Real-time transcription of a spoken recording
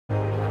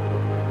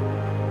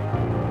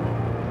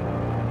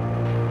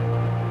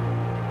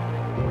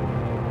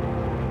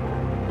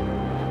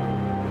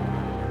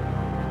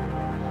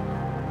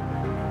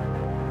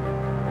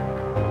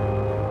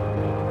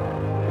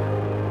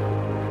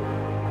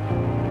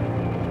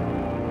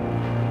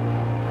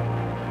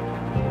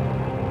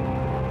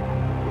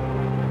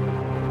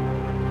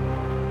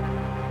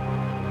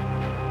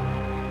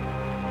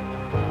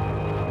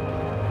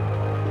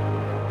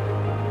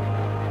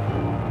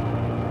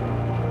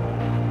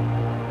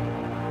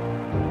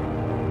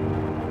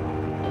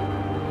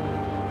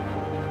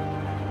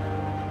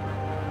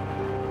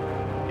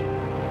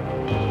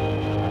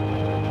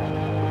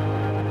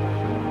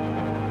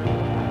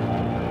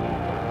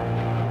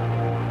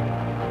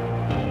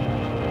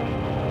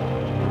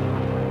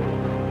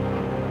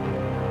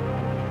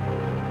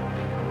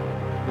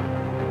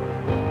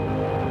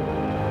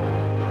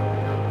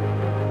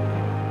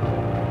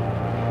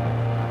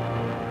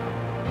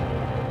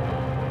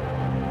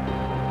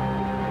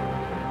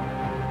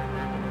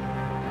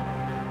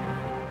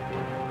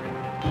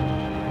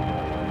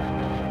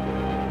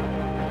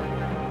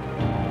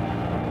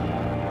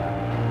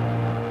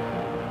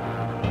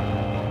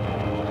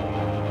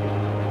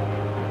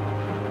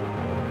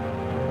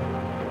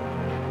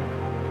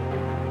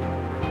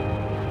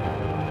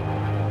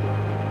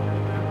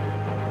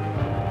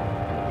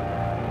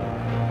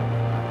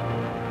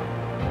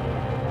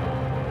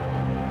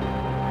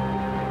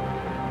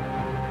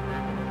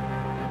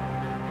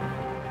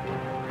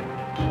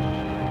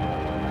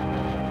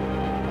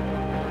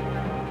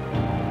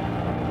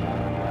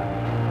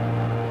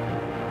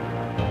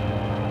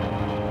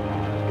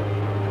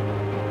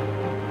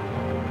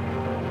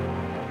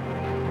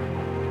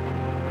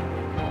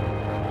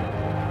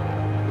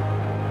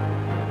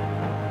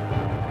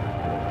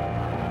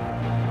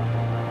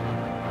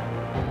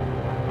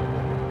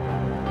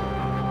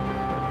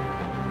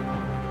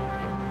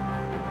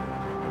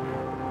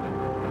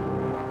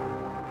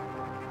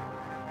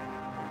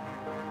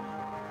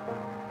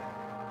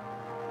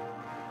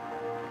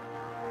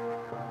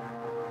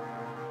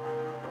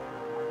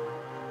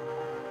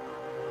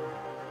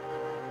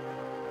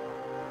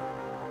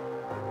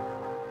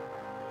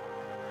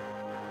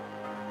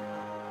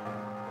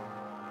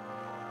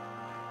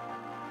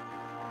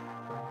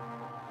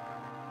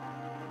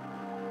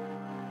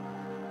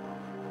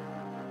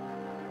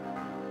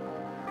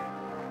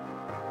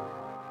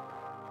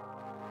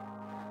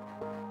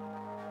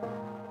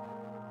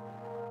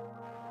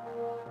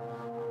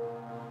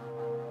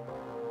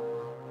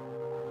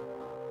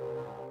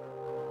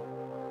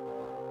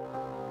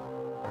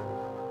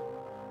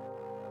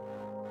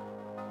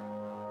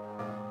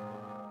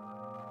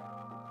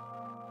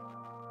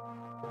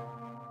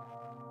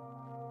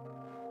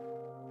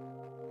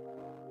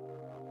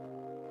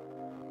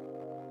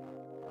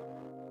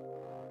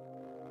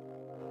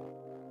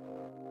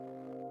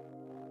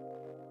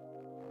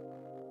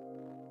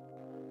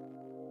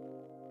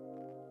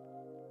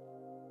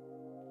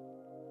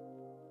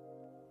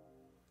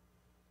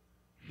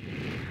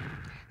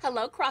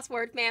Hello,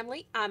 CrossWord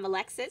family. I'm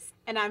Alexis,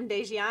 And I'm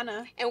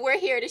Dejiana. and we're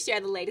here to share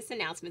the latest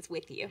announcements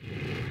with you.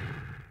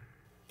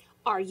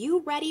 Are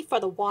you ready for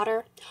the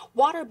water?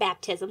 Water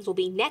baptisms will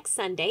be next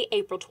Sunday,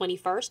 April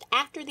 21st,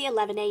 after the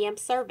 11 a.m.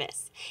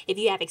 service. If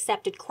you have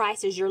accepted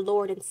Christ as your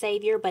Lord and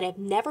Savior but have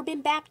never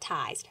been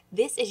baptized,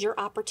 this is your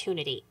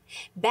opportunity.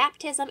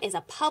 Baptism is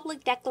a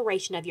public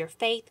declaration of your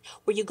faith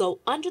where you go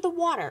under the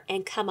water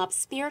and come up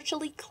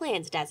spiritually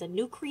cleansed as a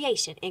new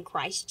creation in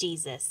Christ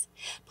Jesus.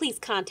 Please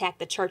contact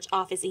the church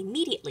office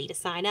immediately to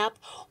sign up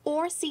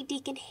or see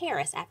Deacon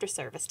Harris after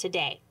service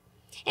today.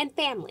 And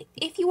family,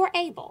 if you are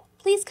able,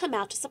 please come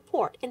out to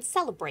support and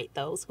celebrate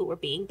those who are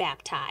being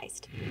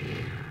baptized.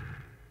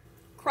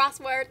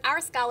 CrossWord,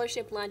 our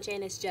scholarship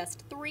luncheon is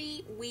just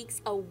 3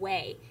 weeks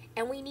away,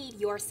 and we need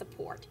your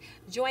support.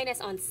 Join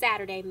us on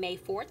Saturday, May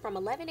 4th from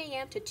 11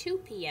 a.m. to 2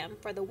 p.m.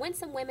 for the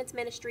Winsome Women's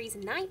Ministry's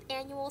 9th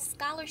Annual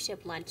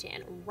Scholarship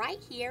Luncheon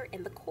right here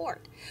in the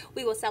court.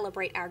 We will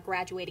celebrate our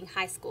graduating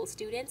high school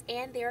students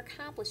and their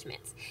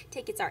accomplishments.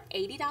 Tickets are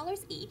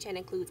 $80 each and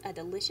includes a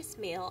delicious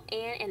meal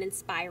and an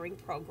inspiring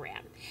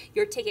program.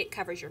 Your ticket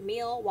covers your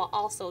meal while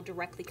also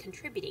directly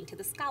contributing to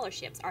the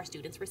scholarships our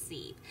students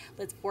receive.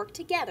 Let's work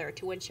together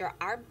to ensure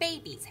our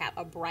babies have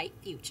a bright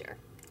future.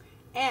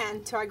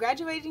 And to our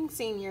graduating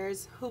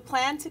seniors who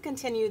plan to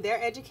continue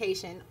their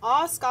education,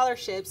 all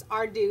scholarships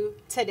are due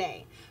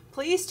today.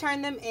 Please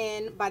turn them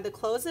in by the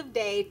close of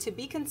day to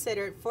be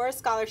considered for a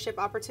scholarship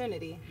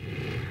opportunity.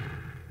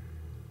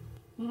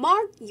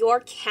 Mark your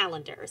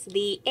calendars.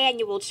 The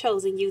annual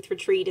Chosen Youth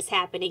Retreat is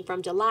happening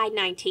from July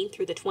 19th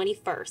through the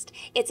 21st.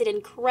 It's an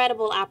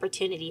incredible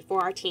opportunity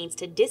for our teens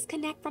to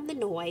disconnect from the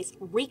noise,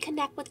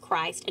 reconnect with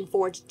Christ, and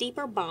forge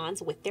deeper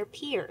bonds with their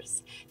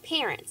peers.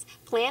 Parents,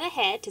 plan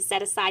ahead to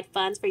set aside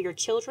funds for your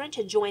children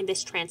to join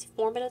this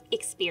transformative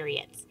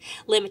experience.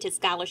 Limited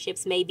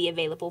scholarships may be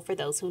available for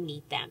those who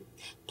need them.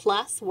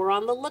 Plus, we're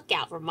on the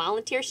lookout for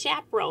volunteer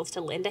chaperones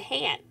to lend a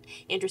hand.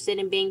 Interested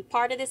in being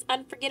part of this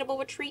unforgettable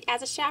retreat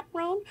as a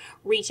chaperone?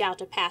 Reach out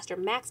to Pastor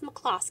Max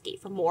McCloskey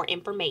for more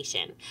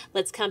information.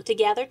 Let's come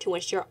together to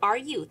ensure our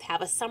youth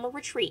have a summer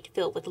retreat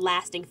filled with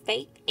lasting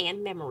faith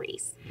and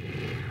memories.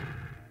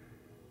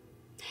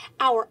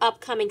 Our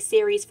upcoming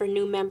series for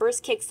new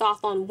members kicks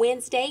off on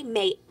Wednesday,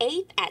 May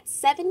 8th at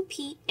 7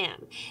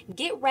 p.m.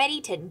 Get ready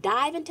to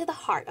dive into the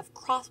heart of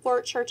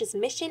CrossWord Church's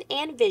mission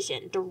and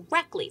vision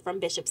directly from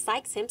Bishop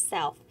Sykes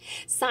himself.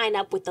 Sign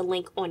up with the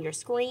link on your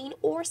screen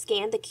or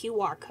scan the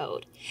QR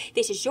code.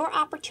 This is your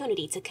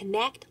opportunity to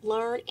connect,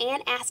 learn,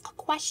 and ask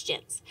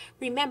questions.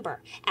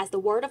 Remember, as the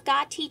Word of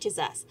God teaches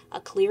us, a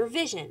clear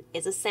vision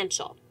is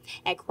essential.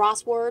 At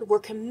CrossWord, we're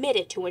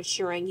committed to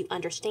ensuring you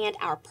understand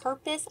our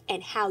purpose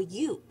and how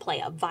you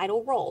play a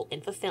vital role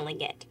in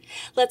fulfilling it.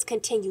 Let's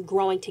continue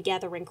growing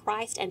together in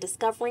Christ and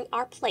discovering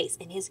our place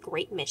in His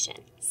great mission.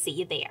 See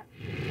you there.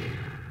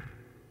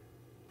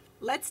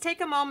 Let's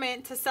take a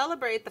moment to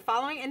celebrate the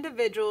following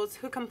individuals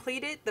who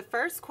completed the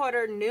first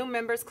quarter new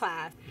members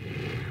class.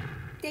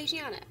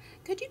 Dejiana,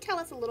 could you tell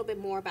us a little bit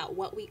more about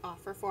what we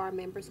offer for our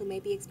members who may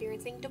be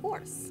experiencing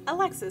divorce?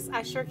 Alexis,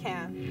 I sure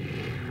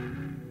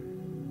can.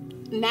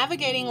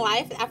 Navigating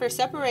life after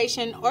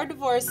separation or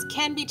divorce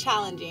can be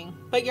challenging,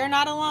 but you're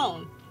not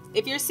alone.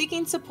 If you're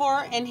seeking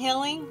support and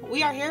healing,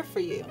 we are here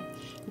for you.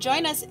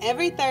 Join us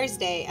every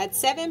Thursday at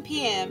 7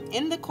 p.m.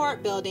 in the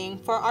court building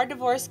for our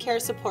divorce care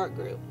support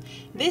group.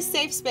 This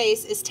safe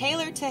space is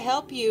tailored to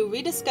help you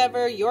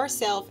rediscover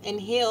yourself and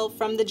heal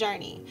from the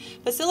journey.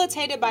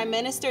 Facilitated by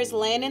Ministers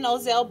Landon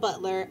Ozell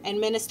Butler and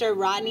Minister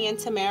Rodney and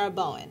Tamara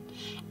Bowen.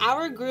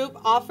 Our group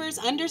offers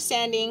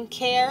understanding,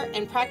 care,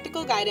 and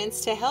practical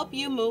guidance to help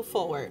you move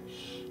forward.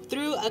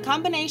 Through a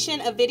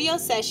combination of video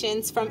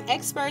sessions from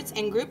experts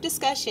and group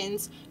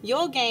discussions,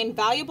 you'll gain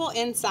valuable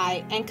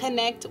insight and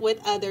connect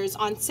with others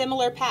on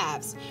similar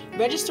paths.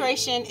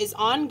 Registration is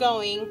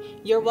ongoing.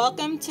 You're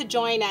welcome to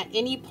join at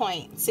any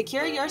point.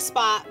 Secure your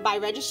spot by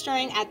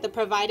registering at the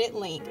provided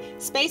link.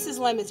 Space is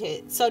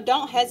limited, so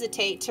don't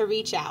hesitate to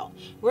reach out.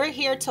 We're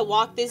here to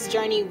walk this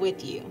journey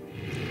with you.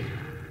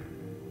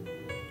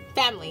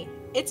 Family,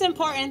 it's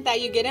important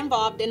that you get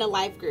involved in a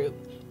life group.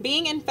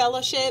 Being in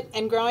fellowship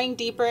and growing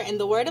deeper in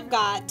the Word of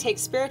God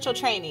takes spiritual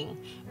training.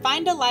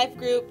 Find a life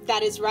group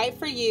that is right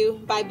for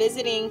you by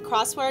visiting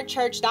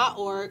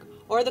crosswordchurch.org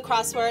or the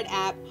CrossWord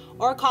app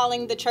or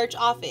calling the church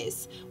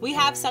office. We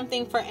have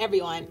something for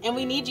everyone, and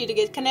we need you to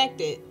get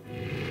connected.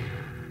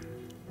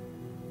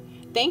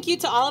 Thank you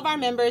to all of our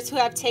members who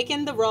have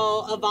taken the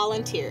role of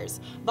volunteers.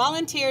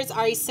 Volunteers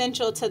are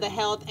essential to the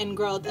health and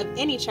growth of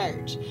any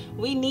church.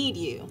 We need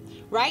you.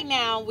 Right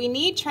now, we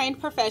need trained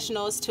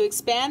professionals to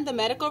expand the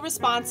medical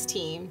response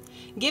team.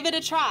 Give it a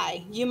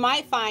try. You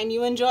might find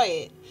you enjoy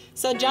it.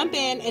 So jump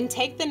in and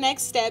take the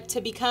next step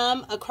to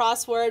become a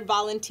CrossWord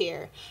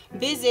volunteer.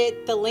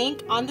 Visit the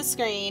link on the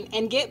screen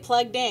and get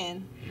plugged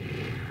in.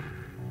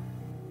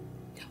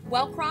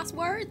 Well,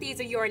 CrossWord, these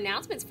are your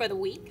announcements for the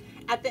week.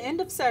 At the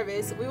end of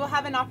service, we will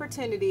have an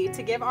opportunity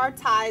to give our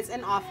tithes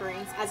and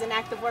offerings as an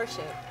act of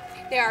worship.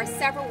 There are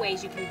several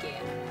ways you can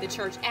give. The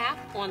church app,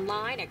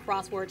 online at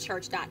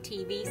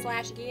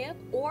crosswordchurch.tv/give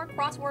or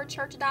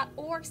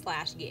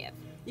crosswordchurch.org/give.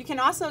 You can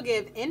also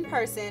give in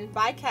person,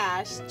 by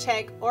cash,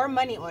 check, or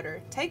money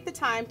order. Take the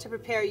time to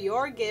prepare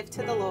your gift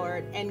to the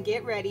Lord and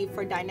get ready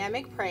for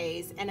dynamic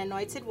praise, an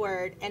anointed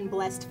word, and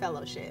blessed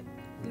fellowship.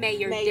 May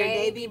your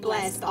day be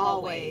blessed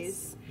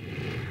always.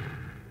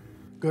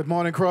 Good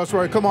morning,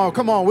 CrossWord. Come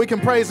on. We can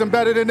praise him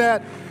better than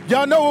that.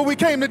 Y'all know what we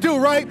came to do,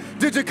 right?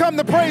 Did you come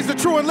to praise the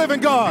true and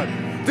living God?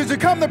 Did you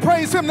come to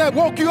praise him that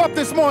woke you up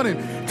this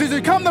morning? Did you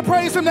come to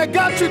praise him that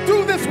got you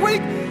through this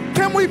week?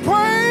 Can we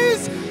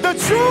praise the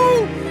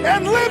true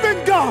and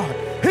living God?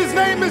 His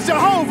name is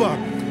Jehovah,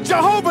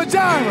 Jehovah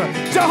Jireh,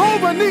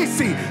 Jehovah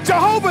Nisi,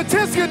 Jehovah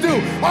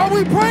Tiskadu. Are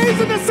we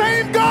praising the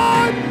same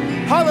God?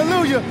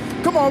 Hallelujah.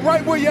 Come on,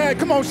 right where you're at.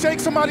 Come on,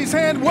 shake somebody's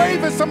hand,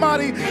 wave at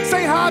somebody,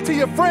 say hi to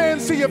your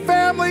friends, to your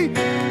family.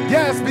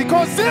 Yes,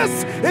 because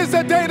this is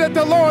the day that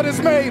the Lord has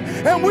made,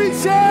 and we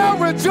shall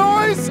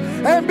rejoice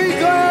and be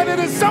glad in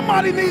it.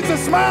 Somebody needs a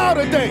smile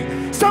today.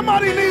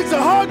 Somebody needs a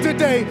hug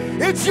today.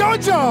 It's your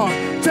job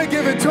to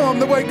give it to him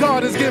the way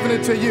God has given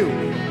it to you.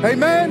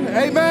 Amen,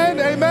 amen,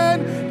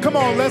 amen. Come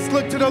on, let's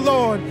look to the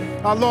Lord.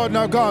 Our Lord and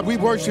our God, we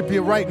worship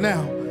you right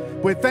now.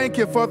 We thank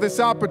you for this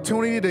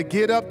opportunity to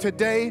get up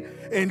today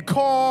and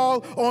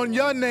call on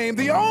your name,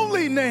 the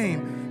only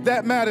name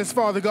that matters,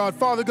 Father God.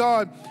 Father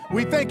God,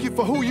 we thank you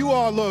for who you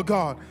are, Lord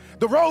God.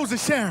 The Rose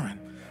of Sharon.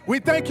 We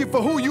thank you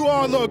for who you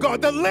are, Lord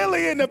God, the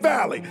lily in the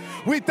valley.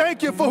 We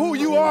thank you for who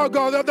you are,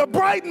 God, the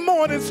bright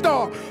morning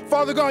star.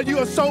 Father God, you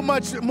are so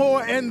much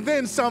more and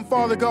then some,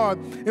 Father God,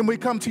 and we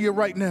come to you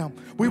right now.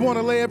 We want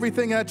to lay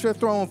everything at your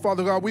throne,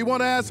 Father God. We want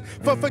to ask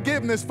for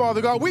forgiveness,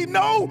 Father God. We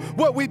know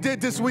what we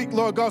did this week,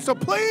 Lord God, so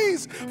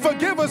please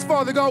forgive us,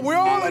 Father God. We're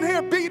all in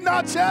here beating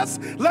our chests,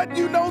 letting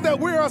you know that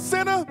we're a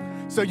sinner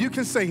so you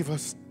can save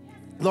us.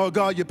 Lord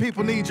God, your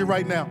people need you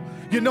right now.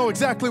 You know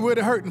exactly where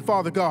they're hurting,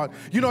 Father God.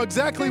 You know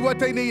exactly what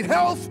they need.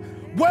 Health,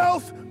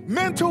 wealth,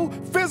 mental,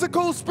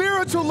 physical,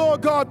 spiritual,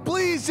 Lord God.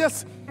 Please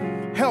just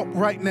help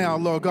right now,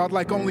 Lord God,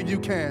 like only you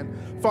can.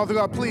 Father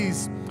God,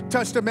 please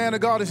touch the man of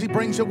God as he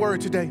brings your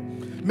word today.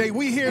 May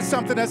we hear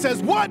something that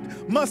says, what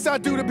must I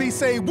do to be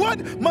saved?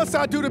 What must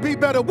I do to be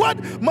better? What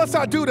must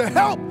I do to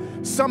help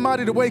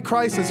somebody the way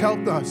Christ has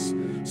helped us?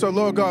 So,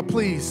 Lord God,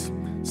 please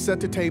set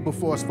the table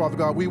for us, Father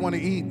God. We want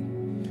to eat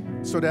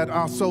so that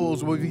our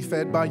souls will be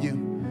fed by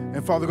you.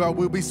 And Father God,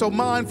 we'll be so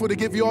mindful to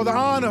give you all the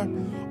honor,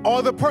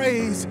 all the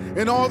praise,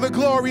 and all the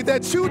glory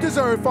that you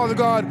deserve, Father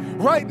God,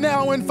 right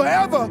now and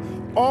forever,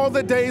 all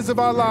the days of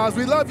our lives.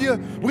 We love you,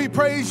 we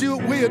praise you,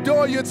 we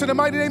adore you. It's in the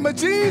mighty name of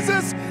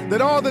Jesus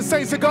that all the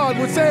saints of God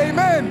would say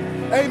amen,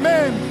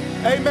 amen,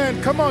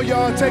 amen. Come on,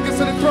 y'all, take us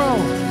to the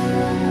throne.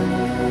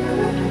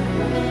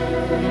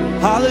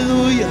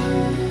 Hallelujah.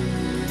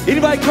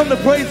 Anybody come to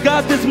praise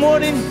God this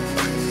morning?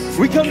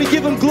 We come to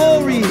give him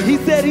glory. He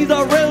said he's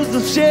our Rose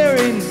of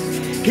Sharon.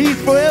 He's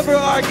forever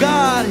our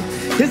God.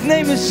 His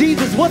name is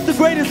Jesus. What's the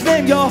greatest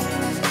name, y'all?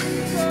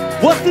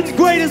 What's the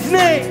greatest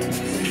name?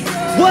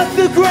 What's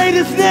the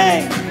greatest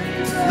name?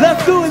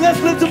 Let's do it.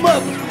 Let's lift him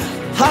up.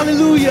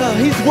 Hallelujah.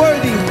 He's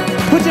worthy.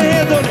 Put your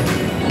hands on it.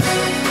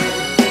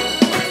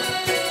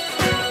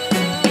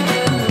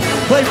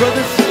 Play,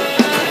 brothers.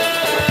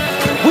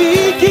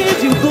 We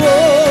give you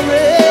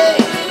glory.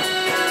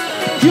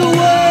 You're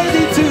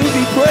worthy to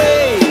be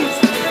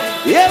praised.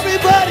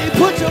 Everybody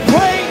put your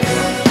praise.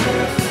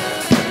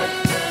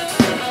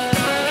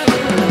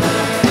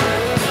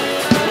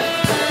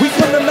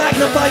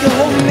 Magnify your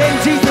holy name,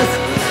 Jesus.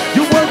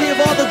 You're worthy of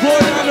all the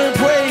glory, honor, and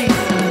praise.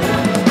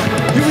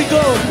 Here we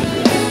go.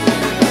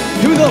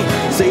 Here we go.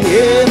 Say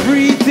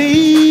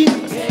everything.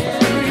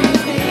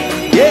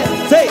 Everything. Yeah,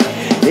 say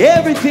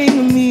everything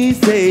to me.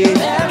 Say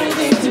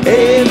everything to me.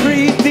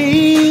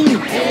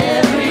 Everything.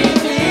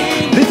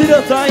 Everything. Lift it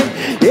up, Zion.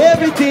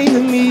 Everything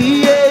to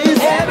me is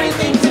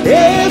everything to me.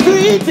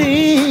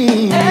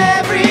 Everything.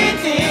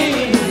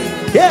 Everything.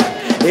 Yeah,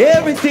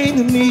 everything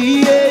to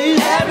me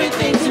is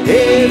everything to me.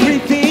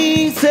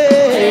 Everything,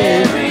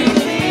 say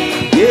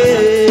everything.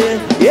 Yeah,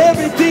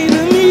 everything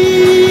to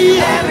me.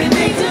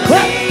 Everything to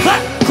clap, me.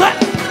 Clap, clap, clap.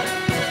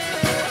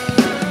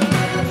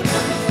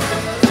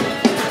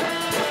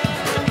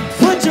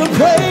 Put your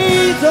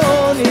praise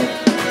on it.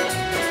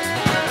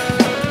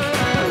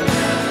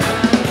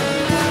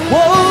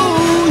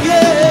 Whoa,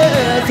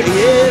 yeah. Say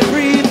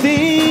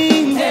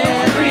everything.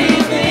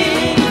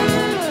 Everything.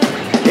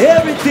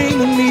 Everything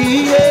to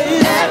me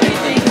is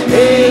everything to me.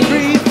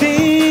 Everything.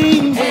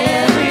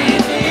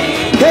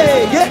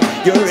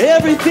 You're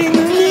everything to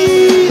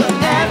me.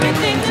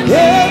 Everything to me.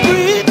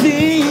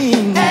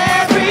 Everything.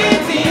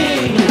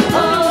 Everything.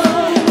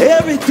 Oh.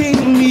 Everything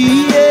to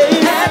me.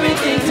 Yeah.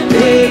 Everything to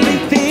me.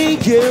 Everything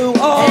you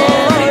are.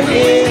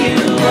 Everything yeah.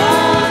 You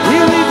are.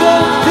 Here we go.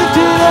 Lift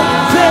it up.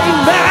 Say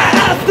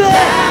Master.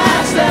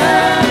 Master.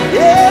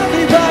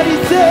 Everybody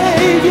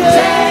Savior.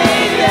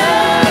 Savior.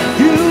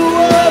 You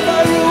are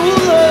my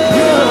ruler.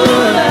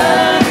 Ruler.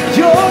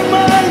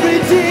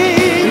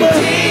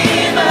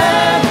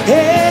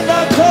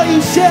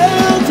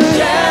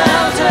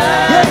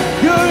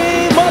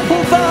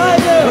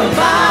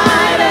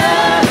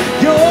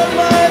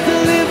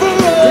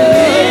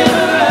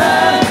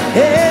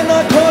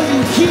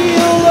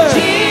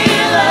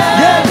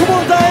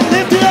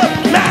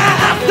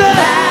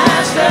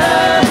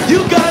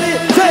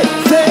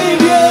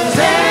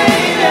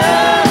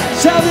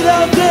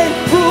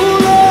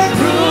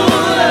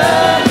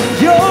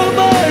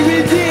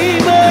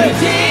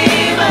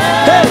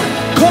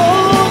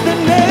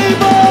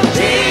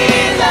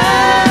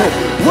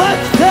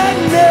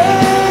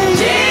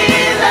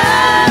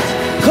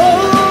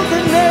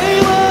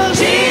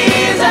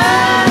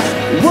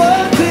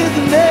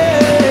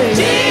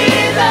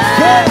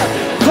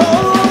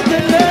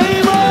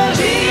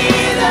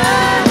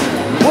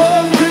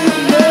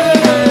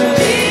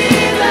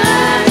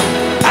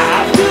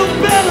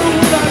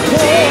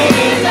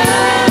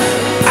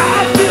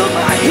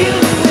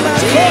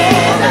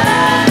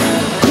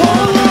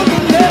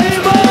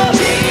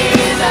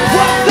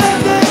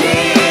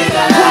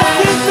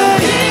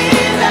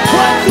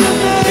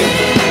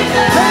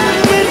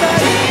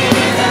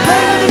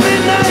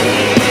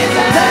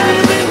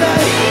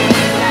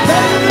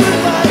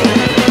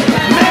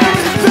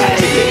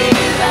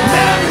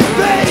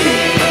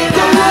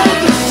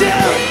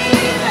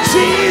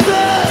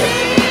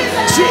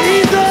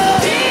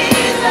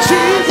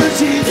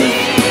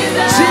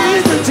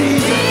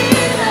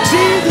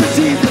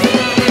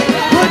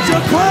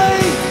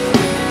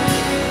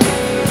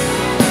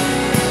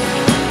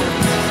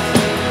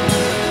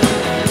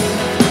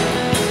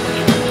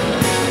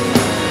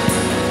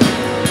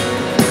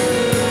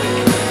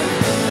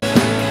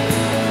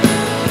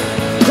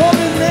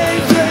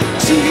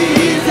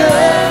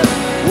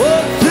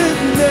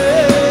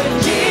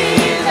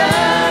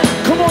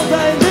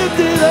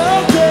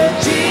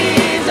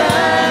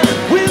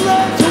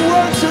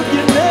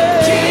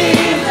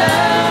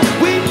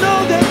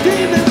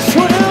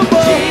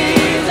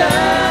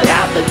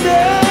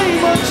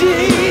 name of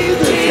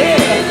Jesus.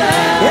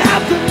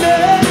 At the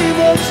name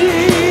of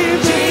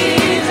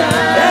Jesus.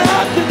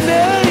 At the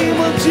name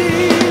of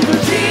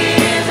Jesus.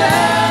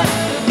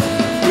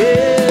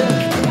 Yeah.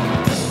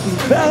 We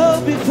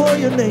bow before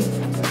your name.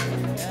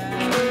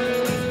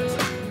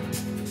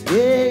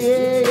 Yeah,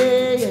 yeah,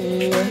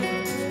 yeah, yeah.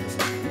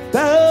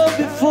 Bow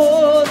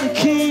before the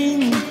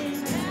King.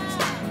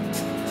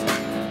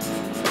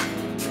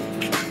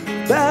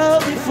 Bow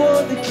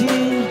before the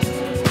King.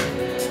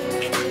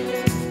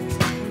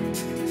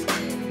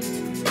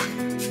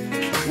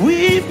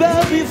 We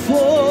bow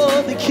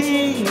before the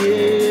King,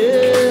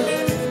 yeah.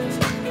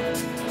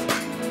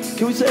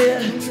 Can we say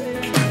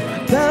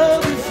it? Bow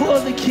before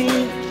the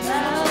King.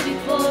 Bow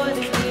before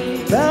the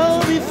King.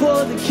 Bow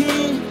before the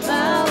King.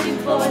 Bow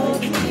before the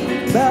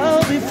King.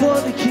 Bow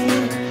before the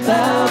King.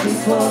 Bow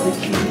before the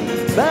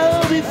King.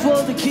 Bow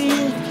before the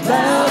King.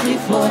 Bow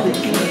before the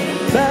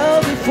King.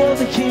 Bow before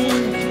the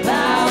King.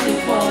 Bow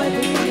before the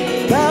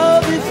King.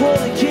 Bow before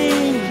the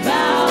King.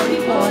 Bow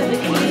before the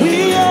King.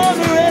 We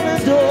honor and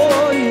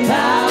adore you.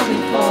 Bow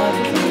before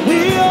the King. We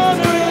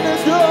honor and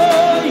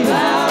adore you.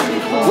 Bow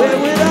before Where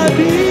would I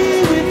be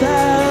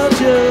without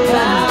you?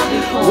 Bow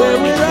before Where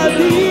would I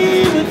be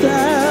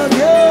without you?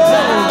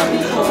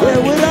 Where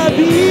would I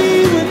be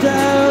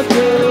without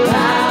you?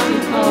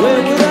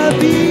 Where would I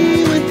be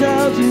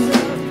without you?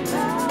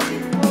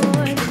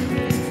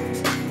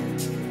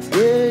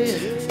 Yeah.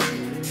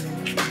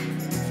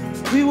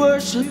 We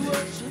worship.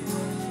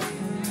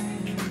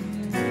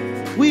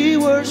 We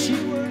worship.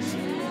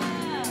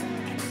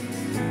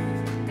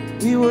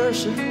 We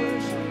worship.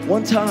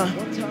 One time.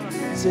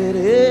 Said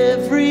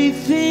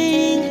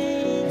everything,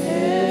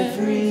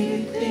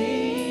 everything,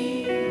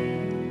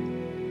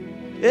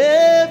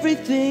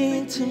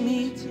 everything to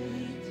me,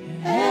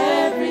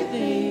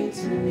 everything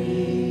to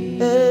me,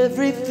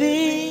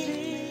 everything,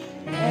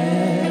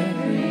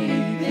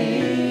 everything,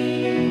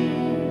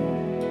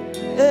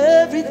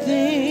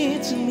 everything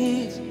to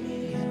me,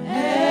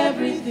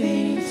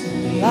 everything to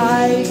me.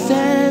 Life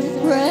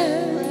and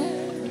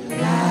breath,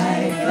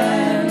 life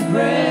and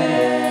breath.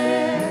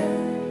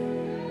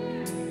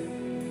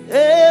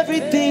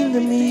 Everything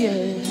to me,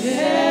 yes.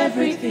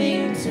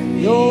 Everything to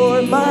me.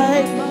 You're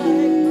my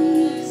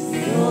peace.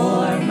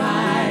 You're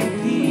my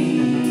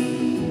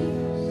peace.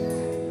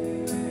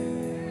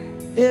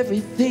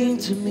 Everything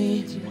to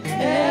me.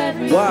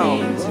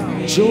 Everything to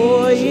me.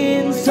 Joy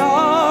in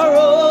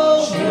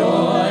sorrow.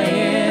 Joy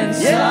in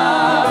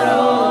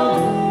sorrow.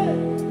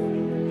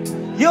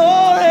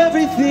 You're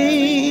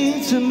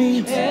everything to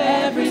me.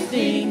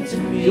 Everything to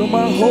me. You're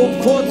my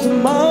hope for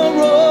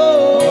tomorrow.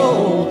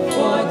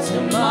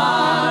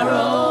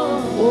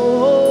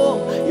 Oh,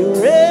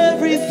 you're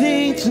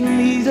everything to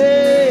me,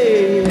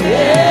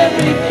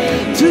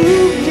 everything to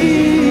me.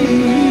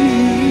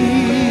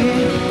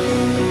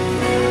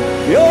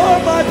 You're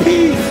my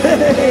peace,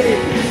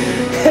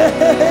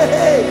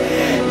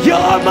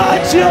 you're my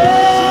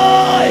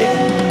joy.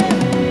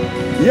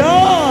 Yo,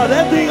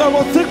 that thing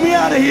almost took me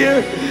out of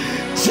here.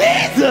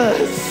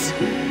 Jesus,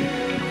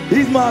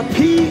 he's my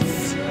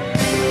peace,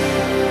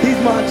 he's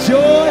my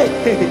joy.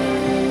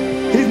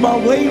 He's my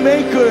way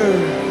maker.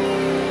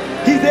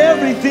 He's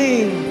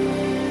everything.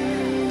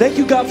 Thank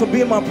you, God, for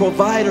being my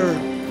provider.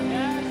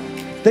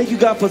 Thank you,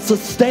 God, for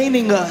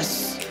sustaining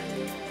us.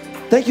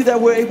 Thank you that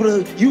we're able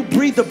to, you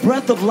breathe the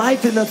breath of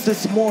life in us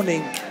this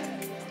morning.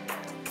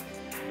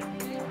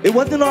 It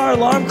wasn't our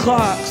alarm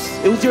clocks.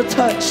 It was your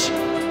touch.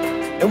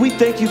 And we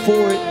thank you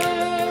for it.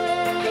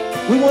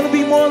 We want to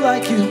be more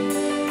like you.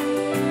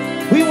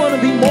 We want to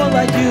be more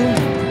like you.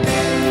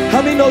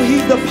 How many know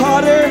he's the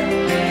potter?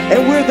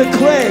 And we're the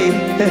clay.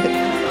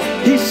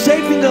 He's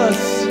shaping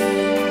us,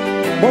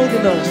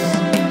 molding us.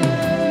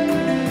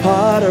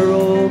 Potter,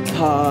 oh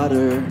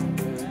potter,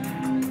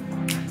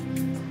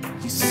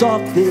 you saw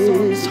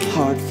this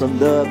heart from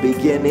the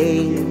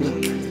beginning,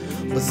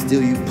 but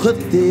still you put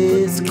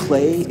this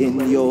clay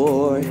in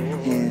your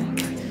hand.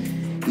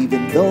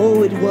 Even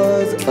though it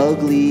was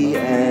ugly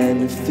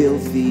and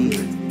filthy,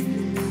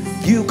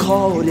 you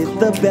called it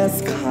the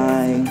best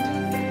kind.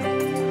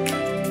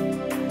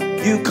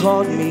 You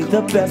called me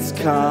the best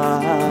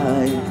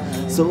kind.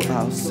 So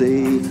I'll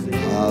say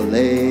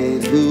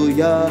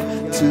hallelujah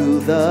to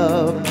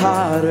the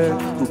potter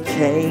who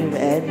came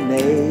and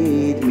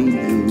made me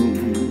new.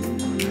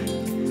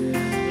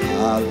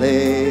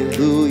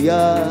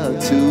 Hallelujah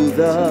to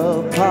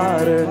the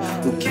potter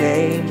who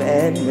came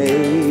and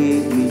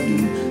made me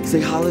new. Say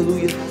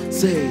hallelujah.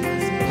 Say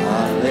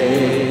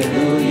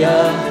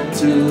hallelujah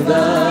to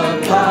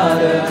the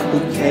potter who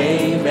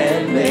came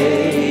and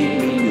made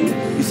me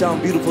new. You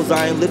sound beautiful,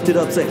 Zion. Lift it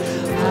up. Say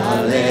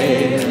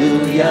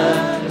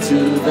hallelujah to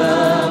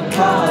the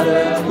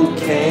potter who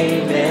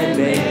came and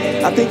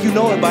made. I think you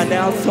know it by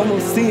now.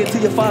 Someone sing it to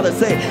your father.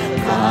 Say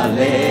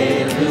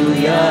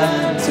hallelujah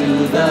to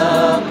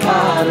the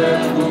potter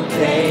who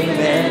came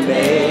and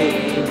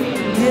made.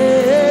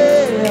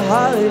 Yeah,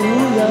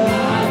 hallelujah.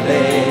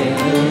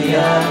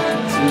 Hallelujah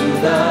to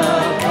the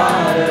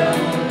potter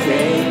who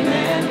came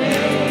and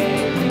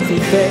made. Say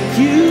thank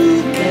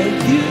you,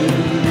 thank you.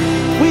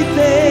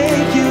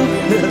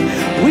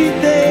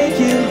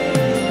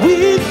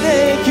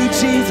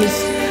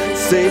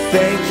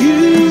 thank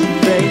you,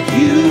 thank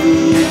you.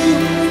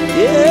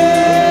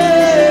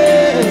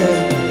 Yeah,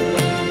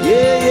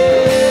 yeah,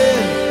 yeah,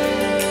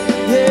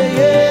 yeah,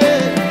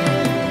 yeah.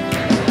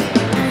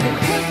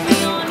 Put me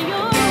on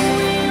your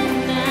wheel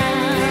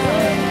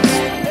now.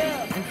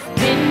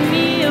 Spin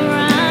me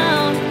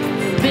around,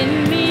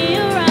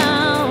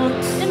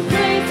 and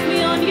place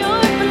me on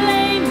your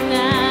flame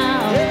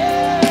now.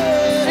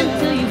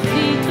 Until you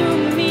see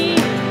through me,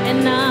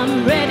 and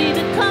I'm ready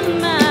to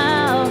come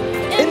out.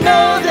 And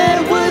all that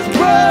was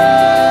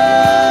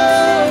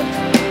broke,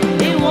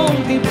 It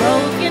won't be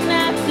broken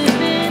after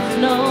this,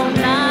 no,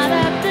 not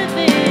after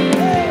this.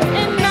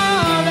 And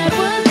all that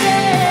was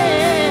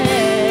dead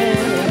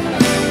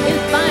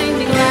is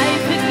finding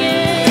life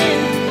again.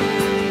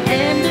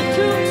 And a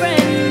true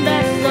friend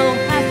that so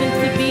happens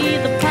to be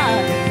the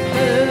potter.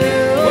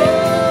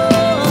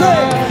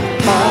 say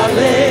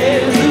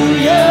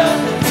hallelujah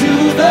to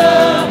the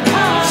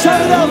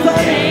shout it out,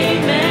 buddy.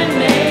 Amen,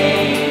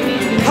 maybe.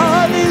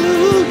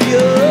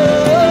 Hallelujah.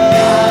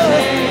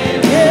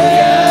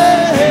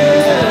 Yeah.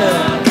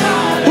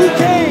 Who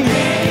came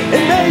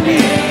and made me?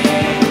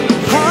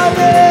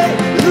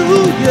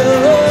 Hallelujah.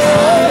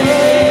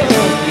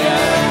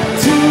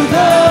 To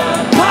the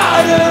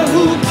potter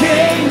who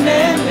came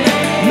and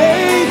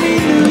made me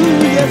new.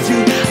 Yes, you.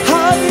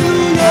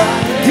 Hallelujah.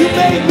 You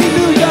made me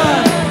new,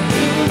 God.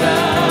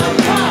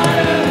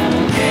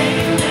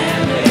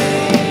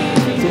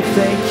 So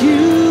thank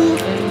you.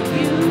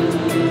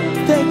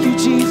 Thank you,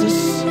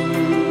 Jesus.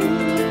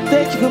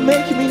 Thank you for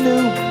making me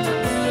new.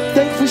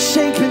 Thank you for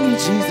shaping me,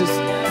 Jesus.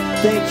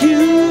 Thank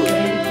you.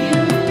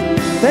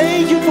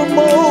 Thank you for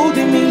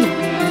molding me.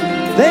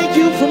 Thank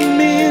you for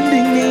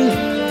mending me.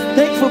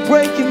 Thank you for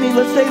breaking me.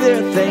 Let's stay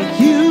there. Thank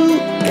you.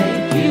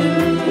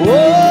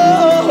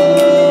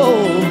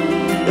 Whoa.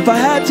 If I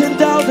had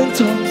 10,000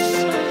 tongues,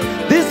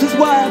 this is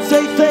why I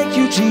say thank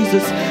you,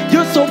 Jesus.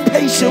 You're so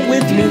patient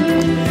with me.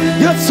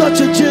 You're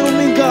such a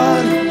gentleman,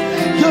 God.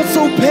 You're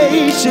so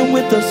patient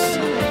with us.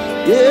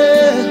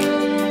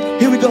 Yeah.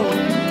 Here we go.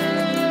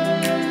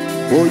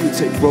 Oh, you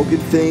take broken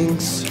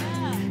things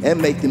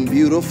and make them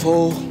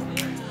beautiful.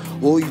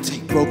 Oh, you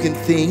take broken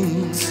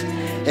things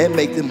and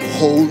make them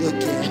whole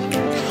again.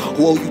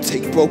 Oh, you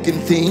take broken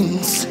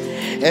things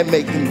and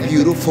make them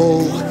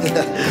beautiful.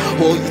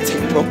 Oh, you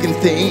take broken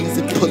things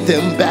and put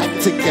them back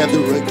together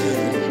again.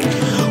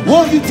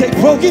 Oh, you take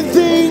broken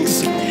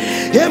things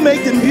and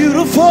make them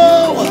beautiful.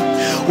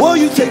 Oh,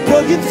 you take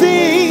broken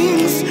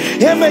things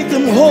and make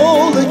them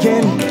whole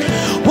again.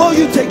 Oh,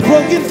 you take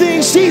broken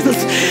things, Jesus,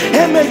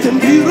 and make them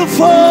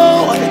beautiful.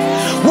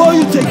 Oh,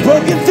 you take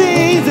broken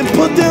things and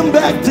put them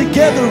back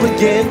together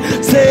again.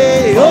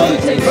 Say, oh, You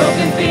take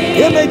broken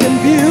things and make them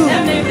beautiful.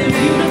 and make them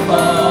beautiful.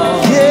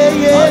 Yeah,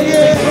 yeah,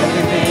 yeah.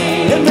 Broken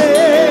things And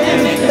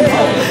make them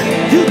whole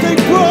again. you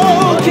take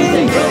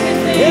broken broken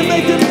things and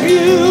make them and make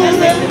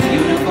beautiful. them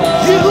beautiful.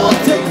 You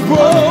take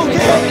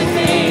broken. Broken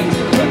things,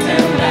 put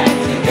them back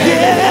together.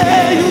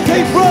 Yeah, you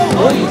take broken.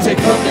 Oh, you take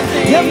broken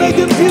things Yeah, make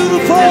them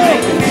beautiful. and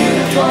make them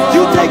beautiful.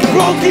 You take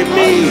broken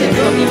me.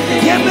 broken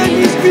things Yeah, make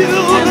me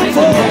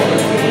beautiful.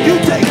 You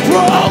take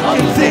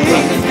broken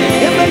things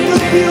and make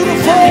them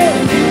beautiful.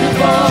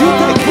 You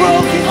take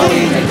broken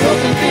things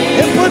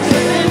and put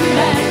them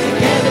back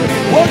together.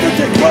 Oh, you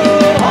take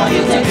broken Oh,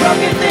 you take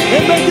broken things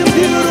and make them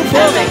beautiful.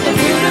 and make them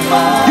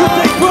beautiful. You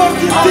take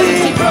broken Oh, you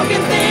things take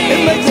broken things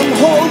and make them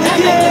whole and make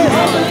them again.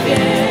 whole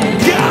again.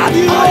 God,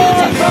 you Oh, you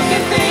are take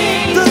broken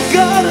things the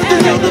God of the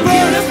and make them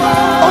universe.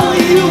 beautiful.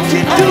 Only you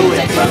can Oh, do you it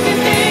take broken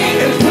things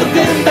and put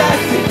them back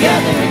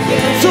together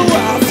again. So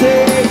I'll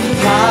say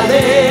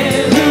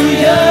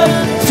hallelujah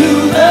to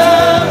the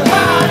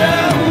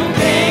Potter who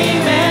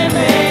came and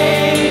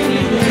made me.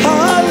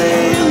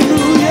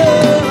 hallelujah.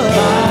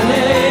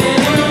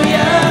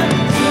 Hallelujah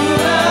to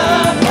the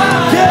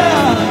Potter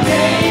Yeah. who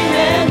came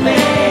and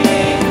made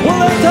me. One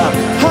last time,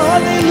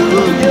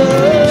 hallelujah.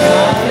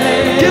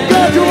 Give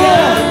God your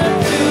all.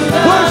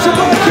 Worship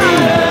our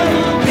King.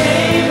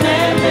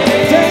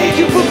 Thank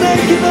you for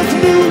making us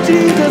new,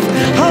 Jesus.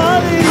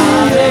 Hallelujah.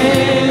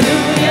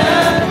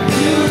 Hallelujah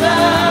to the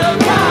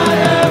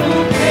Potter who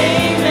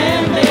came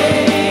and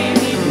made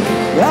me.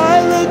 I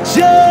look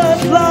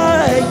just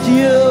like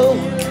you.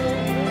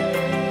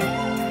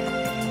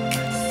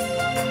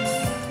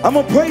 I'm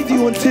gonna praise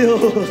you until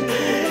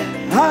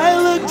I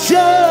look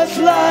just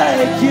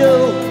like you.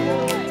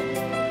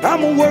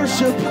 I'm gonna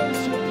worship.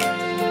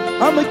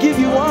 I'm gonna give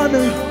you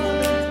honor.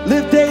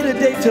 Live day to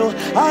day till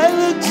I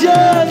look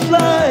just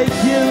like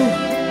you.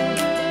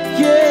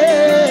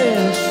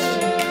 Yes.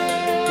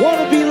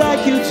 Wanna be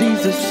like you,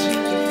 Jesus.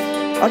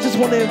 I just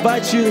wanna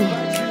invite you.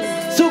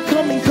 So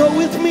come and go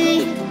with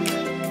me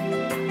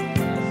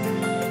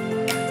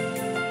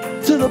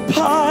to the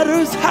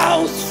potter's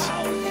house.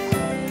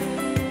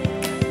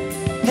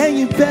 And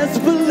you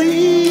best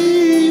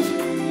believe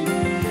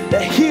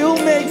that he'll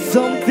make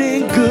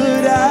something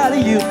good out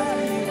of you.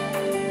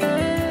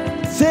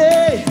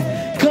 Say,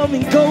 come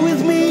and go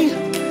with me,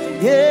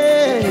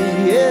 yeah,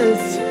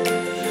 yes,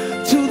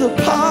 to the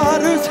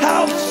potter's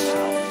house,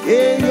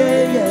 yeah,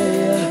 yeah, yeah,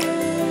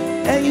 yeah.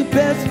 And you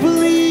best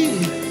believe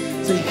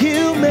that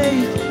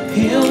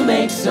He'll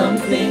make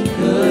something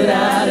good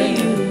out of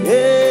you.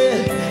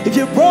 Yeah. If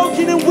you're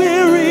broken and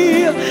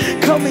weary,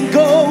 come and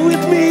go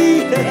with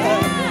me.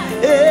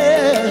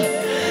 Yeah.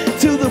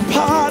 To the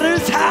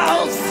potter's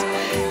house.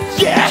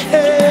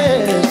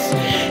 Yes.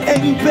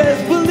 And you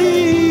best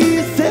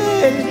believe,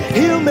 say,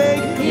 He'll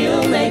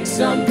make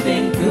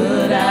something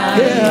good out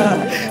of you.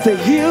 Say,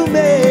 He'll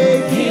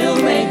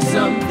make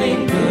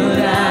something good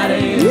out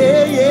of you.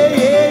 Yeah, yeah,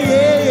 yeah,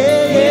 yeah,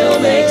 yeah. He'll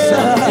make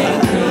something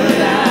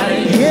good out of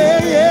you.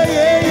 Yeah, yeah,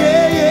 yeah,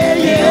 yeah, yeah,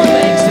 yeah. He'll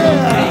make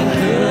something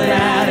good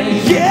out of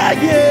you. Yeah,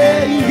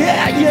 yeah,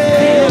 yeah, yeah.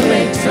 He'll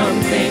make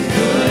something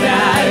good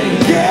out of you.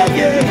 Yeah,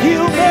 yeah,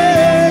 He'll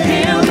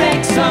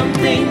make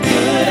something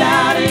good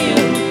out of you.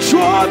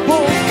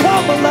 Troubles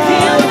come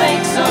alive. He'll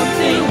make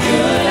something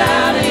good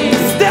out of you.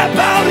 Step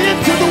out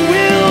into the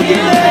wilderness.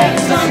 He'll make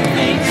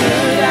something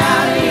good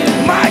out of you.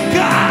 My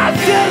God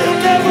said He'll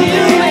never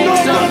leave nor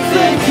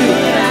forsake you.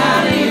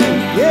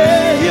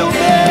 Yeah, He'll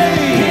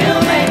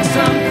make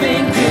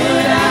something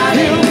good out of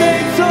you. He'll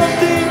make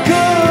something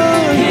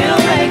good.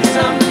 He'll make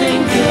something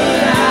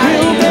good out of you.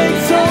 He'll make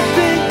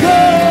something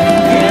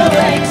good. He'll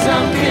make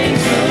something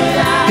good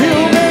out of you.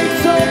 He'll make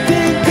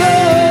something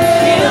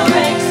good. He'll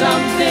make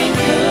something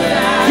good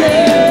out of you.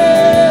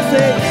 Yeah,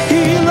 say,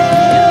 He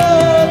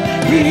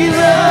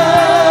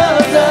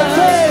loves us.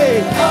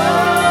 Say, oh,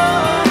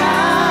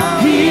 how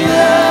He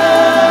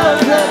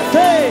loves us.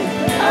 Say,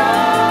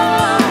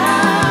 oh,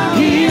 how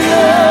He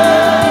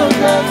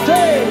loves us.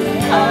 Say,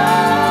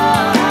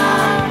 oh,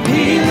 how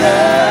He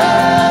loves.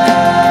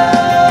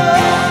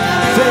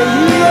 Say,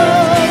 He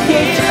loves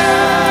us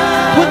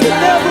with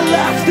an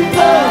everlasting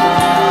love.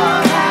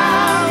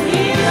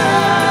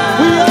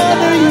 We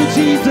honor you,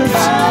 Jesus.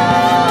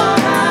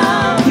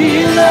 He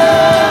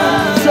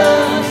loves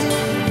us.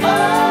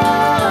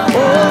 Oh,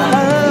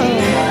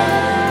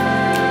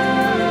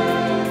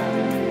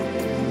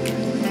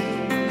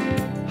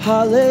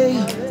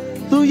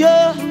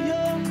 hallelujah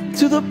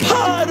to the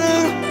potter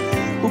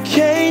who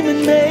came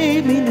and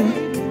made me new.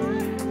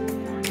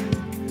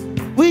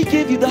 We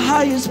give you the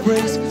highest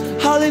praise.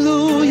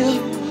 Hallelujah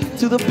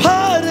to the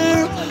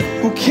potter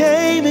who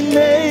came and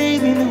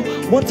made me new.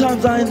 One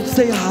time, Zion,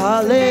 say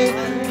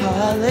hallelujah.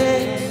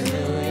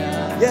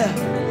 Yeah,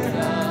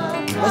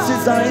 that's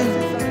it,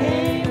 Zion.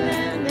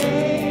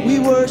 We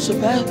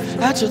worship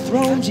at your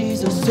throne,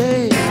 Jesus.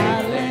 Say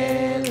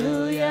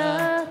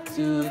hallelujah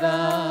to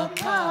the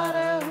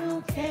potter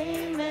who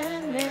came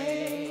and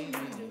made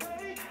me.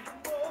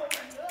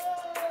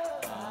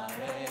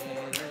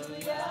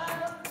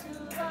 Hallelujah to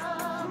the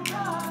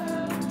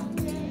potter who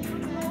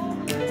came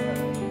and made me.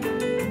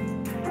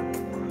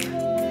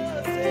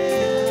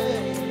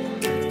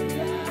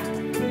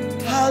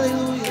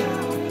 Hallelujah.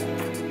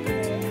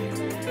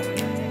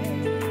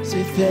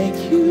 Say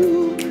thank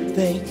you,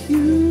 thank you.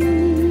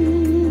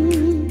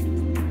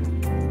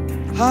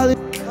 Hallelujah.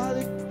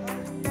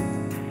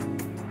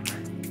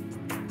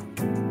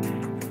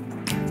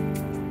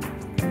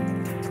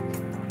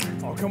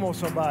 Oh, come on,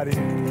 somebody.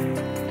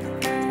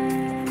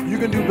 You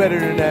can do better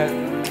than that.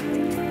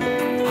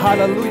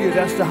 Hallelujah,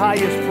 that's the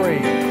highest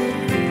praise.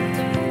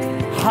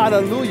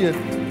 Hallelujah,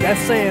 that's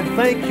saying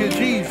thank you,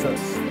 Jesus.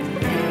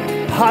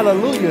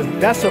 Hallelujah,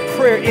 that's a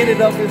prayer in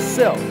and of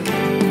itself.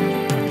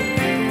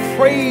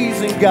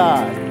 Praising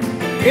God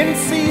in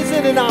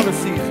season and out of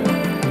season.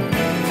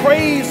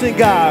 Praising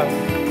God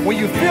when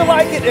you feel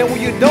like it and when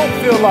you don't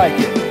feel like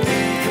it.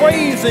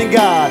 Praising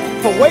God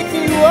for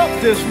waking you up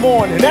this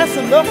morning. That's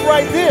enough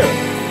right there.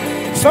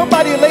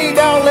 Somebody laid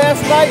down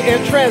last night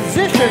and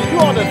transitioned. You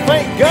ought to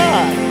thank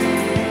God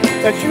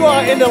that you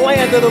are in the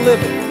land of the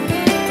living.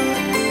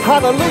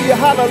 Hallelujah,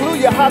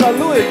 hallelujah,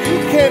 hallelujah. You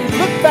can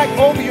look back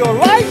over your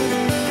life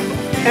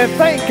and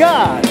thank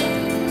God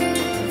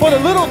for the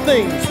little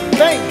things.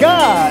 Thank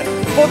God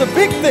for the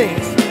big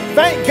things.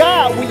 Thank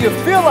God when you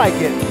feel like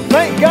it.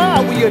 Thank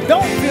God when you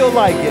don't feel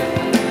like it.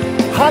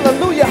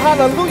 Hallelujah,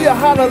 hallelujah,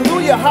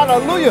 hallelujah,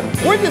 hallelujah.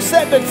 We're just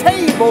setting the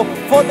table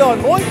for the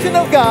anointing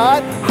of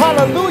God.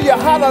 Hallelujah,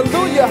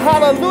 hallelujah,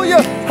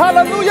 hallelujah,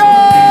 hallelujah.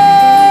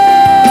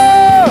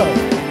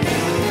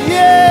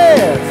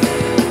 Yes.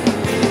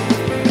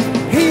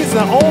 He's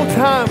an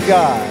on-time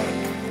God.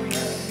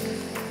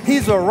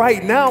 He's a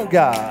right now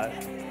God.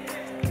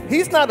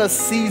 He's not a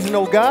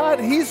seasonal God.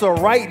 He's a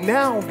right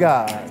now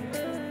God.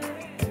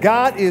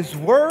 God is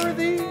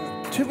worthy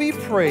to be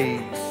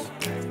praised.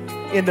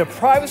 In the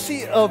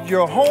privacy of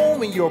your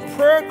home, in your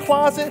prayer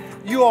closet,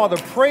 you ought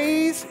to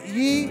praise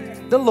ye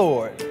the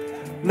Lord.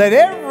 Let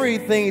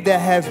everything that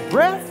has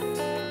breath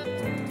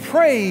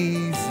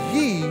praise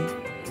ye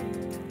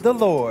the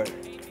Lord.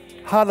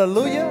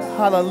 Hallelujah,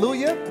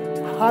 hallelujah,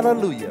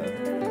 hallelujah.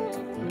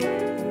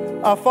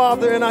 Our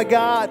Father and our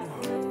God,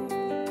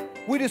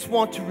 we just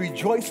want to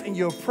rejoice in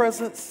your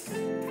presence.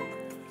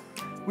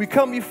 We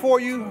come before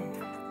you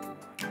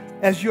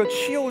as your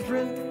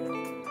children.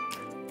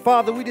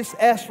 Father, we just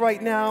ask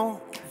right now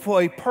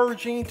for a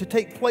purging to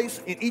take place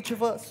in each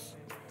of us.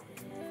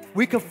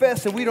 We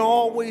confess that we don't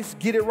always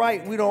get it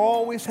right. We don't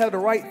always have the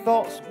right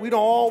thoughts. We don't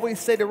always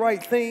say the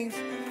right things.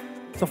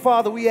 So,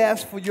 Father, we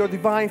ask for your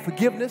divine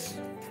forgiveness.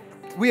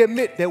 We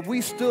admit that we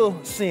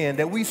still sin,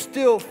 that we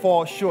still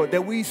fall short,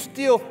 that we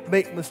still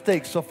make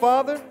mistakes. So,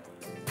 Father,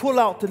 pull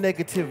out the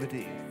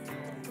negativity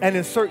and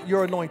insert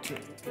your anointing.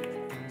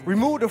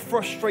 Remove the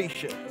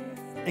frustration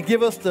and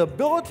give us the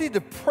ability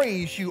to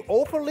praise you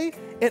openly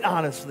and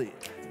honestly.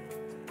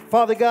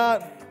 Father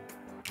God,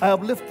 I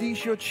uplift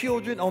these, your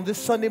children, on this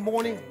Sunday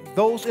morning,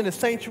 those in the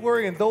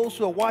sanctuary and those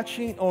who are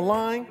watching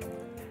online.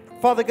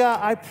 Father God,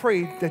 I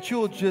pray that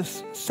you'll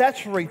just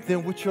saturate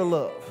them with your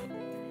love.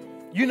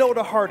 You know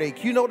the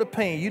heartache, you know the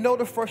pain, you know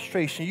the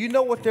frustration, you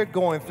know what they're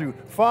going through.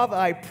 Father,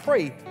 I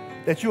pray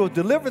that you'll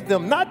deliver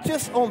them not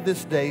just on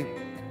this day,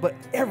 but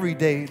every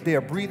day they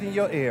are breathing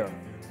your air.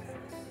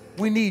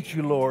 We need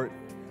you, Lord.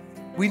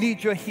 We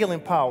need your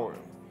healing power.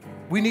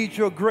 We need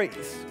your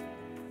grace.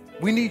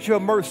 We need your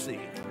mercy.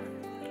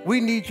 We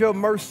need your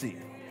mercy.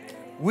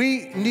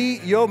 We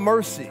need your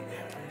mercy.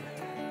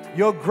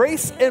 Your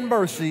grace and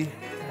mercy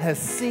has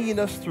seen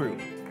us through.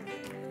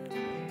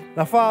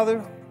 Now,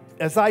 Father,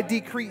 as I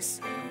decrease,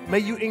 may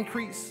you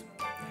increase.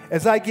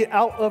 As I get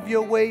out of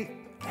your way,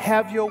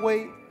 have your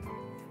way.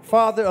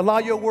 Father, allow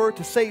your word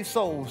to save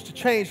souls, to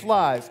change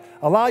lives.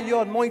 Allow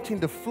your anointing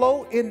to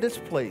flow in this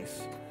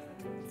place.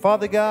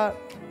 Father God,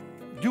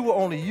 do what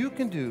only you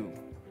can do.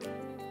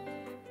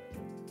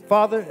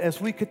 Father,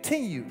 as we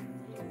continue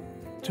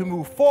to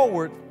move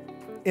forward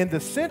in the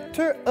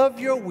center of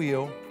your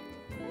will,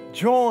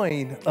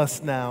 join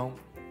us now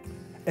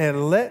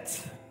and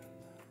let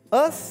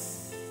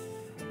us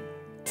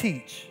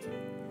teach.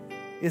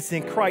 It's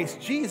in Christ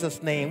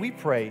Jesus' name we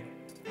pray.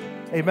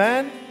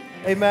 Amen,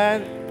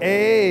 amen,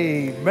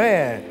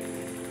 amen.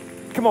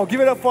 Come on,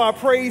 give it up for our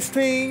praise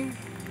team,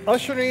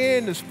 ushering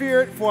in the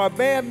Spirit for our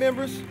band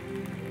members,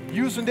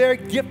 using their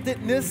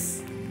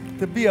giftedness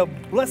to be a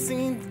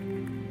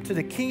blessing to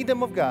the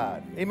kingdom of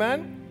God.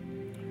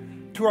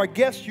 Amen. To our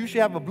guests, you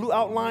should have a blue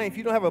outline. If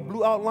you don't have a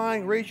blue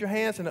outline, raise your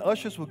hands and the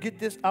ushers will get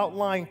this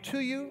outline to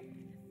you.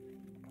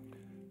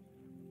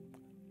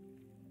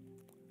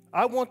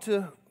 I want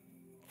to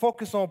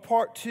focus on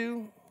part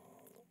 2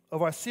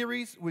 of our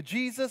series, With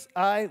Jesus,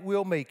 I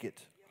Will Make It.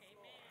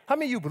 How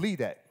many of you believe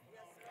that?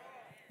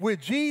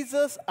 With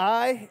Jesus,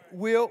 I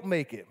will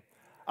make it.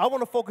 I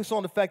want to focus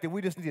on the fact that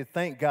we just need to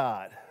thank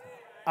God.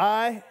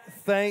 I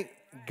thank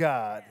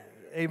God.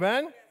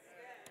 Amen.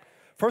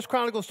 1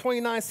 Chronicles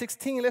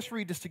 29:16. Let's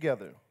read this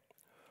together.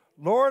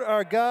 Lord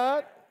our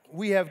God,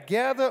 we have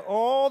gathered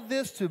all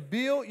this to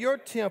build your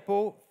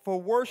temple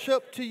for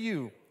worship to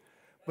you.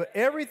 But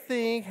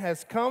everything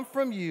has come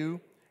from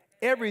you.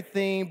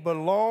 Everything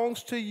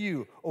belongs to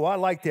you. Oh, I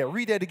like that.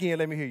 Read that again.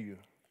 Let me hear you.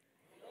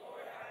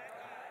 Lord our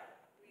God,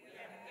 we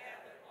have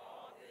gathered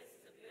all this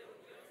to build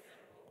your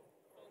temple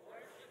for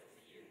worship to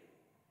you.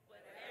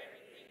 But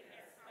everything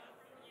has come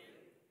from you,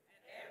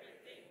 and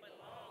everything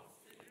belongs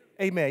to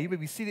you. Amen. You may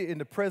be seated in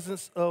the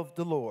presence of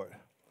the Lord.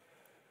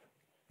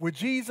 With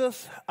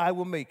Jesus, I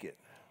will make it.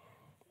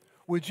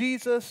 With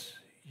Jesus,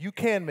 you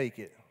can make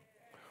it.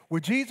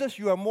 With Jesus,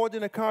 you are more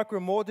than a conqueror,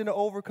 more than an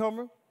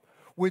overcomer.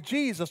 With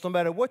Jesus, no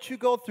matter what you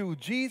go through,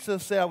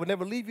 Jesus said, I will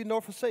never leave you nor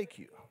forsake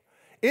you.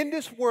 In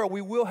this world,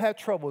 we will have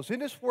troubles. In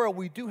this world,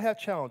 we do have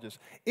challenges.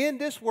 In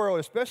this world,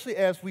 especially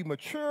as we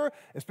mature,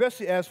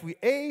 especially as we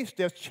age,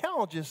 there's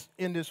challenges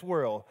in this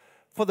world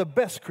for the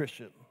best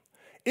Christian.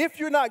 If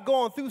you're not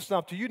going through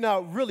something, you're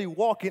not really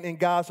walking in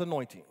God's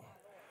anointing.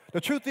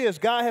 The truth is,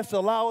 God has to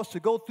allow us to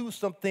go through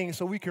some things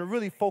so we can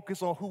really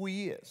focus on who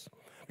he is.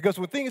 Because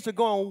when things are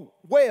going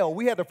well,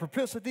 we have the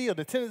propensity or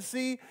the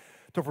tendency,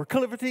 the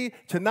proclivity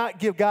to not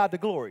give God the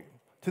glory,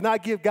 to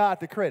not give God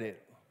the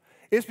credit.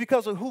 It's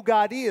because of who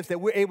God is that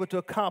we're able to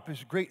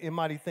accomplish great and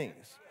mighty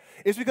things.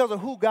 It's because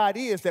of who God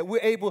is that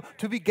we're able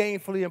to be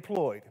gainfully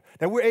employed,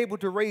 that we're able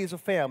to raise a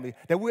family,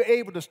 that we're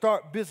able to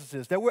start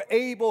businesses, that we're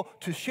able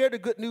to share the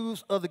good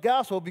news of the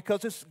gospel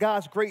because it's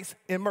God's grace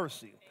and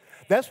mercy.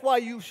 That's why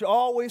you should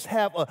always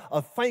have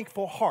a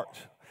thankful heart.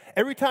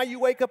 Every time you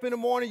wake up in the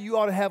morning, you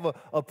ought to have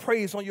a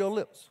praise on your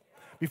lips.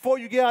 Before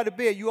you get out of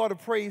bed, you ought to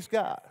praise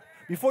God.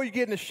 Before you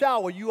get in the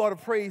shower, you ought to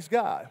praise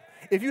God.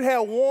 If you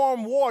have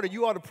warm water,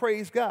 you ought to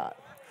praise God.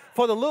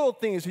 For the little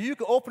things, if you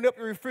can open up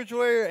the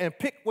refrigerator and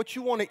pick what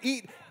you want to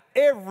eat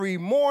every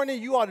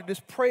morning, you ought to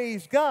just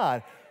praise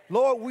God.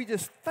 Lord, we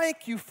just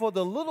thank you for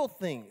the little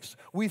things.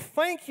 We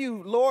thank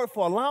you, Lord,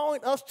 for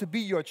allowing us to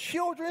be your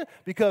children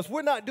because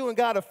we're not doing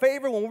God a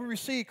favor when we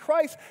receive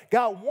Christ.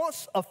 God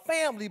wants a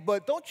family,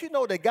 but don't you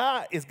know that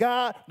God is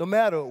God no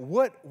matter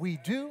what we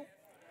do?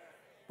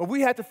 But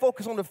we have to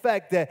focus on the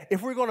fact that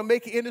if we're going to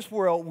make it in this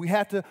world, we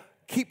have to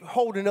keep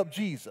holding up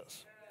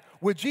Jesus.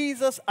 With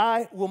Jesus,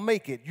 I will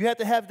make it. You have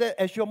to have that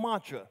as your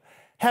mantra.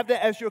 Have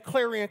that as your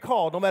clarion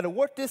call. No matter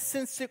what this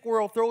sin-sick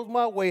world throws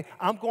my way,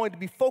 I'm going to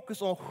be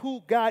focused on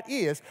who God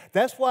is.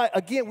 That's why,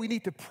 again, we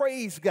need to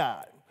praise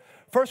God.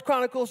 1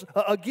 Chronicles,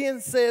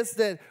 again, says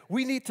that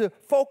we need to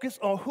focus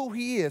on who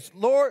he is.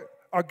 Lord,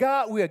 Our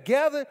God, we have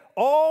gathered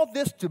all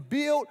this to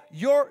build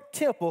your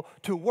temple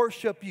to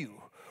worship you.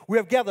 We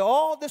have gathered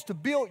all this to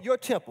build your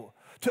temple,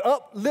 to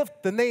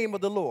uplift the name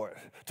of the Lord,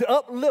 to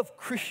uplift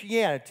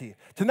Christianity,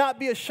 to not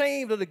be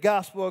ashamed of the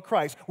gospel of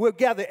Christ. We've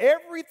gathered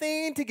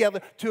everything together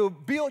to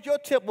build your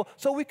temple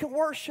so we can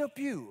worship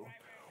you.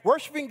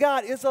 Worshiping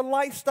God is a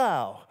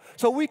lifestyle,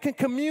 so we can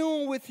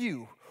commune with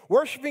you.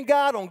 Worshiping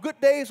God on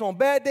good days, on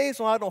bad days,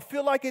 on I don't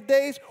feel like it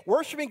days.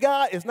 Worshiping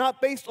God is not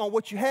based on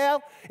what you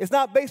have. It's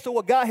not based on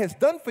what God has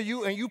done for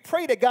you, and you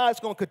pray that God is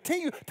going to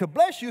continue to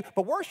bless you.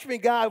 But worshiping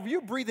God, if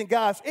you're breathing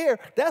God's air,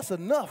 that's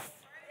enough.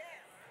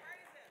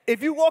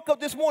 If you woke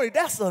up this morning,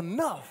 that's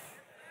enough.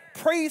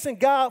 Praising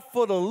God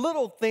for the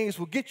little things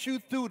will get you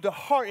through the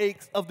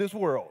heartaches of this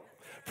world.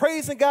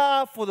 Praising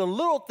God for the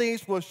little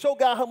things will show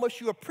God how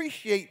much you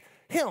appreciate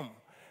Him.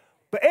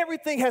 But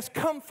everything has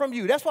come from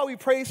you. That's why we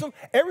praise Him.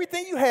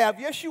 Everything you have,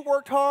 yes, you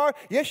worked hard.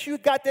 Yes, you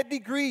got that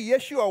degree.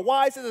 Yes, you are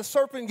wise as a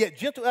serpent, yet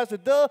gentle as a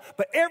dove.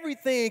 But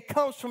everything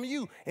comes from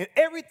you, and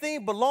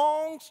everything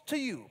belongs to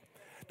you.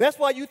 That's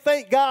why you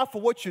thank God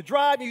for what you're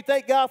driving. You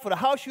thank God for the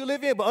house you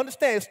live in. But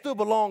understand, it still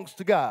belongs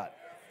to God.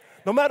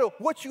 No matter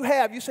what you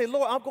have, you say,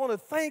 Lord, I'm going to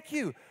thank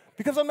you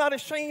because I'm not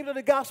ashamed of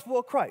the gospel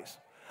of Christ.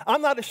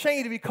 I'm not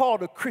ashamed to be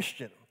called a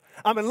Christian.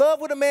 I'm in love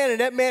with a man,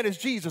 and that man is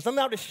Jesus. I'm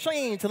not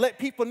ashamed to let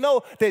people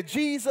know that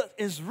Jesus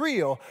is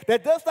real.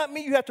 That does not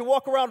mean you have to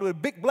walk around with a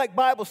big black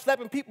Bible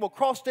slapping people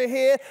across their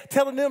head,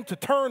 telling them to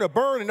turn or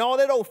burn and all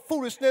that old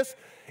foolishness.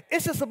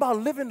 It's just about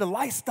living the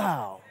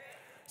lifestyle.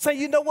 Say,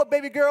 you know what,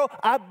 baby girl,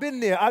 I've been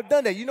there, I've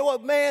done that. You know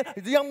what, man,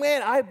 the young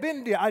man, I've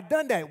been there, I've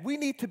done that. We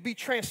need to be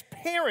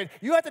transparent.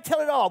 You have to tell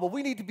it all, but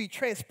we need to be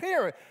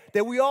transparent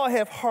that we all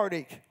have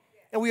heartache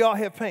and we all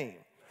have pain.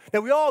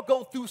 That we all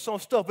go through some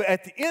stuff, but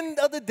at the end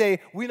of the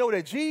day, we know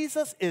that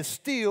Jesus is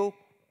still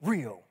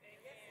real.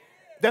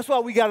 That's why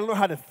we got to learn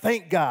how to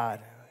thank God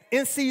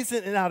in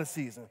season and out of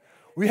season.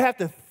 We have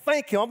to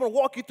thank Him. I'm going to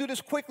walk you through this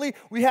quickly.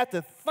 We have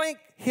to thank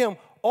Him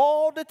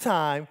all the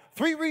time.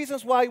 3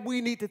 reasons why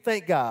we need to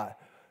thank God.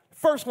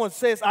 First one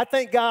says, I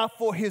thank God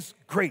for His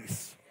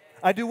grace.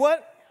 I do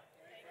what?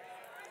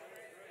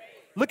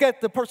 Look at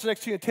the person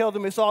next to you and tell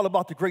them it's all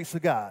about the grace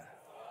of God.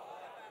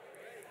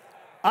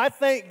 I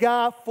thank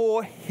God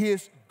for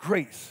His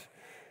grace.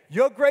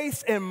 Your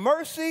grace and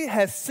mercy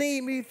has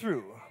seen me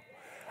through.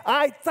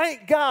 I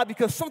thank God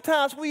because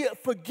sometimes we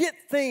forget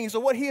things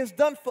or what He has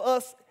done for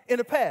us in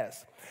the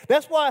past.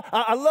 That's why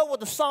I love what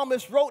the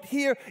psalmist wrote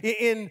here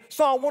in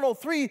Psalm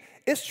 103.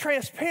 It's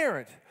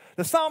transparent.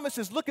 The psalmist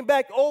is looking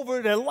back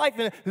over their life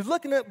and is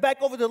looking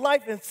back over their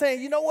life and saying,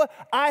 you know what?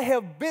 I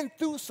have been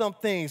through some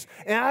things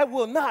and I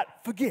will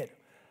not forget.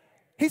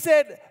 He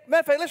said, matter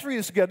of fact, let's read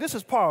this together. This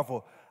is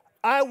powerful.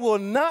 I will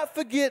not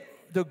forget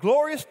the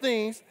glorious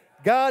things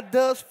God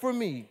does for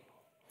me.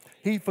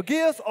 He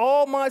forgives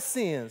all my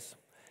sins.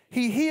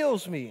 He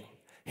heals me.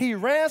 He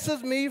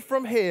ransoms me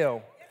from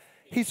hell.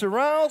 He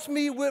surrounds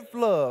me with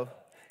love.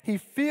 He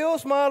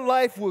fills my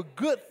life with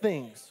good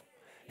things.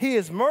 He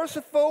is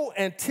merciful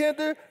and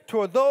tender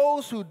toward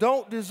those who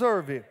don't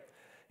deserve it.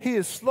 He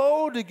is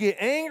slow to get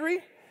angry.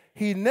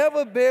 He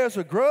never bears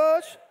a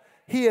grudge.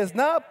 He has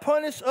not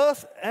punished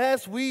us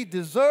as we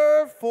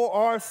deserve for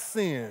our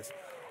sins.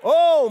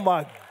 Oh,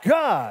 my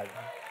God.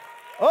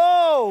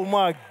 Oh,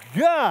 my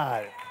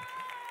God.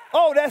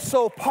 Oh, that's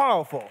so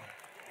powerful.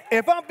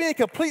 If I'm being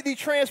completely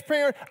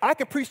transparent, I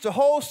can preach the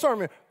whole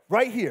sermon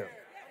right here.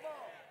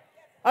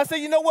 I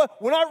say, you know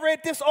what? When I read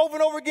this over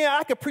and over again,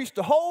 I could preach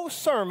the whole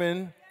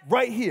sermon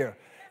right here.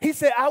 He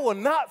said, I will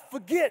not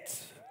forget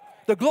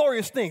the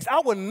glorious things.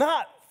 I will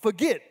not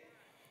forget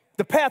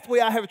the pathway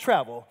I have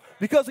traveled.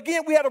 Because,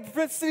 again, we had a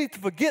propensity to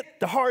forget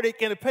the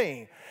heartache and the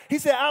pain. He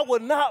said, I will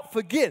not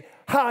forget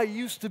how I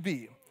used to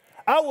be.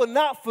 I will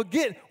not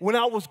forget when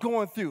I was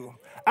going through.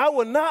 I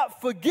will not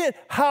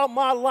forget how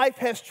my life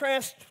has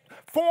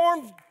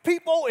transformed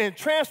people and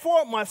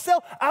transformed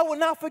myself. I will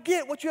not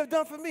forget what you have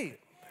done for me.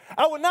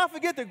 I will not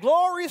forget the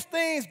glorious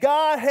things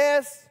God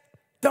has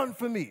done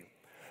for me.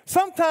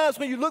 Sometimes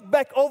when you look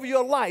back over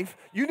your life,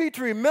 you need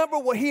to remember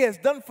what He has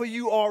done for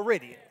you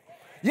already.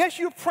 Yes,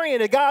 you're praying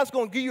that God's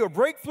going to give you a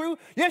breakthrough.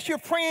 Yes, you're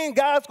praying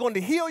God's going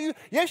to heal you.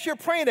 Yes, you're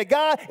praying that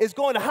God is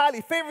going to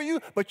highly favor you.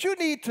 But you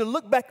need to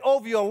look back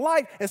over your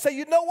life and say,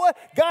 you know what?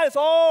 God has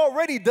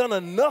already done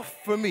enough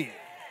for me.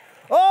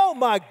 Oh,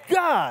 my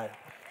God.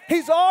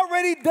 He's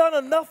already done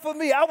enough for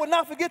me. I will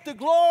not forget the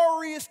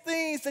glorious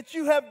things that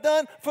you have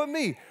done for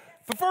me.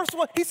 The first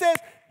one, He says,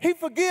 He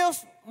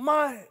forgives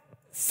my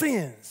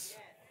sins.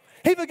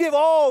 He forgives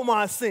all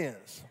my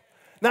sins.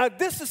 Now,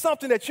 this is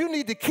something that you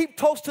need to keep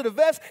close to the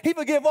vest. He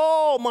forgive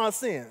all my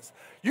sins.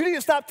 You need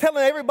to stop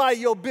telling everybody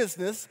your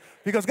business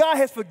because God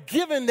has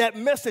forgiven that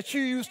mess that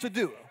you used to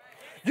do.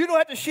 You don't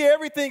have to share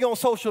everything on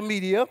social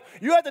media.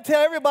 You have to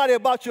tell everybody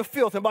about your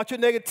filth and about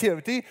your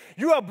negativity.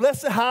 You are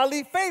blessed and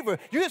highly favored.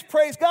 You just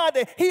praise God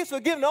that He's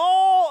forgiven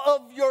all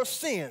of your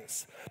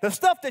sins. The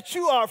stuff that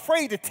you are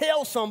afraid to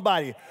tell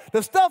somebody,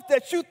 the stuff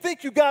that you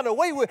think you got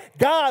away with,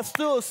 God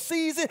still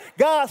sees it.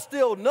 God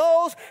still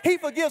knows. He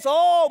forgives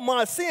all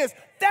my sins.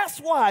 that's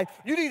why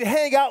you need to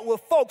hang out with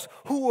folks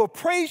who will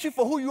praise you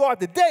for who you are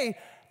today,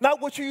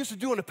 not what you used to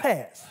do in the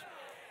past.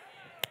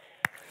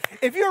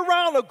 If you're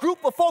around a group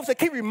of folks that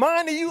keep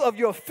reminding you of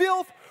your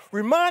filth,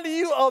 reminding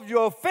you of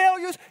your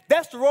failures,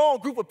 that's the wrong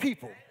group of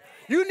people.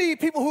 You need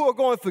people who are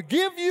going to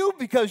forgive you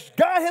because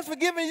God has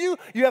forgiven you.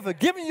 You have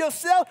forgiven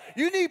yourself.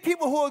 You need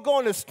people who are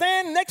going to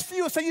stand next to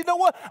you and say, you know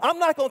what? I'm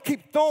not going to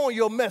keep throwing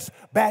your mess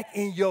back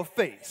in your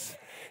face.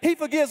 He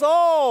forgives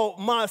all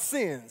my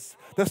sins.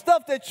 The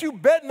stuff that you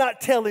better not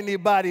tell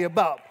anybody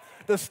about.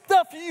 The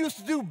stuff you used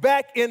to do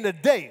back in the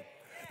day.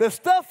 The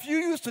stuff you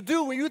used to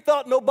do when you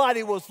thought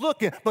nobody was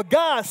looking. But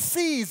God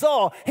sees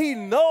all. He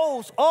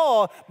knows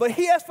all. But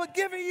he has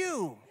forgiven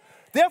you.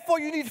 Therefore,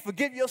 you need to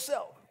forgive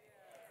yourself.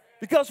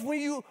 Because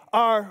when you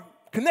are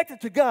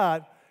connected to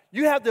God,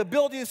 you have the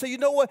ability to say, you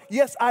know what?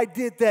 Yes, I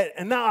did that.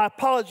 And now I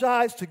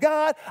apologize to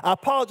God. I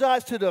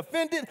apologize to the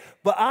offended.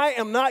 But I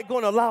am not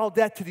going to allow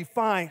that to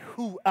define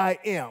who I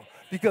am.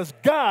 Because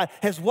God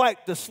has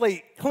wiped the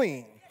slate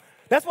clean.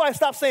 That's why I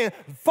stopped saying,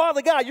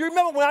 Father God, you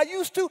remember when I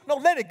used to? No,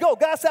 let it go.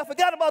 God said, I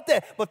forgot about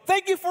that. But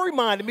thank you for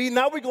reminding me.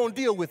 Now we're going to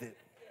deal with it.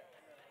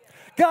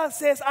 God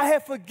says, I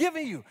have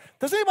forgiven you.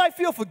 Does anybody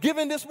feel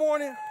forgiven this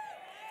morning?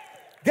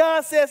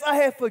 God says, I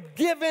have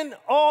forgiven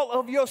all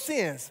of your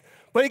sins.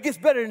 But it gets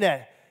better than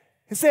that.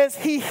 It says,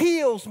 he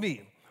heals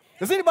me.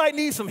 Does anybody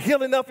need some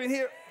healing up in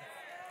here?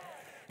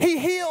 He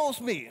heals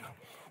me.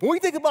 When we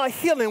think about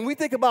healing, we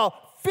think about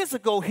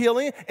physical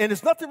healing, and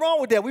there's nothing wrong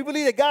with that. We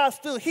believe that God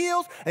still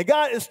heals, and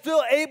God is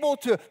still able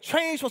to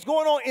change what's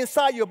going on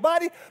inside your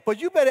body, but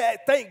you better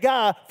thank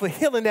God for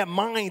healing that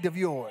mind of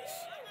yours.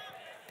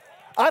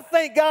 I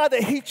thank God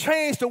that he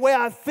changed the way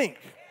I think.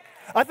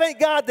 I thank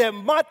God that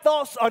my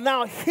thoughts are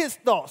now his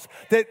thoughts,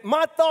 that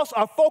my thoughts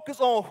are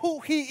focused on who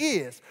he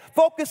is,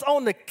 focused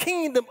on the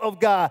kingdom of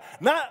God,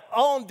 not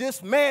on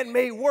this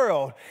man-made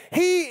world.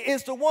 He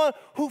is the one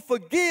who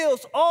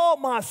forgives all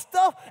my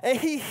stuff, and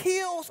he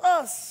heals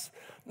us.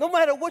 No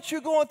matter what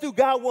you're going through,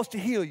 God wants to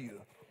heal you.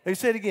 Let me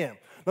say it again.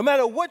 No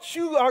matter what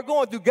you are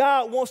going through,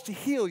 God wants to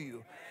heal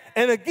you.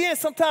 And again,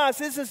 sometimes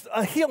this is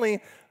a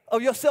healing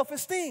of your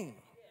self-esteem.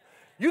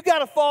 You got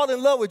to fall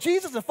in love with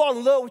Jesus and fall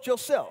in love with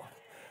yourself.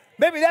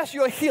 Maybe that's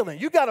your healing.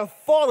 You got to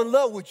fall in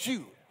love with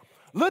you.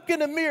 Look in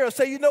the mirror and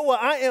say, you know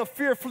what? I am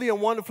fearfully and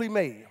wonderfully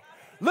made.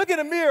 Look in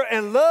the mirror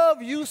and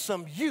love you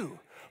some you.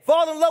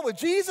 Fall in love with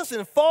Jesus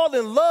and fall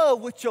in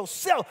love with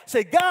yourself.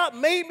 Say, God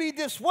made me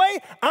this way.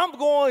 I'm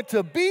going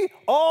to be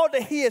all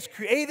that he has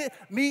created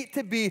me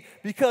to be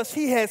because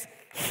he has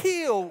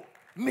healed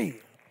me.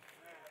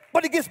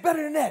 But it gets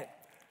better than that.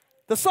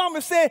 The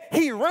psalmist said,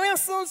 he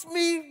ransoms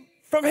me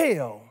from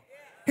hell.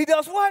 He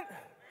does what?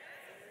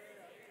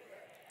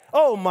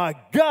 Oh, my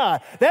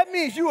God. That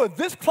means you are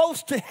this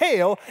close to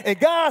hell, and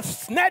God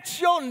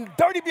snatched your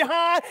dirty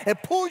behind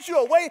and pulled you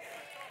away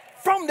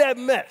from that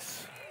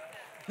mess.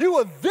 You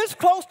were this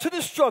close to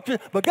destruction,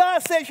 but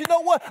God says, you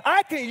know what?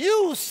 I can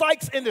use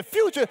Sykes in the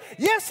future.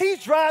 Yes,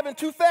 he's driving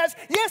too fast.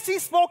 Yes,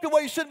 he's smoking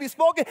what he shouldn't be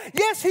smoking.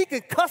 Yes, he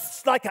can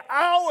cuss like an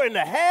hour and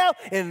a half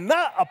and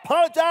not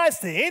apologize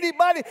to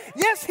anybody.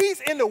 Yes,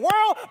 he's in the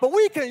world, but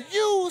we can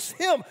use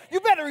him. You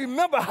better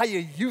remember how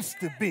you used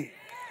to be.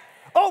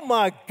 Oh,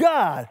 my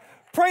God.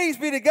 Praise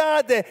be to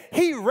God that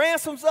he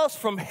ransoms us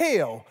from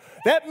hell.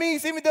 That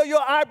means even though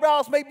your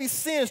eyebrows may be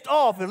singed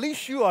off, at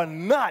least you are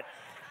not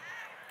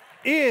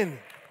in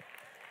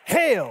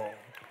hell.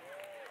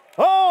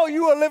 Oh,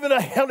 you are living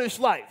a hellish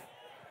life.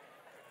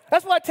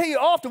 That's why I tell you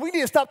often, we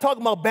need to stop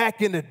talking about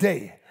back in the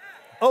day.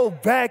 Oh,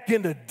 back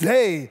in the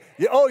day.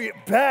 Oh, yeah,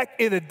 back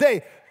in the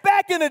day.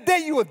 Back in the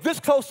day, you were this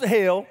close to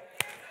hell.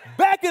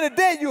 Back in the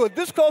day, you were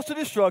this close to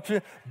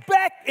destruction.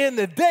 Back in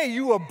the day,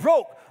 you were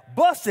broke,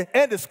 busted,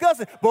 and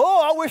disgusting. But,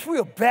 oh, I wish we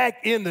were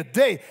back in the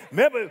day.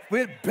 Remember,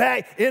 we're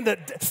back in the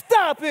day.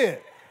 Stop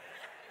it.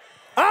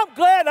 I'm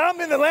glad I'm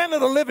in the land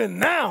of the living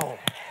now.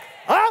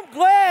 I'm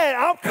glad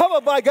I'm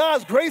covered by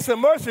God's grace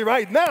and mercy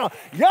right now.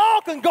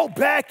 Y'all can go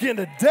back in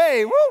the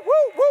day. Woo,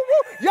 woo, woo,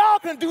 woo. Y'all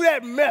can do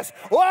that mess.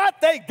 Oh, I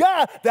thank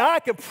God that I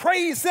can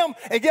praise him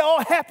and get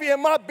all happy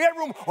in my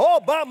bedroom all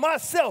by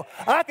myself.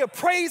 I can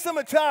praise him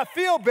until I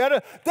feel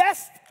better.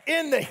 That's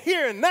in the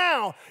here and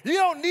now. You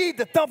don't need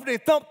the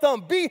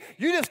thumpity-thump beat.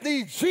 You just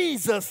need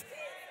Jesus,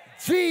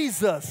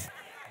 Jesus,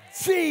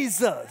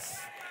 Jesus.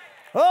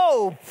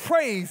 Oh,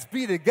 praise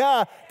be to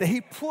God that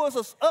he pulls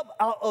us up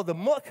out of the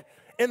muck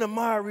in the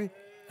miry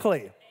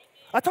clay.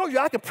 I told you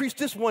I could preach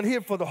this one here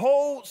for the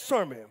whole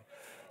sermon.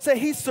 Say,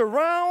 he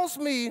surrounds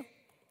me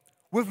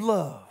with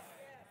love.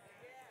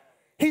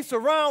 He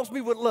surrounds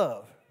me with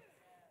love.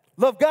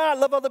 Love God,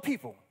 love other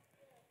people.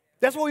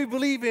 That's what we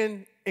believe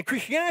in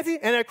Christianity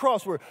and at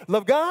CrossWord.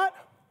 Love God,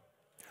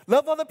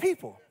 love other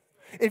people.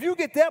 If you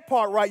get that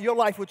part right, your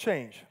life will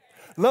change.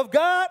 Love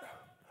God,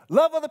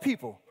 love other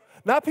people.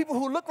 Not people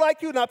who look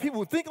like you, not people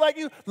who think like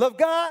you. Love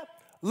God,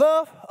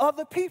 love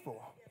other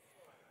people.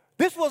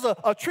 This was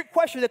a trick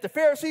question that the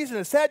Pharisees and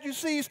the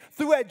Sadducees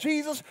threw at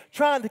Jesus,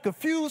 trying to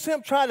confuse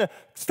him, trying to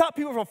stop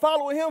people from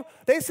following him.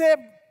 They said,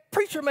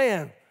 preacher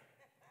man,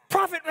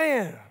 prophet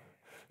man,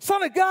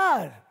 son of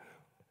God,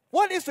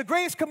 what is the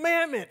greatest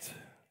commandment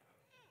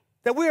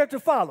that we are to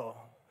follow?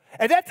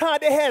 At that time,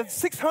 they had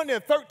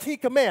 613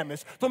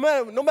 commandments. So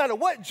no matter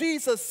what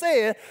Jesus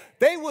said,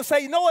 they would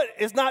say, you know what,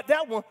 it's not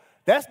that one.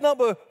 That's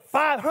number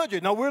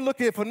 500. Now, we're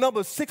looking for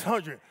number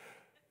 600.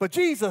 But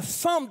Jesus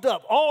summed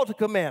up all the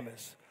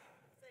commandments.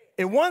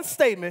 In one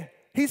statement,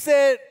 he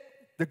said,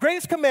 the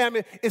greatest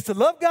commandment is to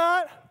love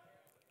God,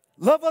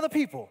 love other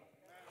people.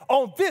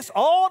 On this,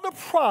 all the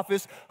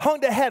prophets hung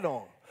their hat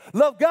on.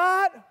 Love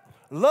God,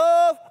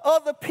 love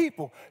other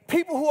people.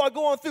 People who are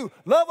going through.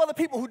 Love other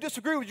people who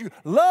disagree with you.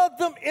 Love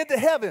them into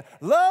heaven.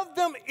 Love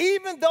them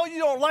even though you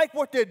don't like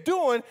what they're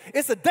doing.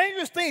 It's a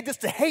dangerous thing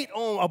just to hate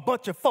on a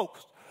bunch of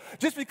folks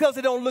just because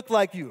they don't look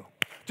like you,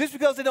 just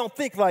because they don't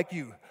think like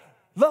you.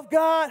 Love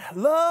God,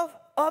 love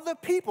other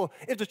people.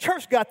 If the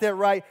church got that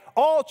right,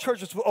 all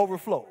churches will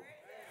overflow.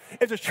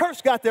 If the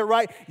church got that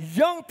right,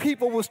 young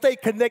people will stay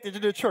connected to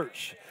the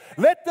church.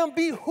 Let them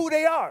be who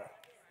they are.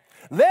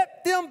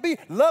 Let them be,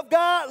 love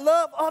God,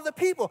 love other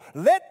people.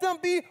 Let them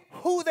be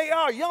who they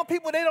are. Young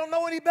people, they don't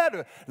know any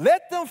better.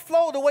 Let them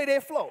flow the way they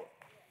flow.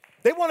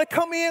 They want to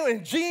come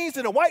in jeans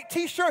and a white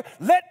T-shirt.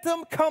 Let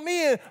them come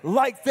in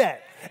like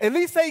that. At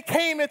least they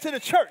came into the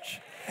church.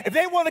 If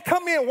they want to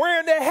come in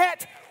wearing their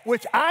hat,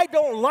 which I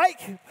don't like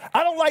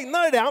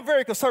none of that. I'm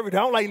very conservative.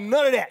 I don't like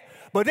none of that.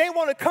 But they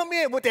want to come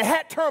in with their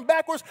hat turned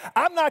backwards.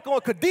 I'm not going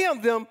to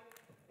condemn them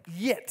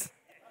yet.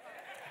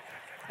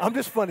 I'm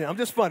just funny.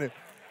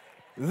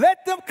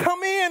 Let them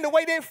come in the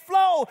way they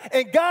flow,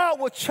 and God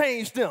will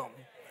change them.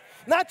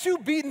 Not you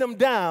beating them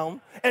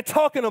down and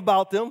talking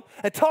about them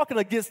and talking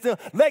against them.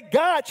 Let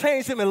God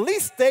change them. At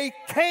least they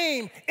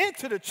came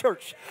into the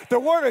church. The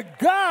Word of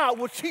God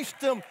will teach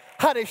them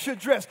how they should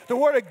dress. The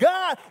Word of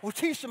God will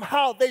teach them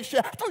how they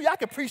should. I told you I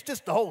could preach this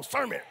the whole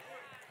sermon.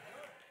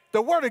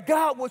 The Word of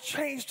God will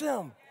change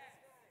them.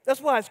 That's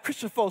why as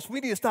Christian folks,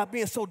 we need to stop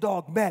being so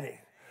dogmatic.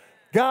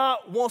 God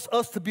wants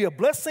us to be a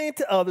blessing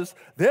to others.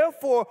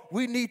 Therefore,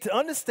 we need to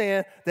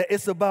understand that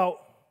it's about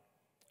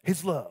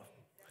his love.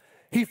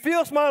 He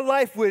fills my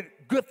life with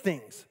good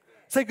things.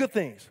 Say good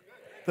things.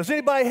 Does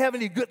anybody have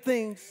any good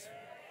things?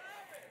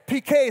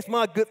 PK is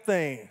my good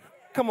thing.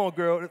 Come on,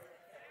 girl.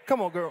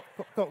 Come on, girl.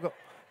 Go.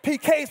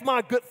 PK is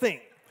my good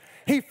thing.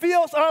 He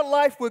fills our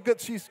life with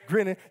good. She's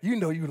grinning. You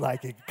know you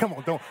like it. Come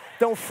on,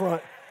 don't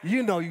front.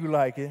 You know you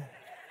like it.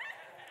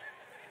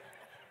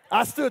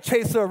 I still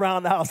chase her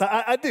around the house.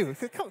 I do.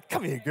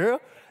 Come here, girl.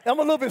 I'm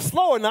a little bit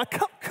slower now.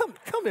 Come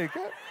here,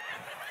 girl.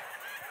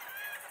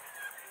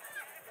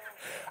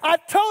 I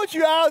told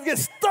you I would get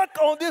stuck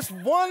on this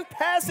one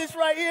passage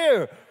right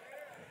here.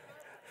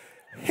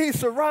 He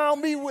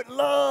surrounds me with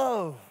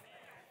love.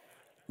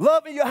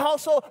 Love in your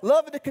household,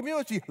 love in the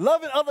community,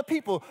 loving other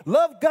people.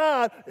 Love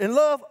God and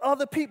love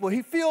other people.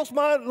 He fills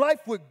my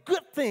life with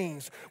good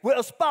things, with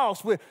a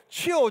spouse, with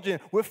children,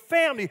 with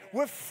family,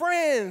 with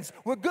friends,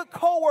 with good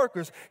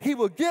co-workers. He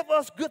will give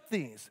us good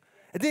things.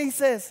 And then he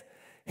says,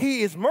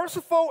 he is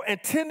merciful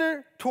and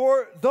tender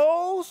toward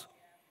those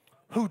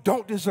who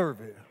don't deserve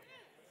it.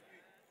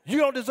 You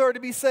don't deserve to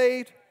be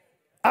saved.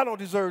 I don't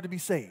deserve to be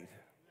saved.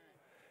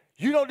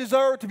 You don't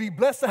deserve to be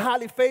blessed and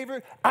highly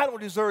favored. I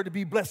don't deserve to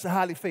be blessed and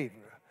highly favored.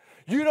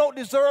 You don't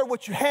deserve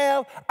what you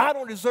have. I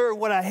don't deserve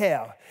what I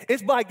have.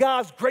 It's by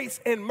God's grace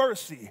and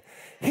mercy.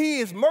 He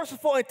is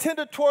merciful and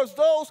tender towards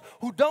those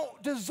who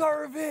don't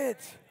deserve it.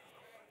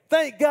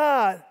 Thank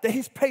God that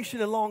he's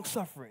patient and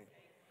long-suffering.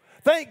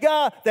 Thank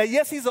God that,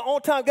 yes, he's an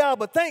on-time God,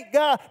 but thank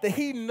God that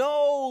he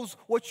knows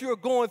what you're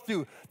going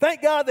through.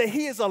 Thank God that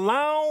he is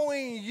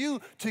allowing you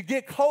to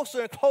get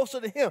closer and closer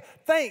to him.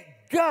 Thank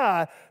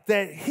God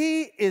that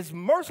he is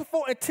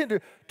merciful and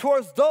tender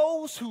towards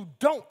those who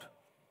don't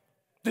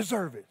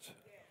deserve it.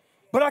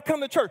 But I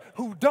come to church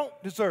who don't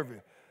deserve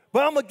it.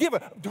 But I'm a giver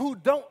who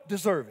don't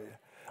deserve it.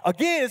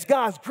 Again, it's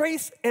God's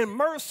grace and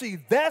mercy.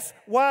 That's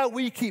why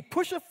we keep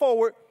pushing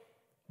forward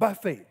by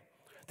faith.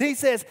 Then he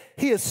says,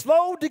 he is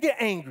slow to get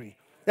angry.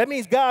 That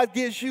means God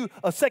gives you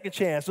a second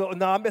chance. So,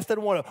 no, I messed that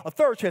one up. A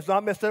third chance. No, I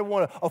messed that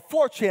one up. A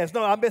fourth chance.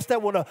 No, I messed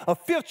that one up. A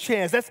fifth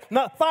chance. That's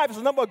not 5 is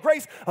the number of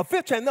grace. A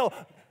fifth chance. No.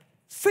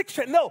 6th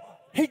chance. No.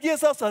 He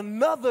gives us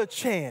another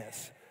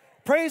chance.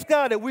 Praise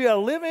God that we are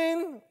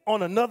living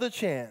on another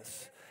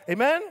chance.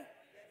 Amen?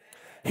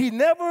 He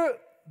never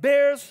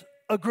bears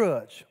a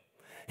grudge.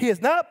 He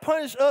has not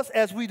punished us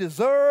as we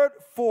deserved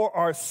for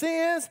our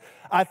sins.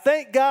 I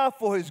thank God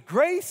for his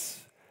grace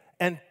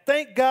and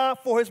thank God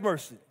for his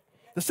mercy.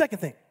 The second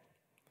thing,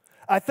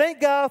 I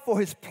thank God for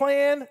his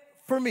plan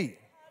for me.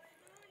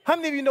 How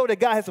many of you know that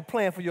God has a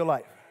plan for your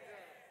life?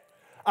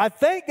 I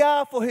thank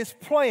God for his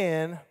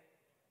plan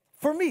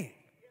for me.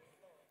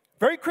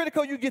 Very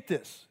critical you get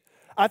this.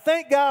 I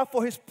thank God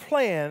for his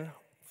plan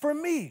for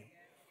me.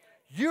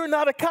 You're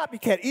not a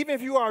copycat, even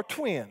if you are a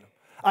twin.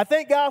 I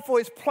thank God for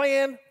his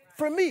plan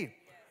for me.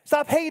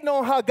 Stop hating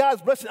on how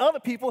God's blessing other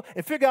people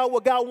and figure out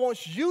what God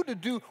wants you to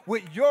do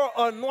with your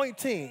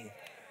anointing.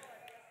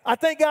 I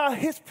thank God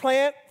his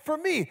plan for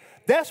me.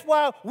 That's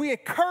why we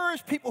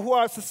encourage people who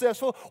are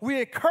successful. We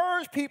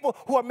encourage people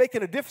who are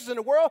making a difference in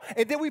the world.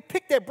 And then we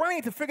pick their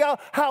brain to figure out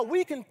how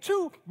we can,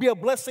 too, be a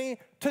blessing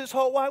to this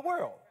whole wide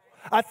world.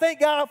 I thank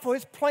God for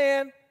his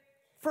plan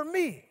for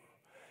me.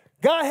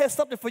 God has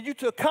something for you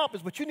to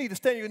accomplish, but you need to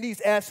stand on your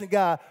knees asking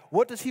God,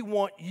 what does he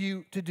want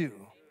you to do?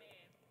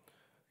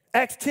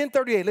 Acts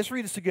 10:38, let's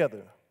read this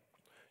together.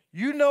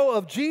 You know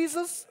of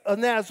Jesus of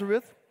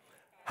Nazareth,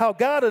 how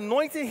God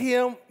anointed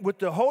him with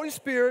the Holy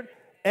Spirit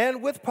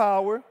and with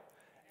power,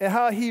 and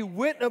how he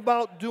went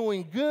about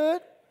doing good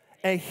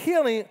and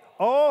healing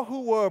all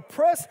who were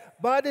oppressed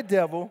by the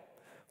devil,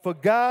 for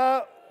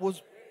God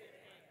was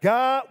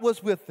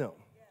with them.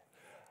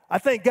 I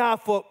thank God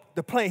for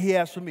the plan he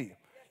has for me.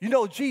 You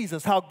know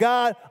Jesus, how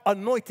God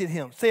anointed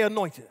him. Say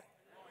anointed.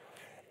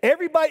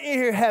 Everybody in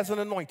here has an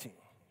anointing.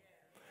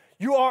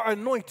 You are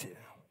anointed.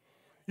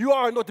 You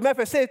are anointed. Matter of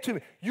fact, say it to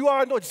me. You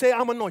are anointed. Say,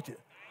 I'm anointed.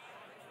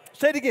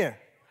 Say it again.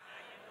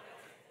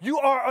 You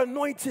are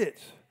anointed.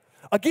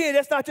 Again,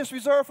 that's not just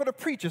reserved for the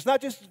preachers,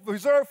 not just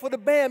reserved for the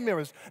band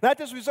members, not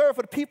just reserved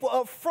for the people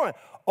up front.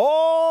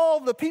 All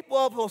the people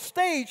up on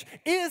stage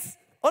is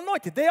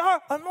anointed. They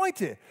are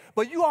anointed.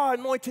 But you are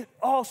anointed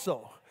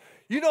also.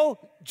 You know,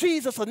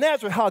 Jesus of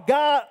Nazareth, how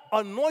God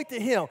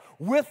anointed him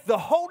with the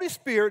Holy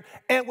Spirit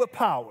and with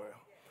power.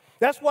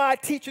 That's why I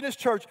teach in this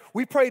church.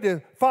 We pray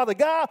to Father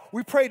God.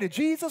 We pray to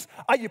Jesus.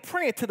 Are you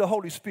praying to the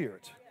Holy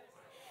Spirit?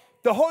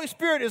 The Holy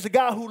Spirit is the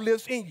God who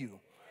lives in you.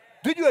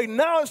 Do you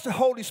acknowledge the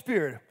Holy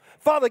Spirit?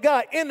 Father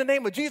God, in the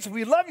name of Jesus,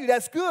 we love you.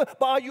 That's good.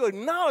 But are you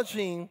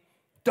acknowledging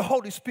the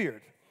Holy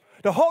Spirit?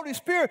 The Holy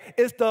Spirit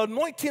is the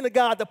anointing of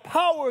God, the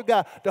power of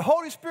God. The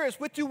Holy Spirit is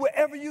with you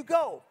wherever you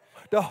go.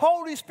 The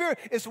Holy Spirit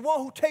is the one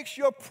who takes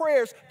your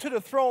prayers to the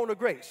throne of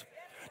grace.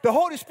 The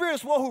Holy Spirit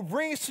is the one who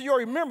brings to your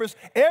remembrance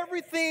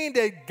everything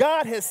that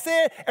God has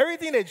said,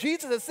 everything that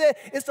Jesus has said.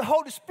 It's the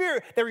Holy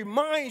Spirit that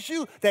reminds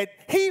you that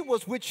he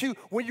was with you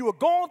when you were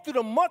going through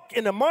the muck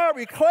and the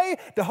miry clay.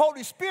 The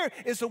Holy Spirit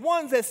is the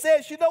one that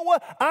says, you know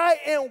what? I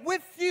am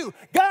with you.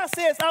 God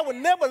says, I will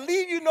never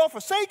leave you nor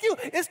forsake you.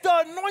 It's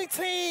the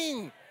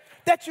anointing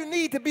that you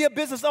need to be a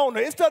business owner.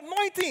 It's the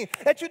anointing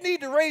that you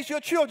need to raise your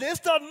children. It's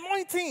the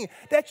anointing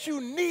that you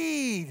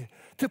need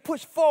to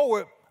push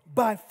forward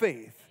by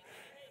faith.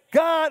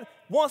 God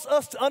wants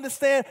us to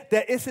understand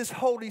that it's his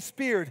Holy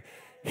Spirit.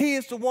 He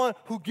is the one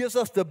who gives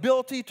us the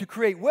ability to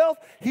create wealth.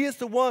 He is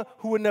the one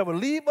who will never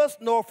leave us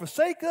nor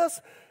forsake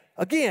us.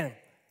 Again,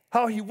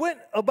 how he went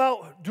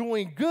about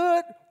doing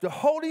good, the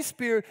Holy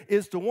Spirit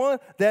is the one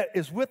that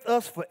is with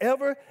us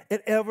forever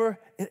and ever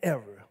and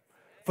ever.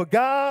 For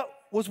God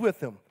was with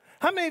him.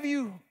 How many of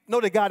you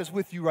know that God is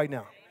with you right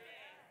now?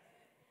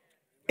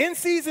 In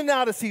season,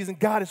 out of season,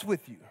 God is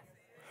with you.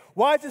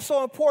 Why is it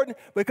so important?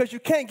 Because you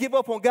can't give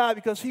up on God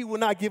because he will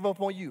not give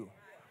up on you.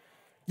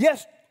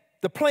 Yes,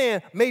 the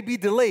plan may be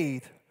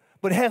delayed,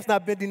 but it has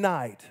not been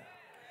denied.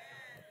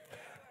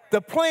 The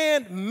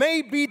plan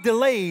may be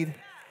delayed,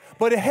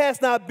 but it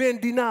has not been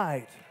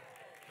denied.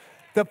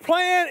 The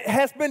plan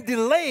has been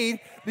delayed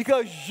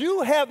because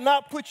you have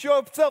not put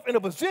yourself in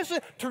a position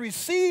to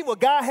receive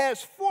what God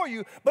has for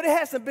you, but it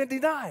hasn't been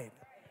denied.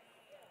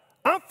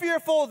 I'm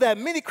fearful that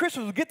many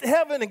Christians will get to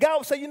heaven and God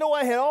will say, you know,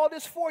 I had all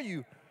this for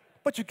you,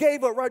 but you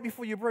gave up right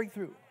before your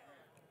breakthrough.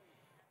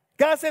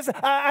 God says,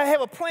 I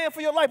have a plan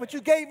for your life, but you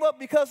gave up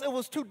because it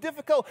was too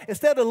difficult.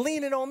 Instead of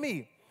leaning on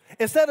me,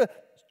 instead of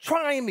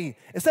trying me,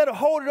 instead of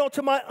holding on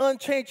to my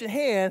unchanging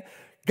hand,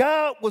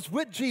 God was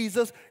with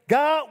Jesus.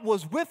 God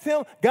was with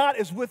him. God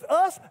is with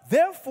us.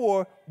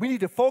 Therefore, we need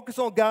to focus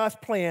on God's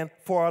plan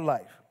for our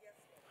life.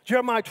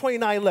 Jeremiah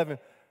 29:11.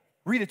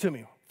 Read it to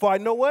me. For I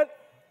know what?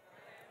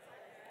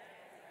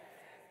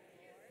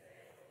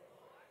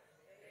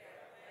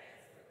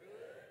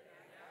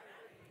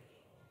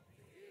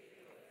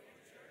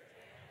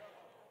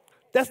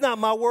 That's not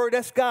my word,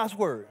 that's God's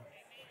word.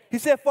 He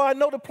said, for I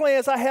know the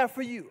plans I have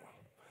for you.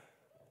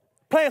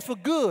 Plans for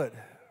good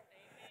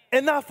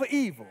and not for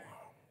evil.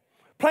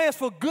 Plans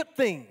for good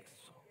things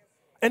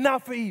and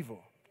not for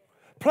evil.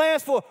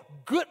 Plans for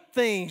good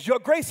things. Your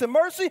grace and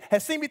mercy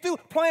has seen me through.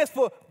 Plans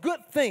for good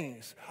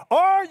things.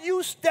 Are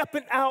you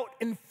stepping out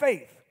in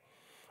faith?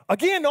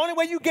 Again, the only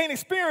way you gain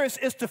experience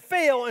is to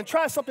fail and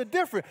try something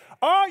different.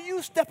 Are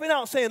you stepping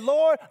out saying,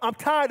 Lord, I'm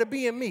tired of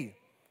being me.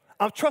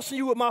 I'm trusting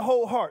you with my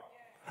whole heart.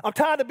 I'm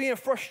tired of being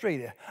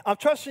frustrated. I'm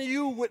trusting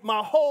you with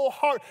my whole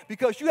heart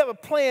because you have a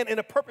plan and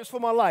a purpose for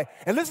my life.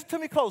 And listen to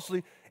me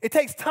closely. It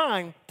takes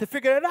time to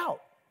figure it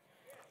out.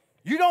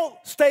 You don't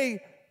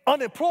stay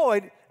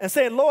unemployed and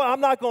say, Lord,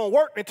 I'm not going to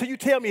work until you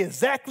tell me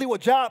exactly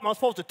what job I'm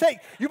supposed to take.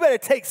 You better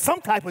take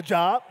some type of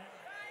job.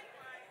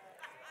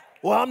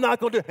 Well, I'm not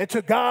going to,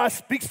 until God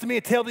speaks to me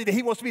and tells me that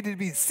he wants me to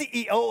be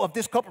CEO of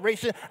this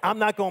corporation, I'm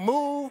not going to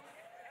move.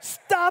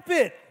 Stop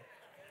it.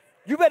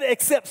 You better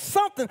accept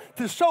something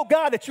to show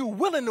God that you're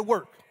willing to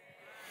work,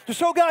 to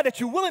show God that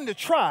you're willing to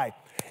try,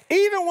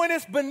 even when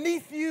it's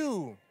beneath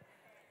you.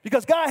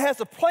 Because God has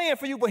a plan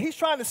for you, but he's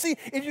trying to see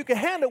if you can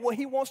handle what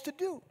he wants to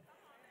do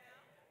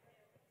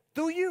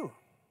through you.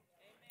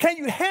 Can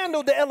you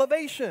handle the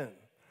elevation?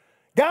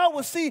 God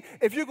will see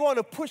if you're going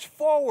to push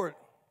forward.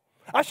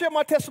 I shared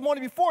my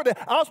testimony before that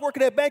I was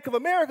working at Bank of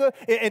America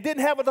and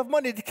didn't have enough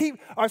money to keep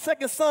our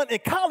second son in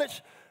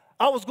college.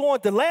 I was going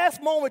at the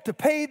last moment to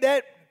pay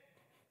that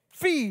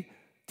fee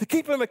to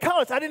keep him in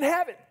college. I didn't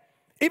have it.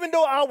 Even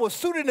though I was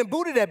suited and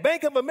booted at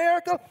Bank of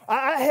America,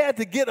 I had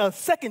to get a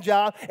second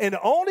job, and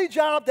the only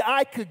job that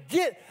I could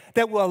get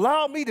that will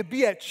allow me to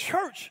be at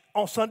church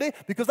on Sunday,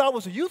 because I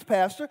was a youth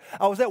pastor,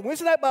 I was at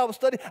Wednesday night Bible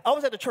study, I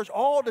was at the church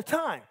all the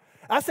time.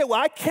 I said,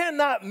 well, I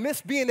cannot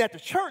miss being at the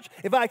church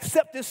if I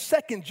accept this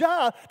second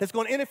job that's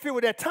going to interfere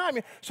with that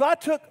timing. So I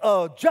took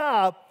a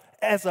job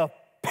as a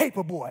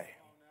paper boy,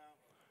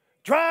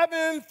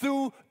 driving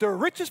through the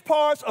richest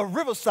parts of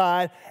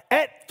Riverside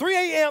at 3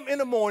 a.m. in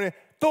the morning,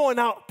 throwing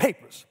out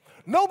papers.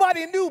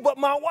 Nobody knew but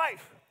my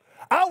wife.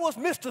 I was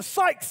Mr.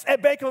 Sykes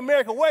at Bank of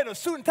America wearing a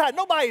suit and tie.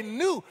 Nobody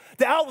knew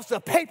that I was a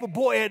paper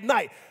boy at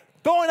night,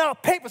 throwing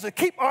out papers to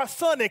keep our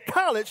son in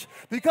college,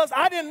 because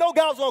I didn't know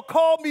God was going to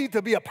call me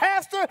to be a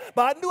pastor,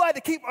 but I knew I had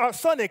to keep our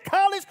son in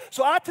college,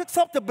 so I took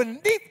something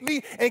beneath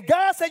me, and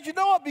God said, you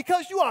know what,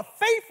 because you are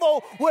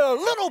faithful with a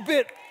little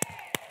bit,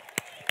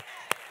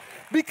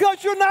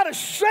 because you're not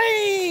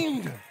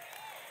ashamed,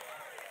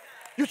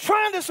 you're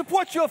trying to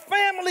support your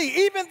family,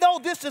 even though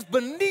this is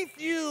beneath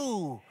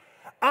you,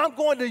 I'm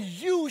going to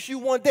use you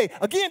one day.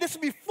 Again, this is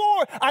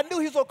before I knew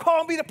he was going to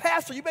call me the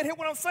pastor. You better hear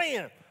what I'm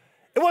saying.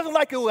 It wasn't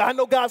like, I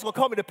know God's going to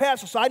call me the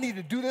pastor, so I need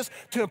to do this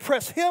to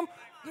impress him.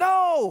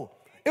 No,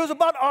 it was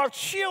about our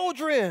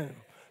children.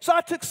 So I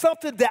took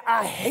something that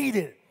I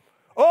hated.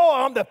 Oh,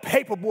 I'm the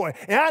paper boy,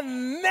 and I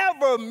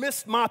never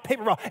missed my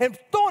paper route. And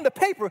throwing the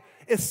paper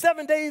is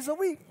 7 days a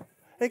week,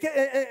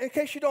 in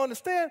case you don't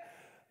understand.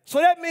 So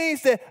that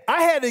means that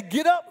I had to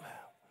get up,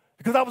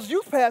 because I was a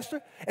youth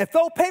pastor, and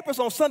throw papers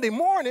on Sunday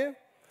morning,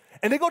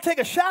 and then go take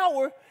a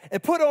shower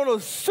and put on a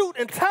suit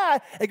and tie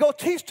and go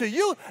teach to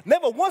youth.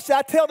 Never once did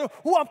I tell them,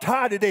 I'm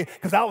tired today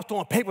because I was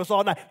throwing papers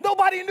all night.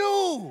 Nobody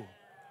knew.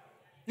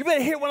 You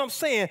better hear what I'm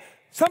saying.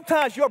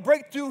 Sometimes your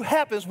breakthrough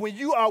happens when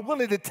you are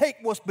willing to take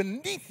what's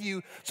beneath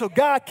you so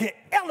God can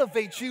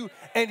elevate you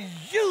and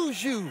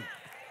use you.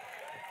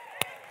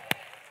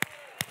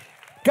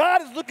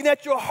 God is looking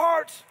at your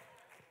heart.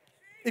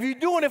 If you're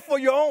doing it for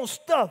your own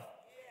stuff,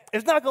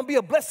 it's not going to be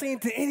a blessing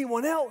to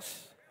anyone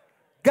else.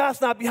 God's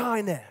not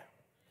behind that.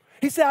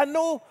 He said, I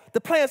know the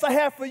plans I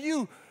have for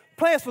you,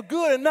 plans for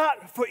good and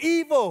not for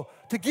evil,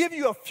 to give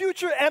you a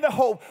future and a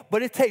hope,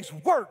 but it takes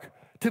work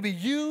to be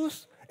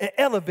used and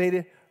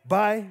elevated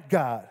by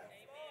God.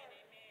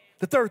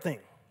 The third thing,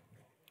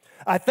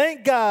 I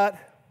thank God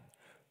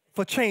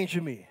for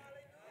changing me.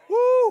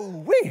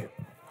 Woo-wee.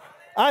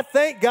 I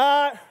thank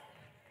God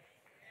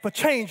for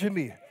changing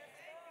me.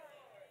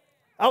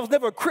 I was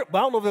never a Crip, but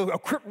I don't know if a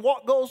Crip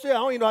walk goes there. I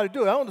don't even know how to do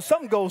it. I don't know,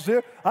 something goes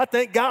there. I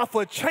thank God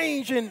for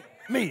changing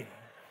me.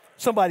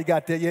 Somebody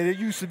got that. Yeah, it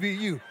used to be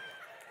you.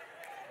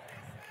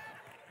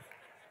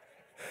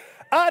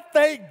 I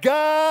thank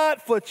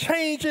God for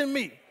changing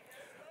me.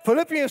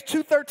 Philippians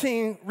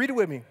 2:13, read it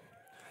with me.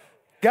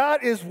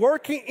 God is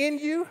working in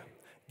you,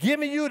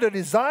 giving you the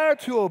desire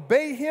to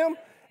obey him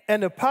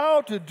and the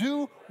power to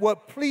do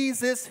what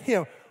pleases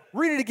him.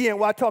 Read it again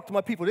while I talk to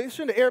my people.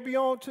 Shouldn't the air be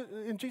on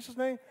in Jesus'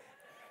 name?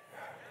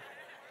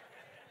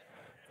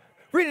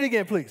 Read it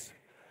again, please.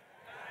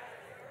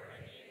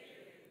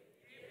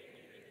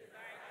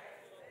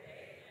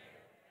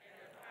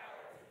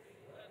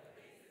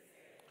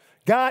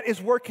 God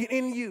is working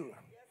in you.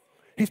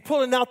 He's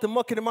pulling out the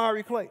muck and the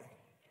miry clay.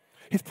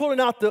 He's pulling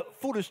out the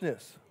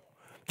foolishness,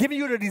 giving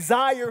you the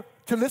desire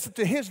to listen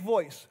to his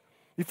voice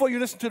before you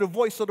listen to the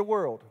voice of the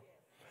world,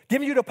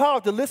 giving you the power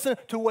to listen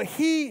to what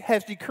he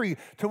has decreed,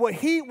 to what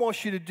he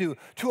wants you to do,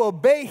 to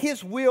obey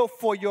his will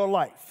for your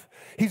life.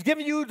 He's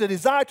giving you the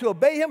desire to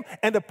obey him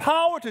and the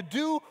power to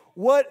do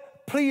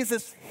what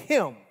pleases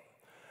him,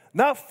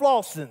 not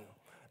flossing.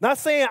 Not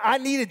saying I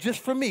need it just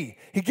for me.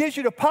 He gives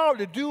you the power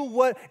to do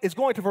what is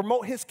going to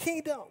promote his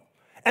kingdom.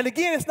 And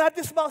again, it's not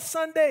just about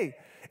Sunday.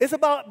 It's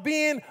about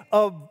being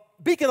a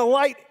beacon of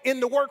light in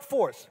the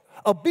workforce,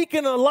 a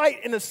beacon of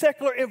light in the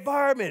secular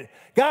environment.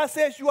 God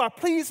says you are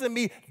pleasing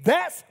me.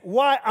 That's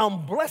why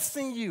I'm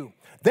blessing you.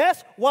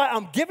 That's why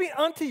I'm giving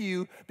unto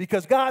you,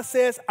 because God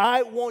says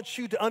I want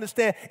you to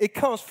understand it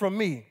comes from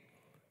me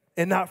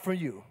and not from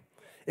you.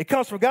 It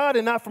comes from God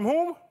and not from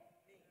whom?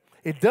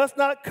 It does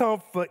not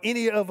come from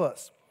any of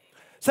us.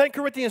 2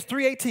 Corinthians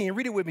 3:18,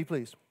 read it with me,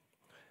 please.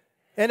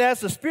 And as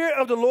the Spirit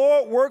of the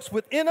Lord works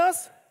within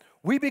us,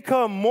 we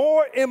become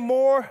more and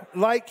more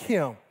like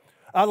him.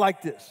 I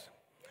like this.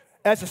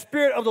 As the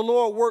Spirit of the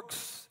Lord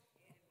works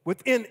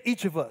within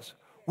each of us,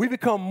 we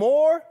become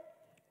more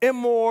and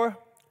more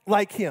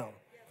like him.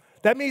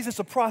 That means it's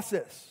a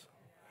process.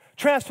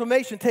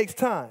 Transformation takes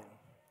time.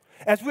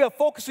 As we are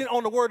focusing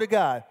on the Word of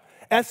God,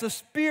 as the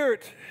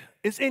Spirit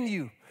is in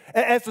you,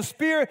 as the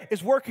Spirit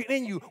is working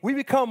in you, we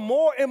become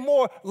more and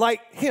more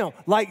like him,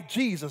 like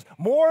Jesus.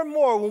 More and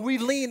more when we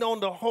lean on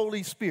the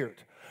Holy Spirit.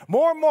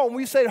 More and more when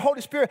we say,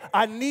 Holy Spirit,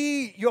 I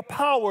need your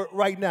power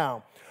right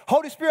now.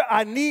 Holy Spirit,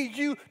 I need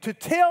you to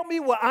tell me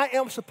what I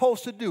am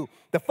supposed to do.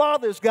 The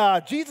Father is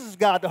God. Jesus is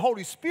God. The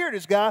Holy Spirit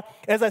is God.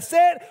 As I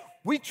said,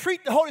 we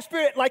treat the Holy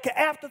Spirit like an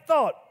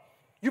afterthought.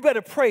 You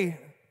better pray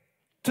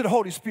to the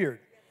Holy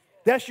Spirit.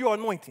 That's your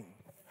anointing.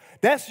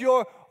 That's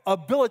your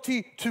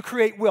ability to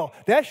create wealth.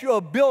 That's your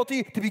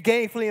ability to be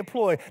gainfully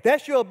employed.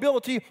 That's your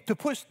ability to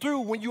push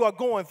through when you are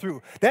going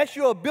through. That's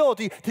your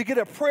ability to get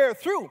a prayer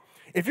through.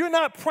 If you're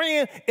not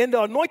praying in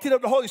the anointing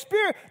of the Holy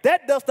Spirit,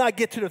 that does not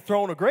get to the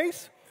throne of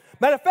grace.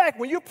 Matter of fact,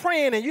 when you're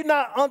praying and you're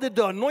not under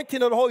the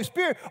anointing of the Holy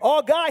Spirit,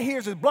 all God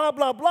hears is blah,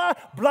 blah, blah,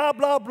 blah,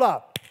 blah,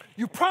 blah.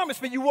 You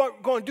promised me you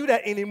weren't going to do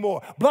that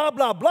anymore. Blah,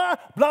 blah, blah,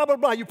 blah, blah,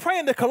 blah. You pray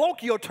in the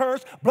colloquial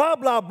terms, blah,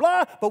 blah,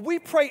 blah, but we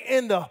pray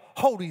in the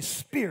Holy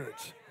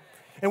Spirit.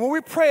 And when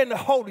we pray in the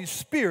Holy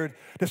Spirit,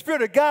 the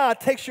Spirit of God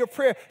takes your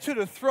prayer to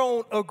the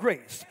throne of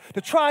grace.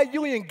 The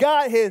triune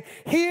Godhead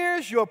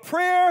hears your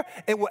prayer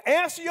and will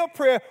answer your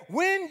prayer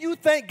when you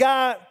thank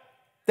God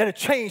that a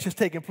change has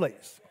taken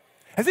place.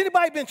 Has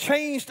anybody been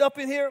changed up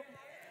in here?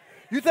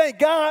 You thank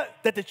God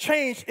that the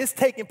change is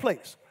taking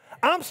place.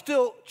 I'm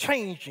still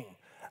changing.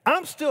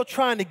 I'm still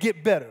trying to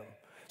get better.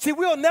 See,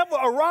 we'll never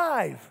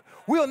arrive.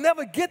 We'll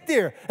never get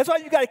there. That's why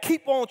you got to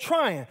keep on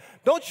trying.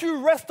 Don't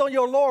you rest on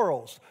your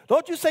laurels.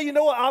 Don't you say, you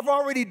know what, I've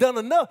already done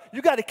enough.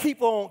 You got to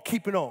keep on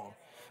keeping on.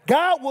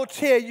 God will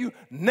tell you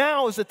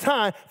now is the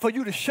time for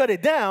you to shut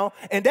it down,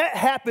 and that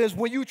happens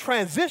when you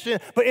transition.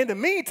 But in the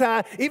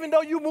meantime, even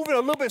though you're moving a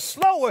little bit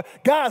slower,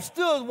 God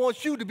still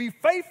wants you to be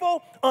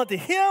faithful unto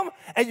him,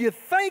 and you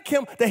thank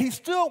him that he's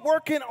still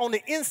working on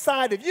the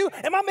inside of you.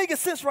 Am I making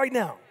sense right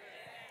now?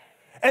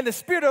 And the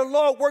Spirit of the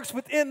Lord works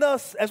within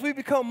us as we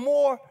become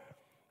more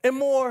and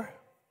more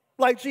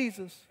like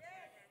Jesus.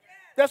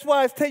 That's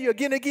why I tell you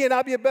again and again,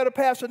 I'll be a better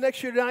pastor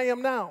next year than I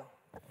am now.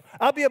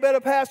 I'll be a better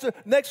pastor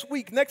next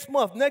week, next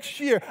month, next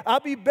year.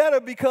 I'll be better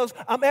because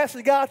I'm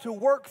asking God to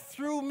work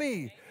through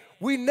me.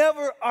 We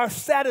never are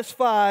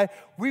satisfied.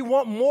 We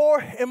want more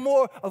and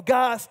more of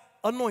God's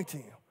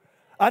anointing.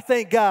 I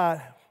thank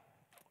God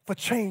for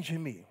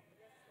changing me.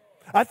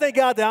 I thank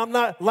God that I'm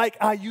not like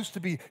I used to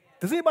be.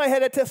 Does anybody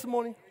have that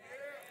testimony?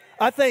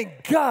 I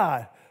thank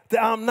God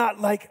that I'm not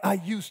like I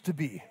used to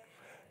be.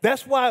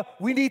 That's why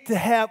we need to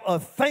have a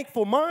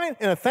thankful mind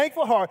and a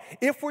thankful heart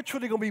if we're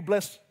truly going to be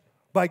blessed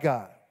by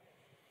God.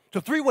 So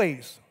 3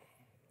 ways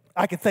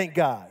I can thank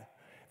God.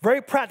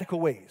 Very practical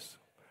ways.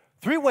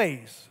 3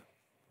 ways.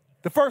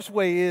 The first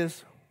way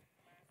is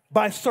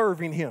by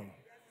serving him.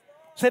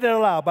 Say that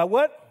aloud. By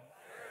what?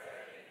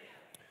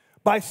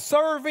 By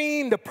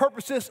serving the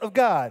purposes of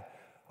God.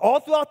 All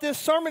throughout this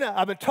sermon,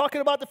 I've been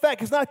talking about the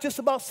fact it's not just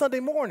about Sunday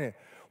morning.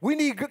 We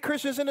need good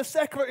Christians in a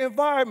secular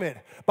environment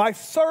by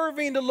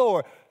serving the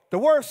Lord. The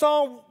word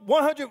Psalm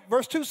 100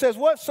 verse 2 says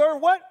what?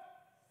 Serve what?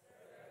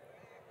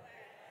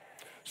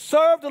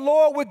 Serve the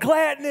Lord with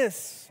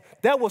gladness.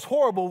 That was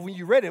horrible when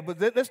you read it, but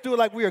let's do it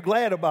like we are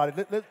glad about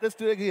it. Let's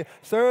do it again.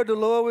 Serve the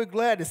Lord with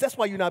gladness. That's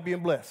why you're not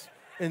being blessed.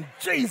 In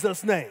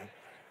Jesus' name.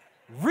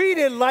 Read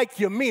it like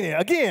you mean it.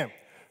 Again.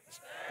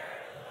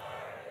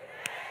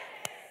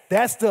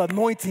 That's the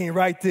anointing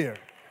right there.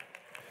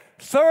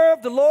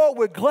 Serve the Lord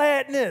with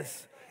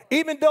gladness.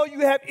 Even though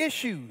you have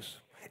issues,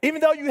 even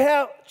though you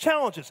have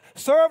challenges,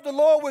 serve the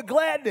Lord with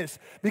gladness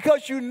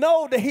because you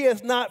know that he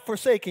has not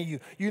forsaken you.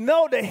 You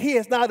know that he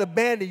has not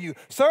abandoned you.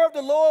 Serve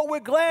the Lord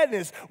with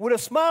gladness, with a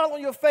smile on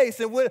your face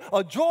and with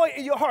a joy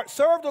in your heart.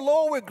 Serve the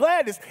Lord with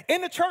gladness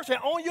in the church and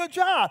on your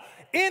job,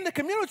 in the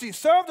community.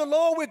 Serve the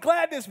Lord with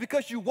gladness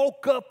because you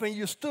woke up and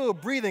you're still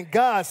breathing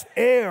God's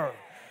air.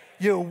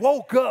 You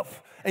woke up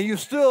and you're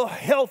still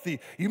healthy.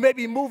 You may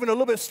be moving a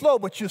little bit slow,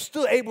 but you're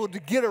still able to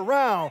get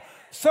around.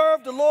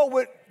 Serve the Lord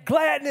with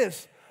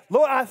gladness.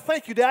 Lord, I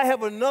thank you that I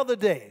have another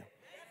day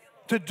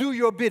to do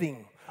your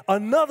bidding,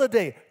 another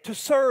day to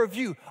serve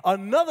you,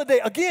 another day.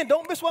 Again,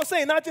 don't miss what I'm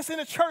saying, not just in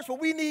the church, but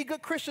we need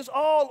good Christians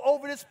all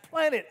over this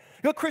planet,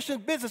 good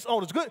Christian business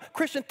owners, good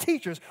Christian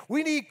teachers.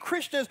 We need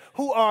Christians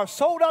who are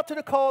sold out to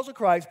the cause of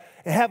Christ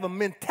and have a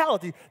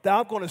mentality that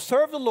I'm going to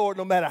serve the Lord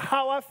no matter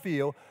how I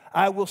feel,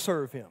 I will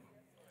serve him.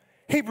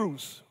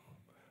 Hebrews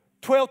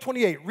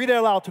 12:28, read it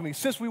aloud to me.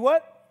 Since we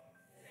what?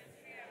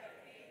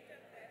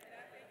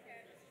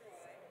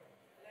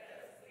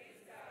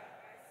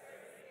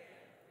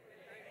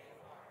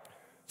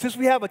 Since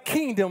we have a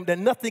kingdom that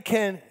nothing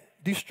can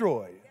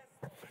destroy.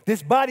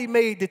 This body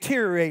may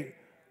deteriorate,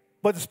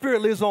 but the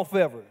spirit lives on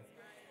forever.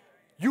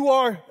 You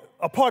are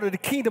a part of the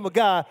kingdom of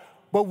God,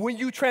 but when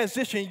you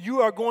transition, you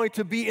are going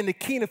to be in the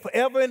kingdom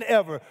forever and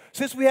ever.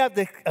 Since we have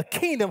a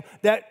kingdom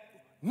that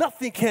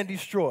nothing can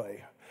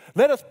destroy,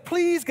 let us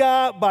please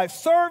God by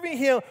serving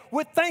him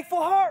with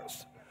thankful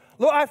hearts.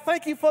 Lord, I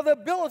thank you for the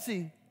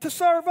ability to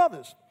serve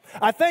others.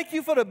 I thank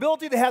you for the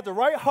ability to have the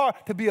right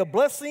heart to be a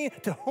blessing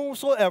to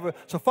whomsoever.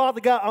 So, Father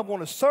God, I'm going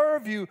to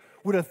serve you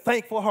with a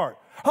thankful heart.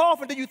 How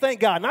often do you thank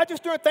God? Not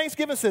just during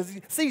Thanksgiving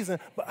season,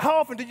 but how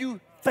often do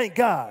you thank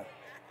God?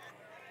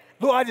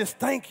 Lord, I just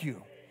thank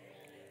you.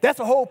 That's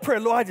a whole prayer.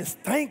 Lord, I just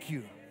thank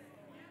you.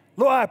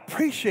 Lord, I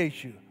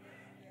appreciate you.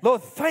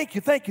 Lord, thank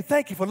you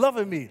for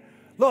loving me.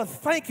 Lord,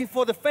 thank you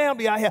for the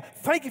family I have.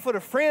 Thank you for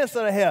the friends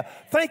that I have.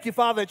 Thank you,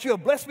 Father, that you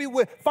have blessed me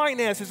with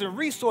finances and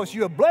resources.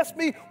 You have blessed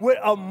me with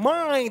a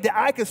mind that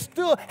I can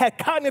still have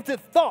cognitive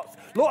thoughts.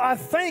 Lord, I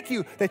thank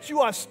you that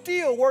you are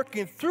still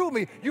working through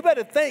me. You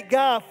better thank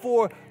God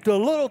for the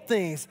little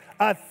things.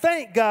 I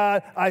thank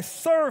God I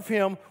serve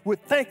him with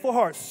thankful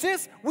heart.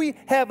 Since we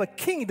have a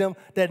kingdom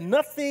that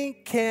nothing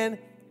can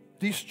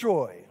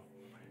destroy,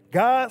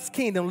 God's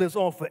kingdom lives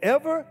on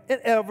forever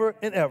and ever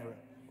and ever.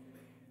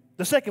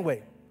 The second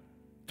way,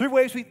 3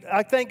 ways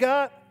I thank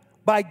God: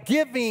 by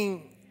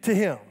giving to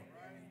him.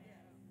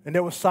 And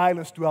there was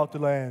silence throughout the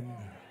land.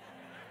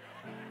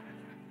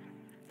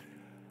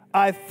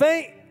 I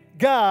thank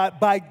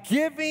God by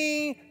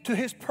giving to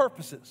his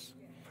purposes,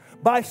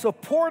 by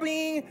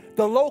supporting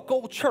the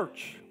local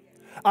church.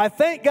 I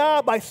thank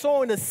God by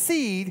sowing a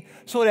seed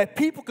so that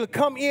people could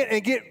come in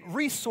and get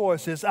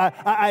resources.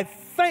 I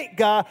thank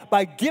God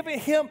by giving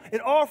him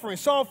an offering.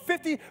 Psalm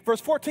 50,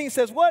 verse 14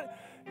 says what?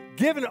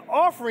 Give an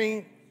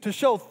offering to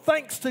show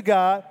thanks to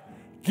God,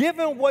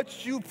 giving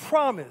what you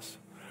promise.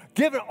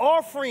 Give an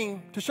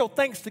offering to show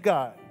thanks to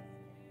God.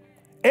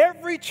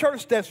 Every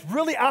church that's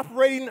really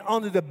operating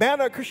under the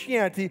banner of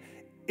Christianity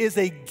is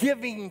a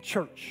giving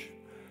church.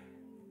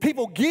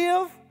 People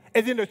give,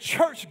 and then the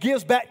church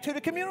gives back to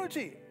the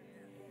community.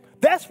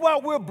 That's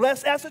why we're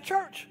blessed as a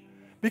church,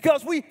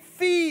 because we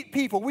feed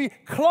people, we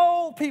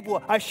clothe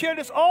people. I share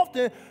this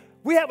often.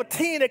 We have a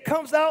team that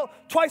comes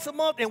out twice a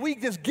month, and we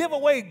just give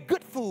away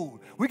good food.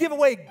 We give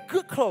away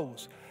good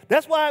clothes.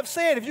 That's why I've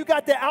said, if you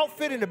got that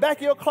outfit in the back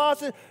of your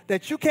closet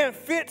that you can't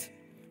fit,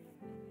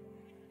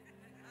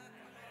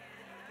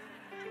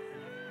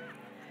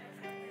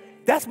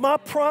 that's my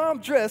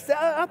prom dress.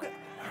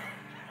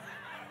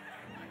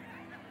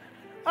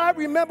 I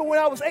remember when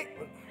I was 8.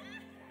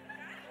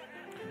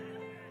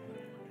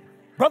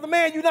 Brother,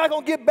 man, you're not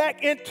going to get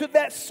back into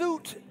that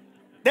suit.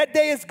 That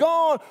day is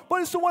gone.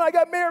 But it's the one I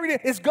got married in.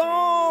 It's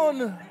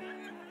gone.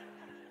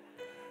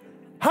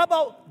 How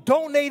about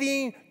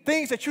donating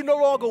things that you no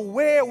longer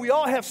wear? We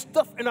all have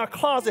stuff in our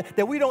closet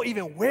that we don't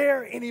even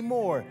wear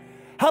anymore.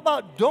 How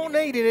about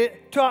donating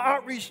it to our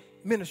outreach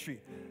ministry?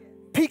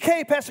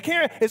 PK, Pastor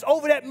Karen, is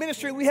over that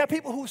ministry. We have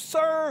people who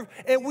serve,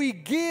 and we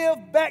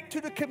give back to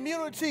the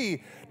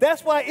community.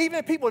 That's why even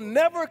if people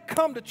never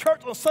come to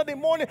church on Sunday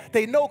morning,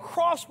 they know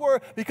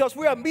CrossWord, because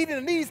we are meeting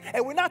the needs,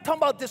 and we're not talking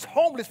about just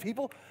homeless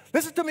people.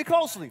 Listen to me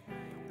closely.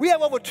 We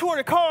have over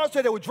 200 cars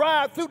that would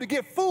drive through to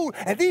get food,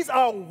 and these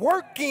are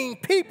working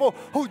people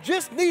who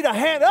just need a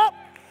hand up.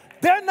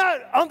 They're not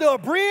under a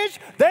bridge.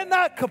 They're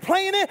not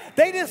complaining.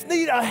 They just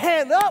need a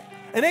hand up.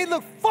 And they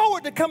look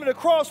forward to coming to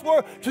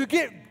CrossWord to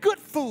get good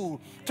food,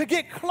 to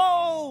get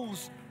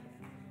clothes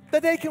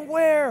that they can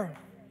wear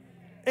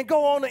and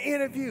go on an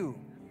interview.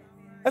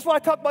 That's why I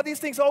talk about these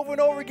things over and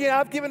over again.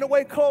 I've given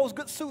away clothes,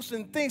 good suits,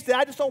 and things that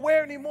I just don't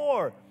wear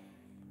anymore.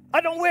 I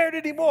don't wear it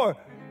anymore.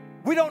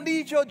 We don't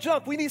need your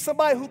junk. We need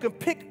somebody who can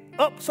pick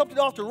up something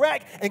off the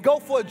rack and go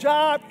for a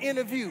job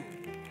interview.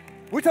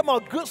 We're talking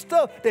about good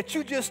stuff that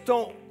you just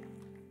don't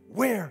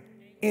wear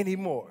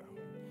anymore.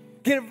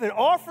 Give an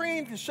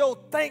offering to show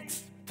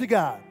thanks to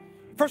God.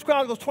 1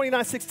 Chronicles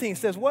 29:16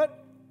 says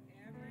what?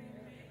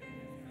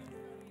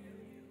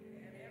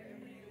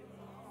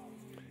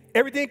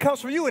 Everything comes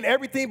from you and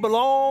everything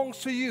belongs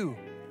to you.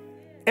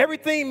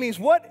 Everything means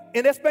what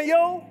in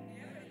Espanol?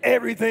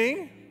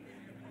 Everything.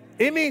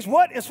 It means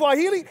what in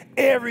Swahili?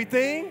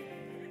 Everything.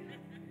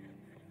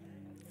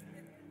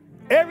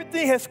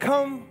 Everything has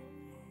come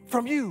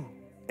from you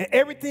and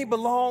everything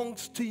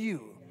belongs to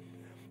you.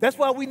 That's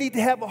why we need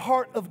to have a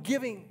heart of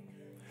giving.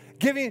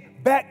 Giving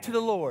back to the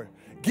Lord,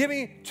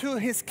 giving to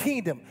his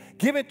kingdom,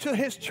 giving to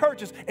his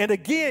churches. And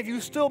again, if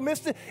you still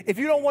missed it, if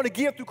you don't want to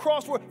give through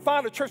CrossWord,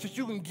 find a church that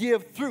you can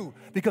give through,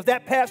 because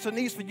that pastor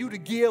needs for you to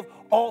give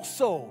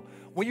also.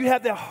 When you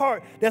have that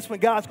heart, that's when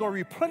God's going to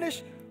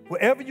replenish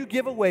whatever you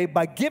give away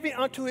by giving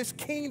unto his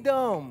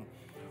kingdom.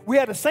 We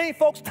have the same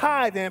folks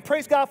tithing.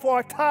 Praise God for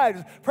our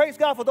tithes. Praise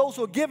God for those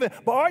who are giving.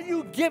 But are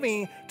you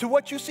giving to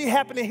what you see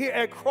happening here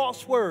at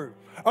CrossWord?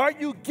 Are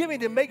you giving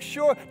to make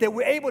sure that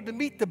we're able to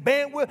meet the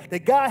bandwidth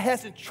that God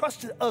has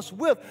entrusted us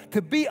with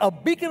to be a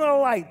beacon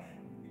of light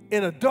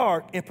in a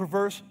dark and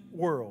perverse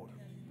world?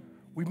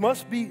 We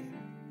must be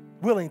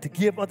willing to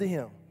give unto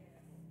him.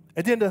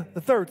 And then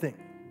the third thing,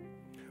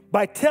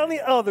 by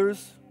telling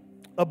others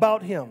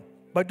about him.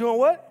 By doing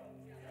what?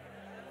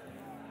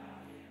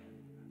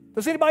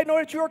 Does anybody know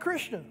that you're a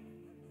Christian?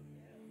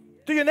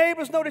 Do your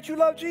neighbors know that you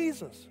love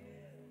Jesus?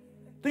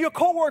 Do your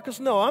coworkers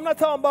know? I'm not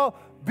talking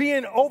about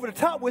being over the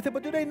top with it,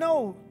 but do they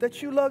know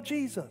that you love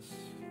Jesus?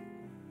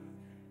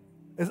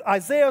 It's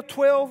Isaiah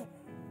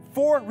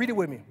 12:4. Read it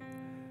with me.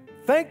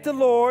 Thank the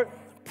Lord,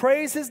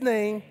 praise his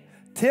name,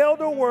 tell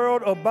the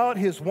world about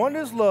his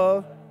wondrous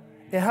love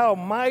and how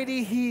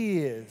mighty he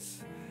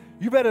is.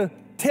 You better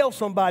tell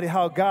somebody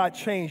how God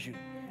changed you,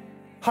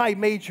 how he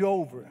made you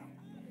over.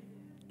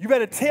 You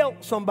better tell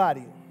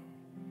somebody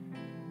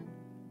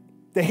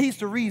that he's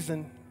the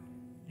reason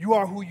you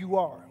are who you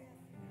are.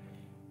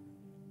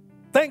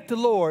 Thank the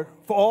Lord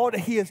for all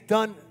that he has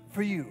done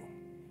for you.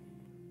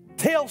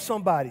 Tell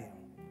somebody.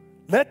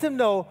 Let them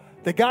know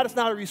that God is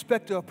not a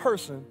respecter of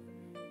person,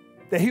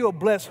 that he will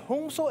bless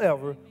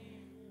whomsoever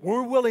when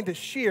we're willing to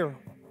share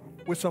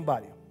with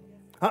somebody.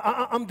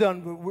 I'm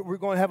done. We're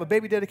going to have a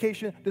baby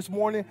dedication this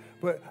morning,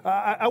 but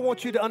I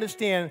want you to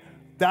understand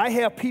that I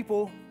have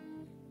people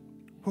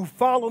who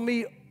follow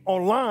me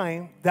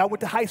online that I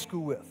went to high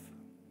school with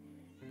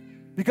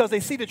because they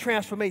see the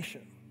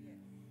transformation.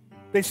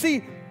 They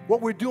see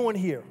what we're doing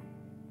here.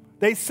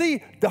 They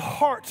see the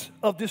heart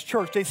of this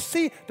church. They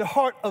see the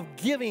heart of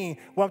giving.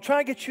 What I'm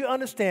trying to get you to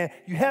understand,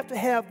 you have to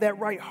have that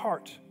right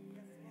heart.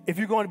 If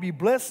you're going to be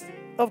blessed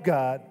of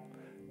God,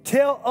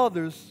 tell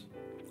others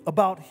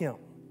about him.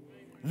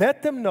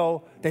 Let them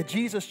know that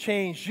Jesus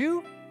changed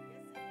you,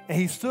 and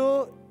he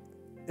still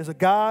is a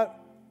God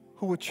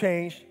who will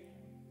change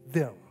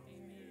them.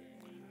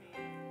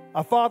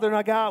 Our Father and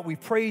our God, we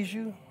praise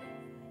you,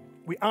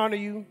 we honor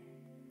you,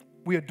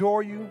 we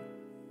adore you.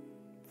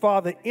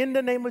 Father, in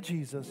the name of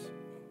Jesus,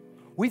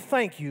 we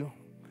thank you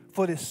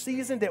for this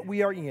season that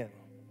we are in.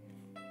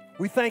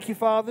 We thank you,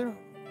 Father,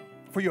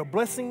 for your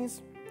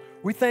blessings.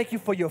 We thank you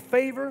for your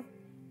favor.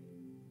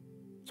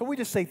 So we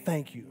just say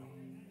thank you.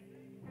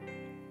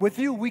 With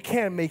you, we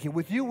can make it.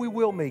 With you, we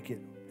will make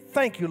it.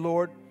 Thank you,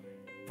 Lord,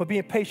 for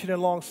being patient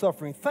and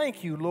long-suffering.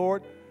 Thank you,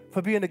 Lord,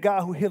 for being the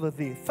God who healeth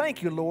thee.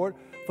 Thank you, Lord,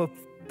 for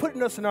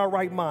putting us in our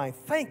right mind.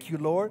 Thank you,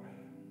 Lord,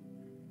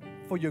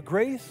 for your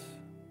grace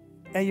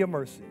and your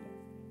mercy.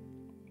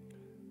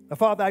 Now,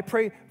 Father, I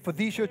pray for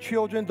these your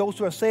children, those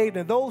who are saved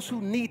and those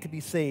who need to be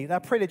saved. I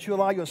pray that you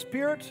allow your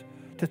Spirit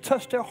to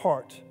touch their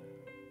heart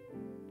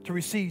to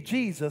receive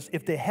Jesus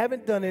if they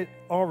haven't done it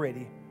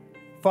already.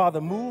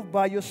 Father, move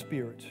by your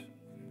Spirit.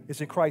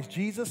 It's in Christ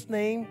Jesus'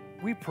 name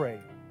we pray.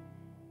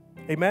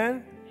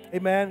 Amen,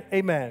 amen,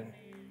 amen.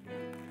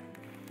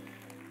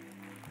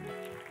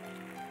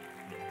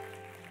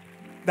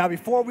 Now,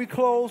 before we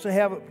close and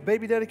have a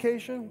baby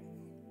dedication,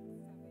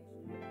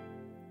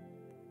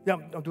 yeah,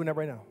 I'm doing that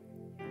right now.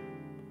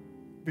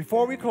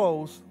 Before we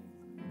close,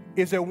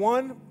 is there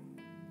one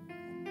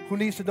who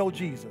needs to know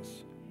Jesus?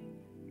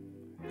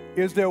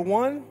 Is there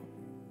one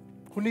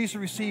who needs to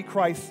receive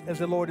Christ as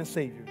their Lord and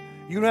Savior?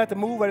 You don't have to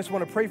move. I just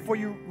want to pray for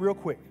you real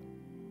quick.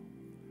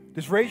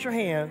 Just raise your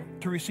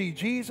hand to receive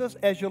Jesus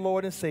as your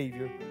Lord and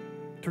Savior,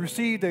 to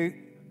receive the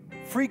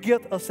free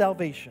gift of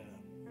salvation,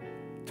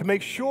 to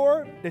make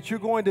sure that you're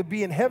going to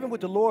be in heaven with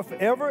the Lord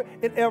forever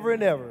and ever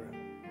and ever.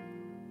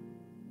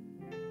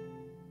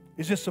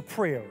 It's just a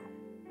prayer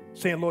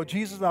saying, Lord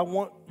Jesus, I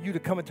want you to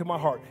come into my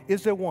heart.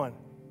 Is there one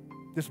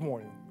this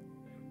morning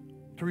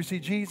to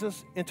receive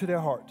Jesus into their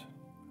heart,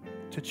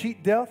 to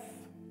cheat death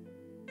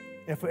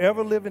and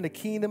forever live in the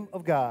kingdom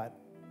of God?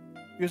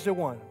 Is there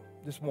one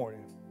this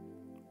morning?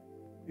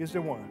 Is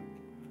there one?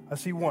 I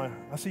see one.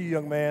 I see you,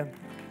 young man.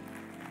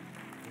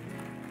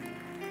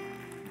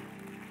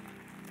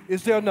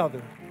 Is there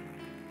another?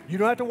 You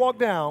don't have to walk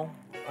down.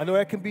 I know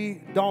that can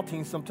be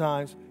daunting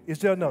sometimes. Is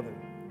there another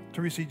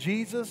to receive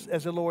Jesus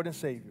as the Lord and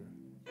Savior?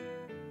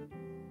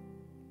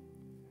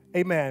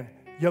 Amen.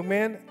 Young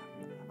man,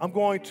 I'm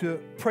going to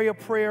pray a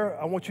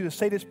prayer. I want you to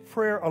say this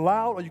prayer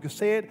aloud, or you can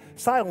say it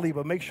silently,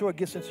 but make sure it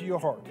gets into your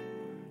heart.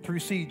 To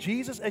receive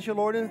Jesus as your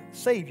Lord and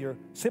Savior,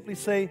 simply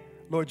say,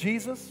 Lord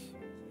Jesus,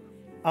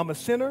 I'm a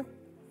sinner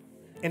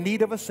in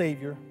need of a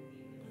Savior.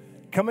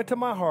 Come into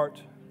my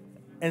heart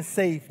and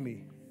save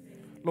me.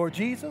 Lord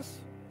Jesus,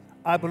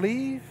 I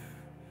believe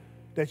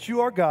that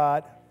you are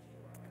God.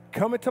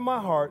 Come into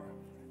my heart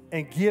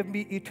and give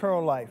me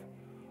eternal life.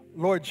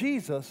 Lord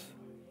Jesus,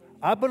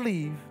 I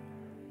believe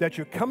that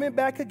you're coming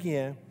back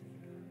again,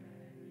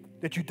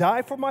 that you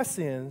died for my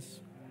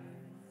sins,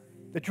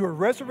 that you were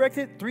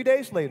resurrected 3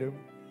 days later.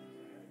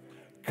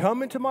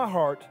 Come into my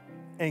heart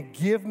and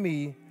give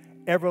me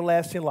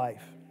everlasting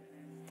life.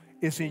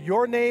 It's in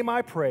your name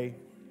I pray.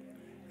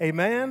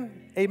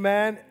 Amen,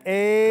 amen,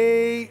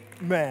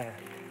 amen.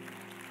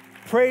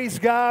 Praise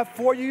God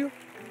for you.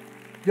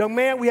 Young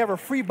man, we have a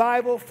free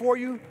Bible for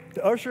you.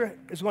 The usher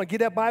is going to give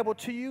that Bible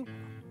to you.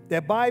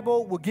 That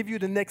Bible will give you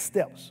the next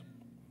steps.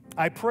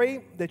 I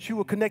pray that you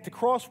will connect to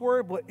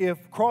CrossWord, but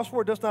if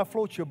CrossWord does not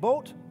float your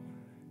boat,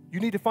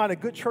 you need to find a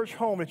good church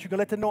home that you can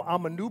let them know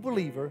I'm a new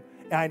believer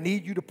and I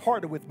need you to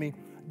partner with me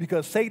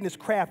because Satan is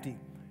crafty.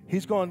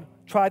 He's going to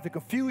try to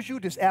confuse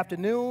you this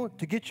afternoon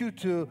to get you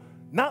to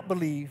not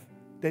believe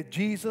that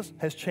Jesus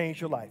has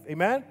changed your life.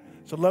 Amen?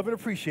 So love and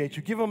appreciate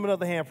you. Give him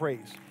another hand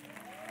praise.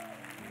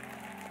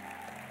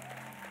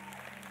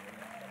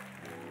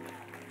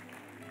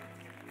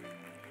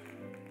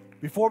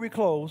 Before we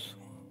close,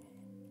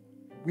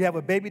 we have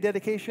a baby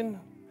dedication.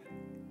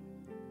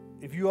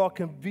 If you all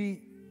can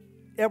be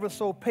ever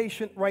so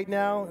patient right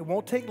now, it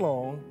won't take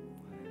long.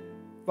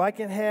 If I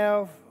can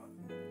have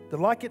the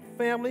Lockett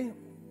family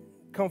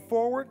come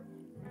forward.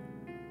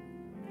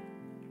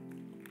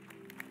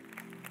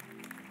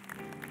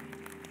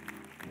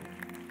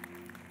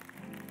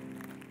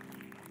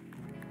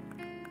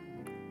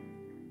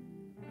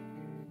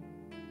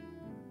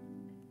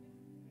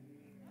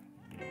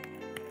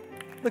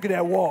 Look at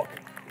that walk.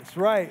 That's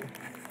right.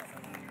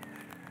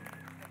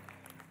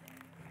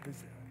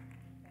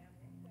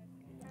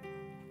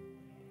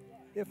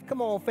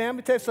 Come on, family.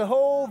 It takes a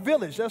whole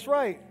village. That's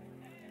right.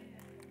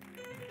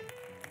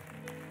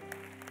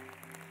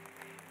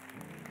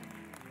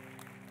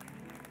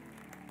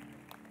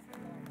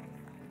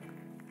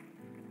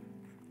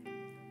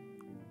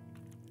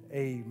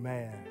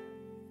 Amen.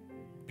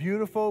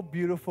 Beautiful,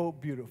 beautiful,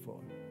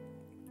 beautiful.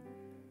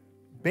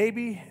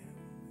 Baby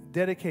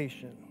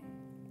dedication.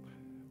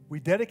 We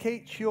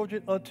dedicate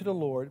children unto the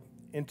Lord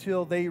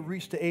until they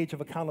reach the age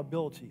of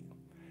accountability.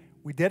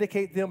 We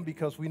dedicate them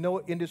because we know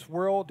in this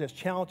world there's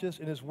challenges,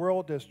 in this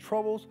world there's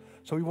troubles,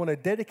 so we want to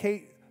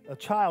dedicate a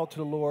child to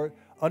the Lord,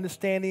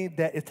 understanding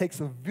that it takes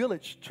a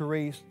village to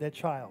raise that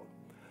child.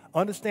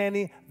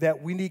 Understanding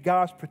that we need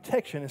God's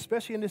protection,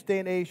 especially in this day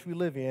and age we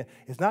live in.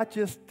 It's not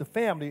just the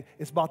family,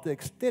 it's about the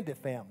extended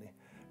family.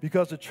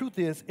 Because the truth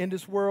is, in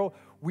this world,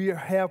 we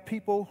have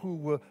people who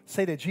will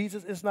say that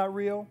Jesus is not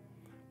real,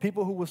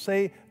 people who will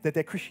say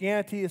that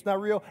Christianity is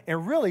not real,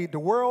 and really, the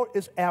world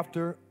is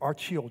after our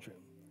children.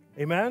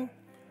 Amen?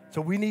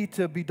 So we need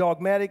to be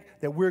dogmatic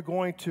that we're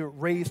going to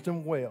raise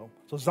them well.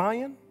 So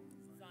Zion,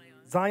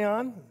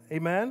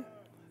 amen.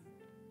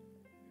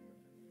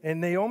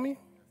 And Naomi,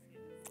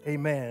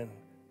 amen.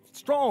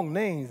 Strong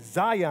name,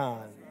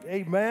 Zion,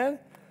 amen.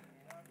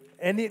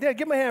 And give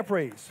him a hand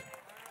praise.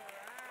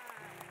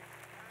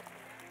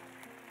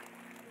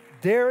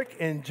 Derek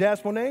and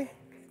Jasmine, I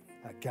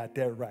got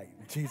that right,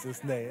 in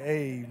Jesus' name,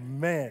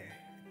 amen.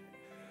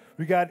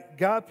 We got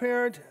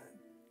godparent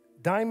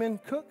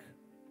Diamond Cook,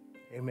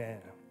 amen.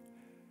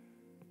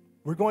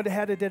 We're going to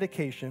have the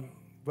dedication,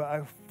 but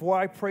before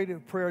I pray the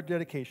prayer of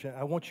dedication,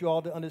 I want you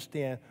all to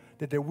understand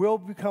that there will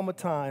come a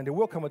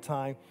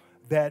time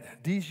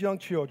that these young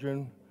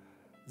children,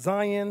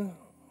 Zion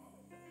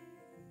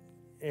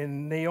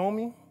and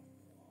Naomi,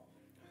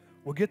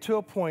 will get to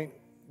a point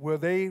where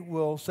they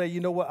will say, you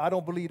know what, I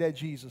don't believe that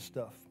Jesus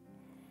stuff.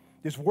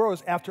 This world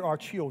is after our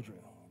children.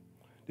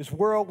 This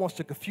world wants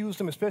to confuse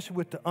them, especially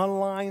with the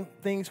online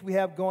things we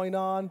have going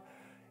on.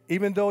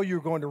 Even though you're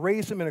going to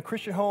raise them in a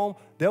Christian home,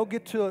 they'll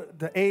get to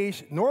the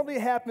age, normally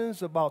it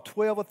happens about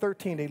 12 or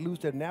 13, they lose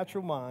their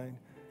natural mind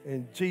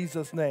in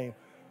Jesus' name,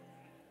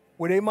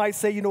 where they might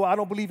say, you know, I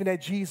don't believe in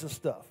that Jesus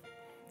stuff.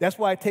 That's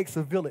why it takes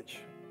a village.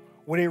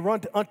 When they run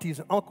to aunties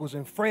and uncles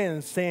and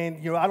friends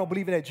saying, you know, I don't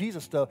believe in that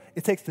Jesus stuff,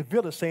 it takes the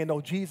village saying, no,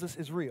 Jesus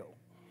is real.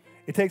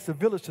 It takes the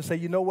village to say,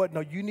 you know what,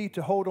 no, you need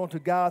to hold on to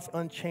God's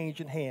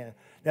unchanging hand.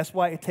 That's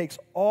why it takes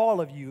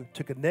all of you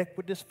to connect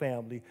with this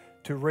family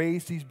to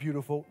raise these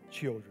beautiful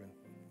children.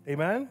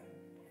 Amen?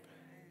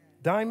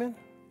 Diamond,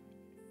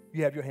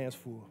 you have your hands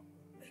full.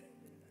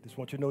 Just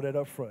want you to know that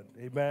up front.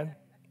 Amen?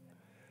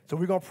 So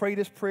we're going to pray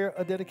this prayer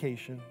of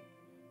dedication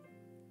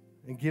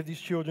and give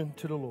these children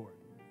to the Lord.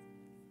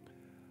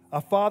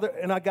 Our Father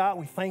and our God,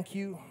 we thank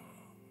you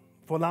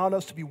for allowing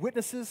us to be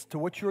witnesses to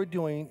what you're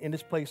doing in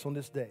this place on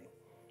this day.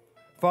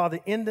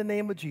 Father, in the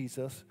name of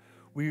Jesus,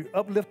 we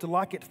uplift the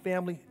Lockett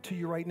family to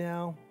you right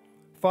now.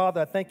 Father,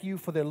 I thank you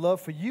for their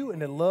love for you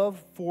and their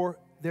love for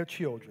their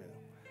children.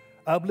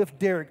 I uplift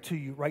Derek to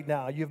you right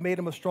now. You have made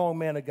him a strong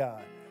man of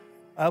God.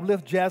 I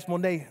uplift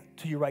Jasmine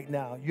to you right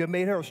now. You have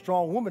made her a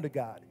strong woman of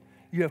God.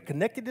 You have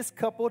connected this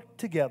couple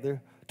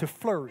together to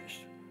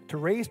flourish, to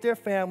raise their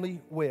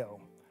family well.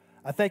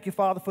 I thank you,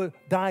 Father, for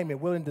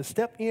Diamond willing to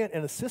step in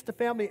and assist the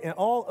family and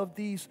all of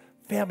these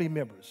family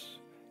members.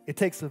 It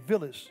takes a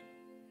village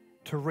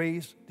to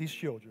raise these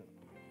children.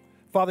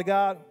 Father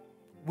God,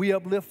 we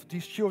uplift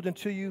these children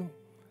to you.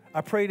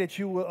 I pray that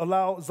you will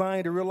allow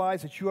Zion to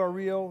realize that you are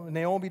real and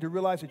Naomi to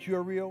realize that you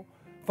are real.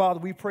 Father,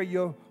 we pray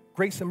your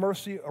grace and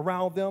mercy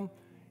around them.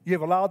 You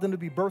have allowed them to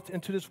be birthed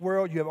into this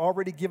world. You have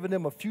already given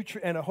them a future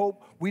and a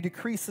hope. We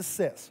decree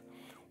success.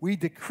 We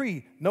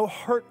decree no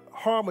hurt,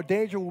 harm, or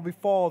danger will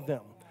befall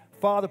them.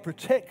 Father,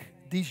 protect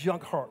these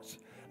young hearts.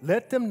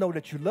 Let them know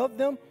that you love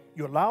them.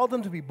 You allow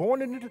them to be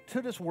born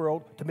into this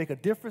world to make a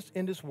difference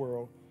in this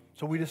world.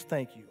 So we just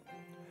thank you.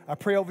 I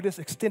pray over this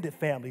extended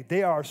family.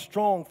 They are a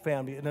strong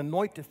family, an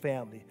anointed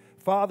family.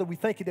 Father, we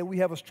thank you that we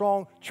have a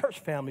strong church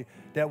family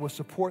that will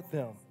support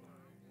them.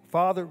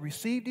 Father,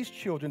 receive these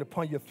children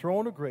upon your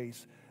throne of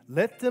grace.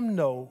 Let them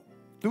know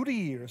through the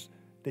years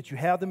that you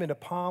have them in the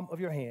palm of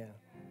your hand.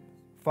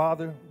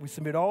 Father, we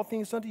submit all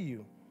things unto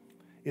you.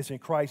 It's in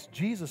Christ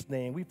Jesus'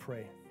 name we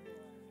pray.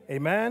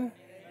 Amen,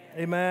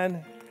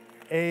 amen,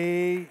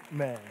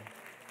 amen.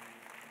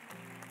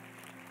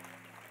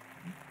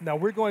 Now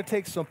we're going to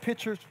take some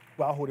pictures.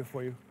 Well, I'll hold it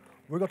for you.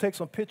 We're going to take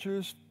some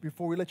pictures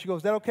before we let you go.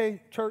 Is that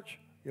okay, church?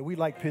 Yeah, we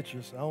like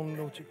pictures. I don't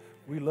know what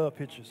we love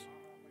pictures.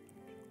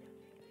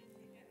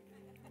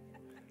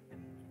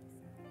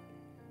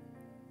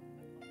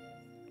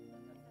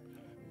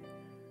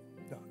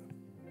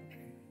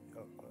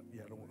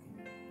 Yeah, don't worry.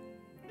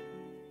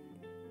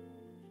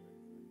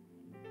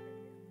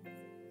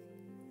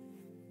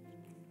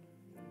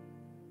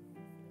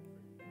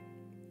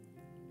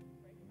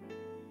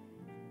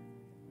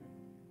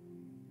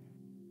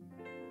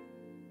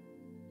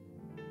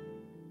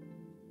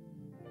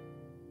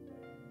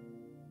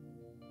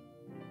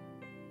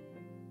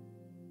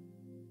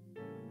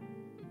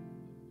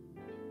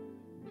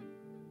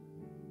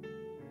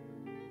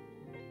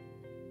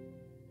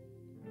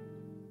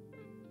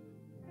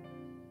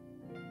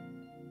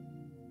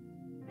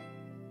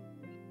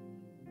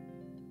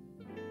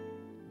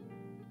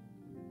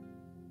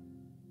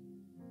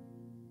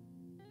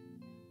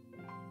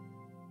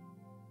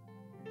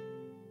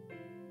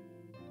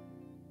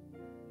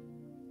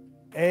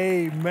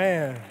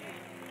 Amen.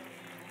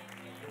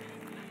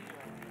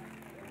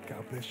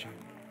 God bless you.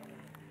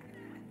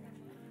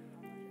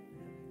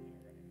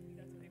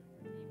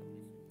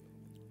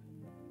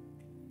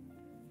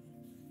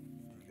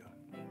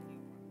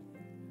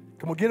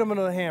 Come on, give them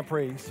another hand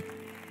praise.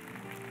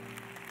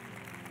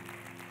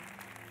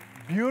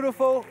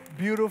 Beautiful,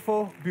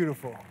 beautiful,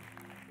 beautiful.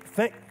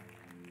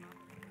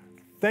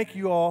 Thank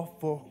you all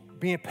for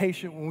being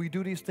patient when we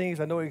do these things.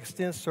 I know it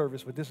extends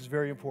service, but this is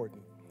very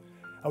important.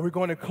 And we're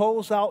going to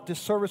close out this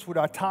service with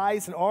our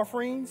tithes and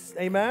offerings.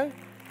 Amen.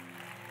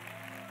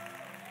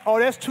 Oh,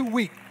 that's too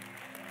weak.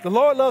 The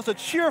Lord loves a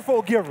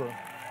cheerful giver,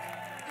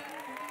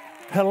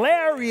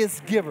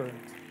 hilarious giver.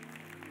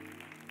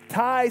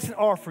 Tithes and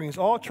offerings.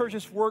 All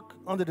churches work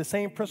under the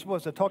same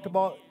principles I talked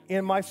about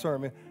in my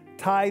sermon,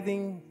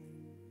 tithing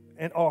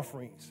and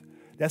offerings.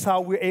 That's how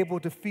we're able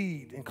to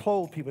feed and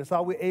clothe people. That's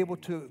how we're able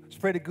to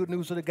spread the good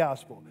news of the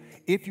gospel.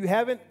 If you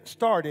haven't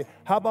started,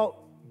 how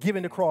about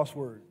giving to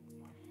CrossWord?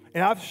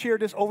 And I've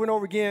shared this over and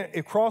over again.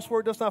 If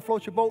CrossWord does not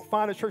float your boat,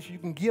 find a church you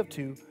can give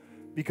to,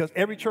 because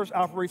every church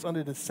operates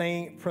under the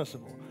same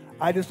principle.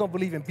 I just don't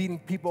believe in beating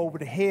people over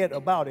the head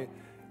about it.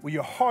 When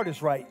your heart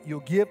is right, you'll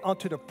give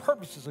unto the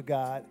purposes of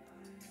God.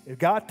 If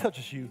God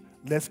touches you,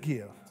 let's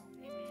give.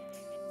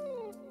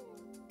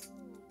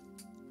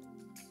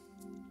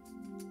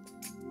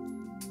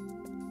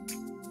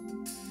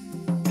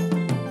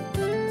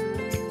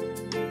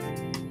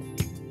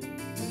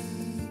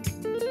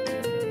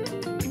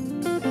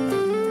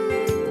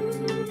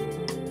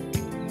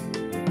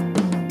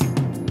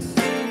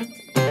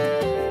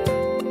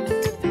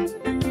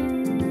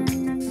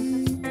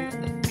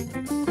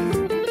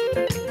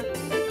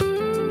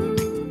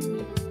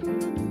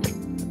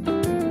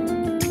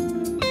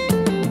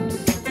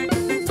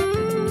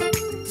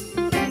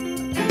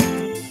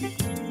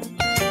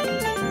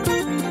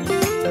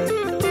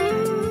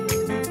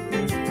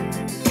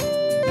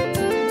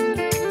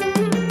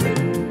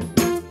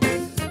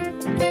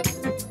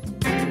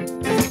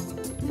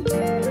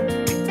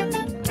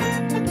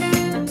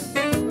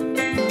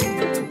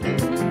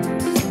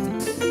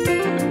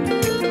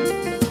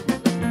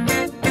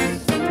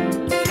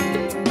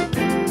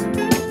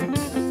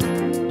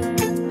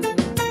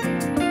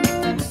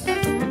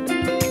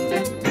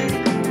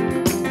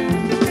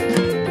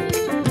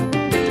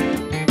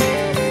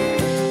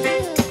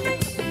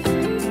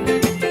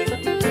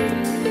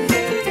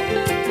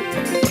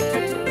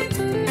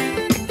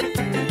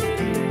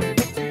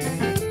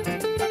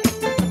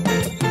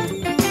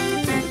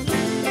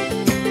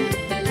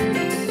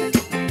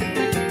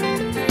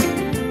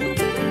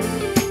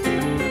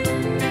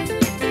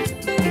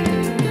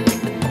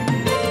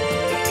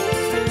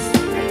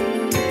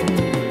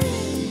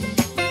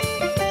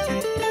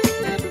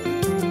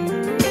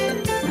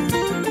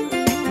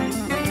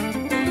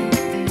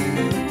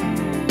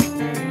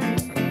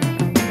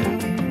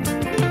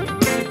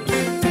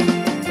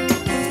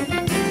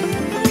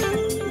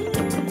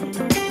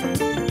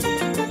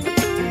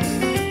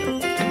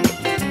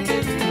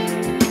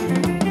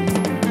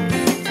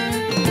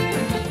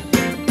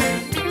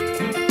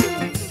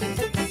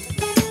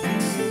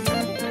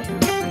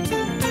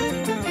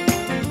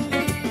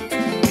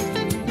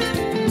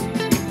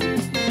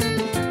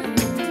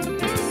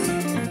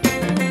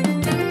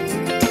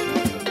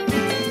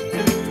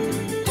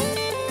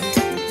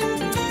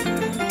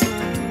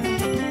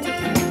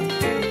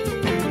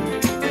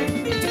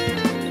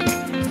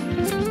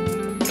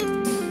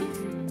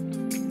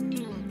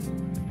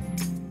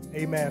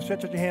 Amen.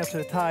 Stretch out your hands to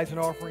the tithes and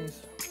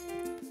offerings.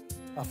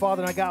 Our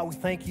Father and our God, we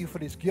thank you for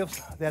these gifts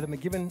that have been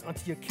given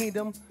unto your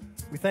kingdom.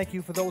 We thank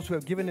you for those who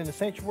have given in the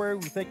sanctuary.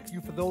 We thank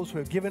you for those who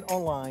have given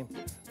online.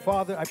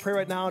 Father, I pray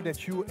right now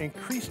that you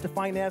increase the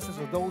finances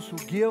of those who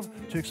give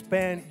to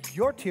expand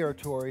your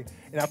territory.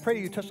 And I pray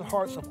that you touch the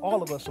hearts of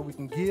all of us so we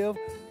can give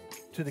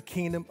to the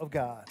kingdom of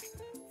God.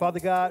 Father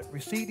God,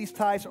 receive these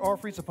tithes and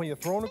offerings upon your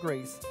throne of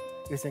grace.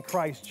 It's in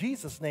Christ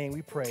Jesus' name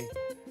we pray.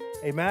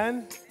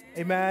 Amen.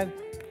 Amen.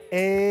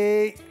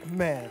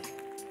 Amen.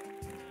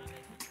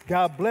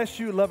 God bless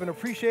you, love and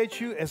appreciate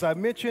you. As I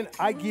mentioned,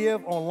 I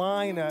give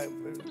online.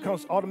 It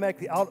comes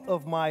automatically out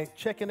of my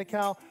checking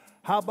account.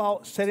 How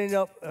about setting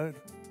up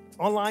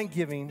online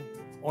giving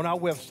on our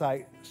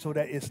website so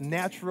that it's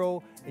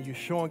natural and you're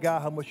showing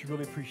God how much you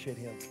really appreciate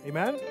him.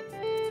 Amen?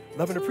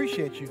 Love and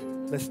appreciate you.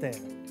 Let's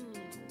stand.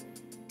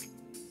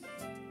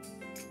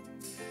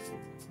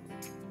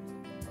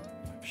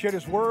 Share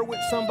this word with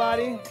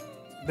somebody.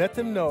 Let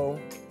them know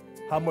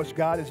how much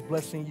God is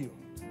blessing you.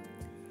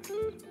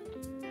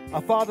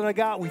 Our Father and our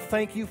God, we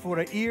thank you for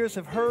the ears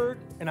have heard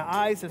and our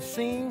eyes have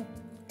seen.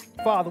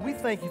 Father, we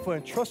thank you for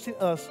entrusting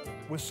us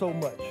with so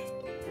much.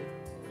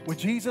 With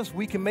Jesus,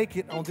 we can make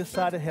it on this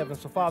side of heaven.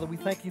 So, Father, we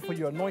thank you for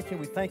your anointing.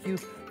 We thank you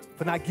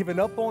for not giving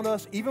up on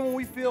us. Even when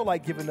we feel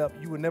like giving up,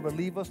 you will never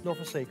leave us nor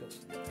forsake us.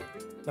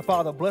 Now,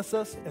 Father, bless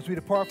us as we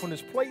depart from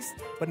this place,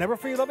 but never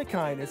for your loving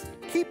kindness.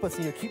 Keep us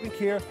in your keeping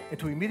care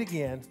until we meet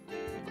again.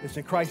 It's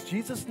in Christ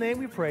Jesus' name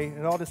we pray.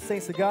 And all the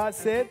saints of God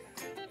said,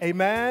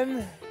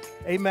 amen,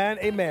 amen,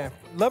 amen.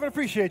 Love and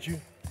appreciate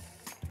you.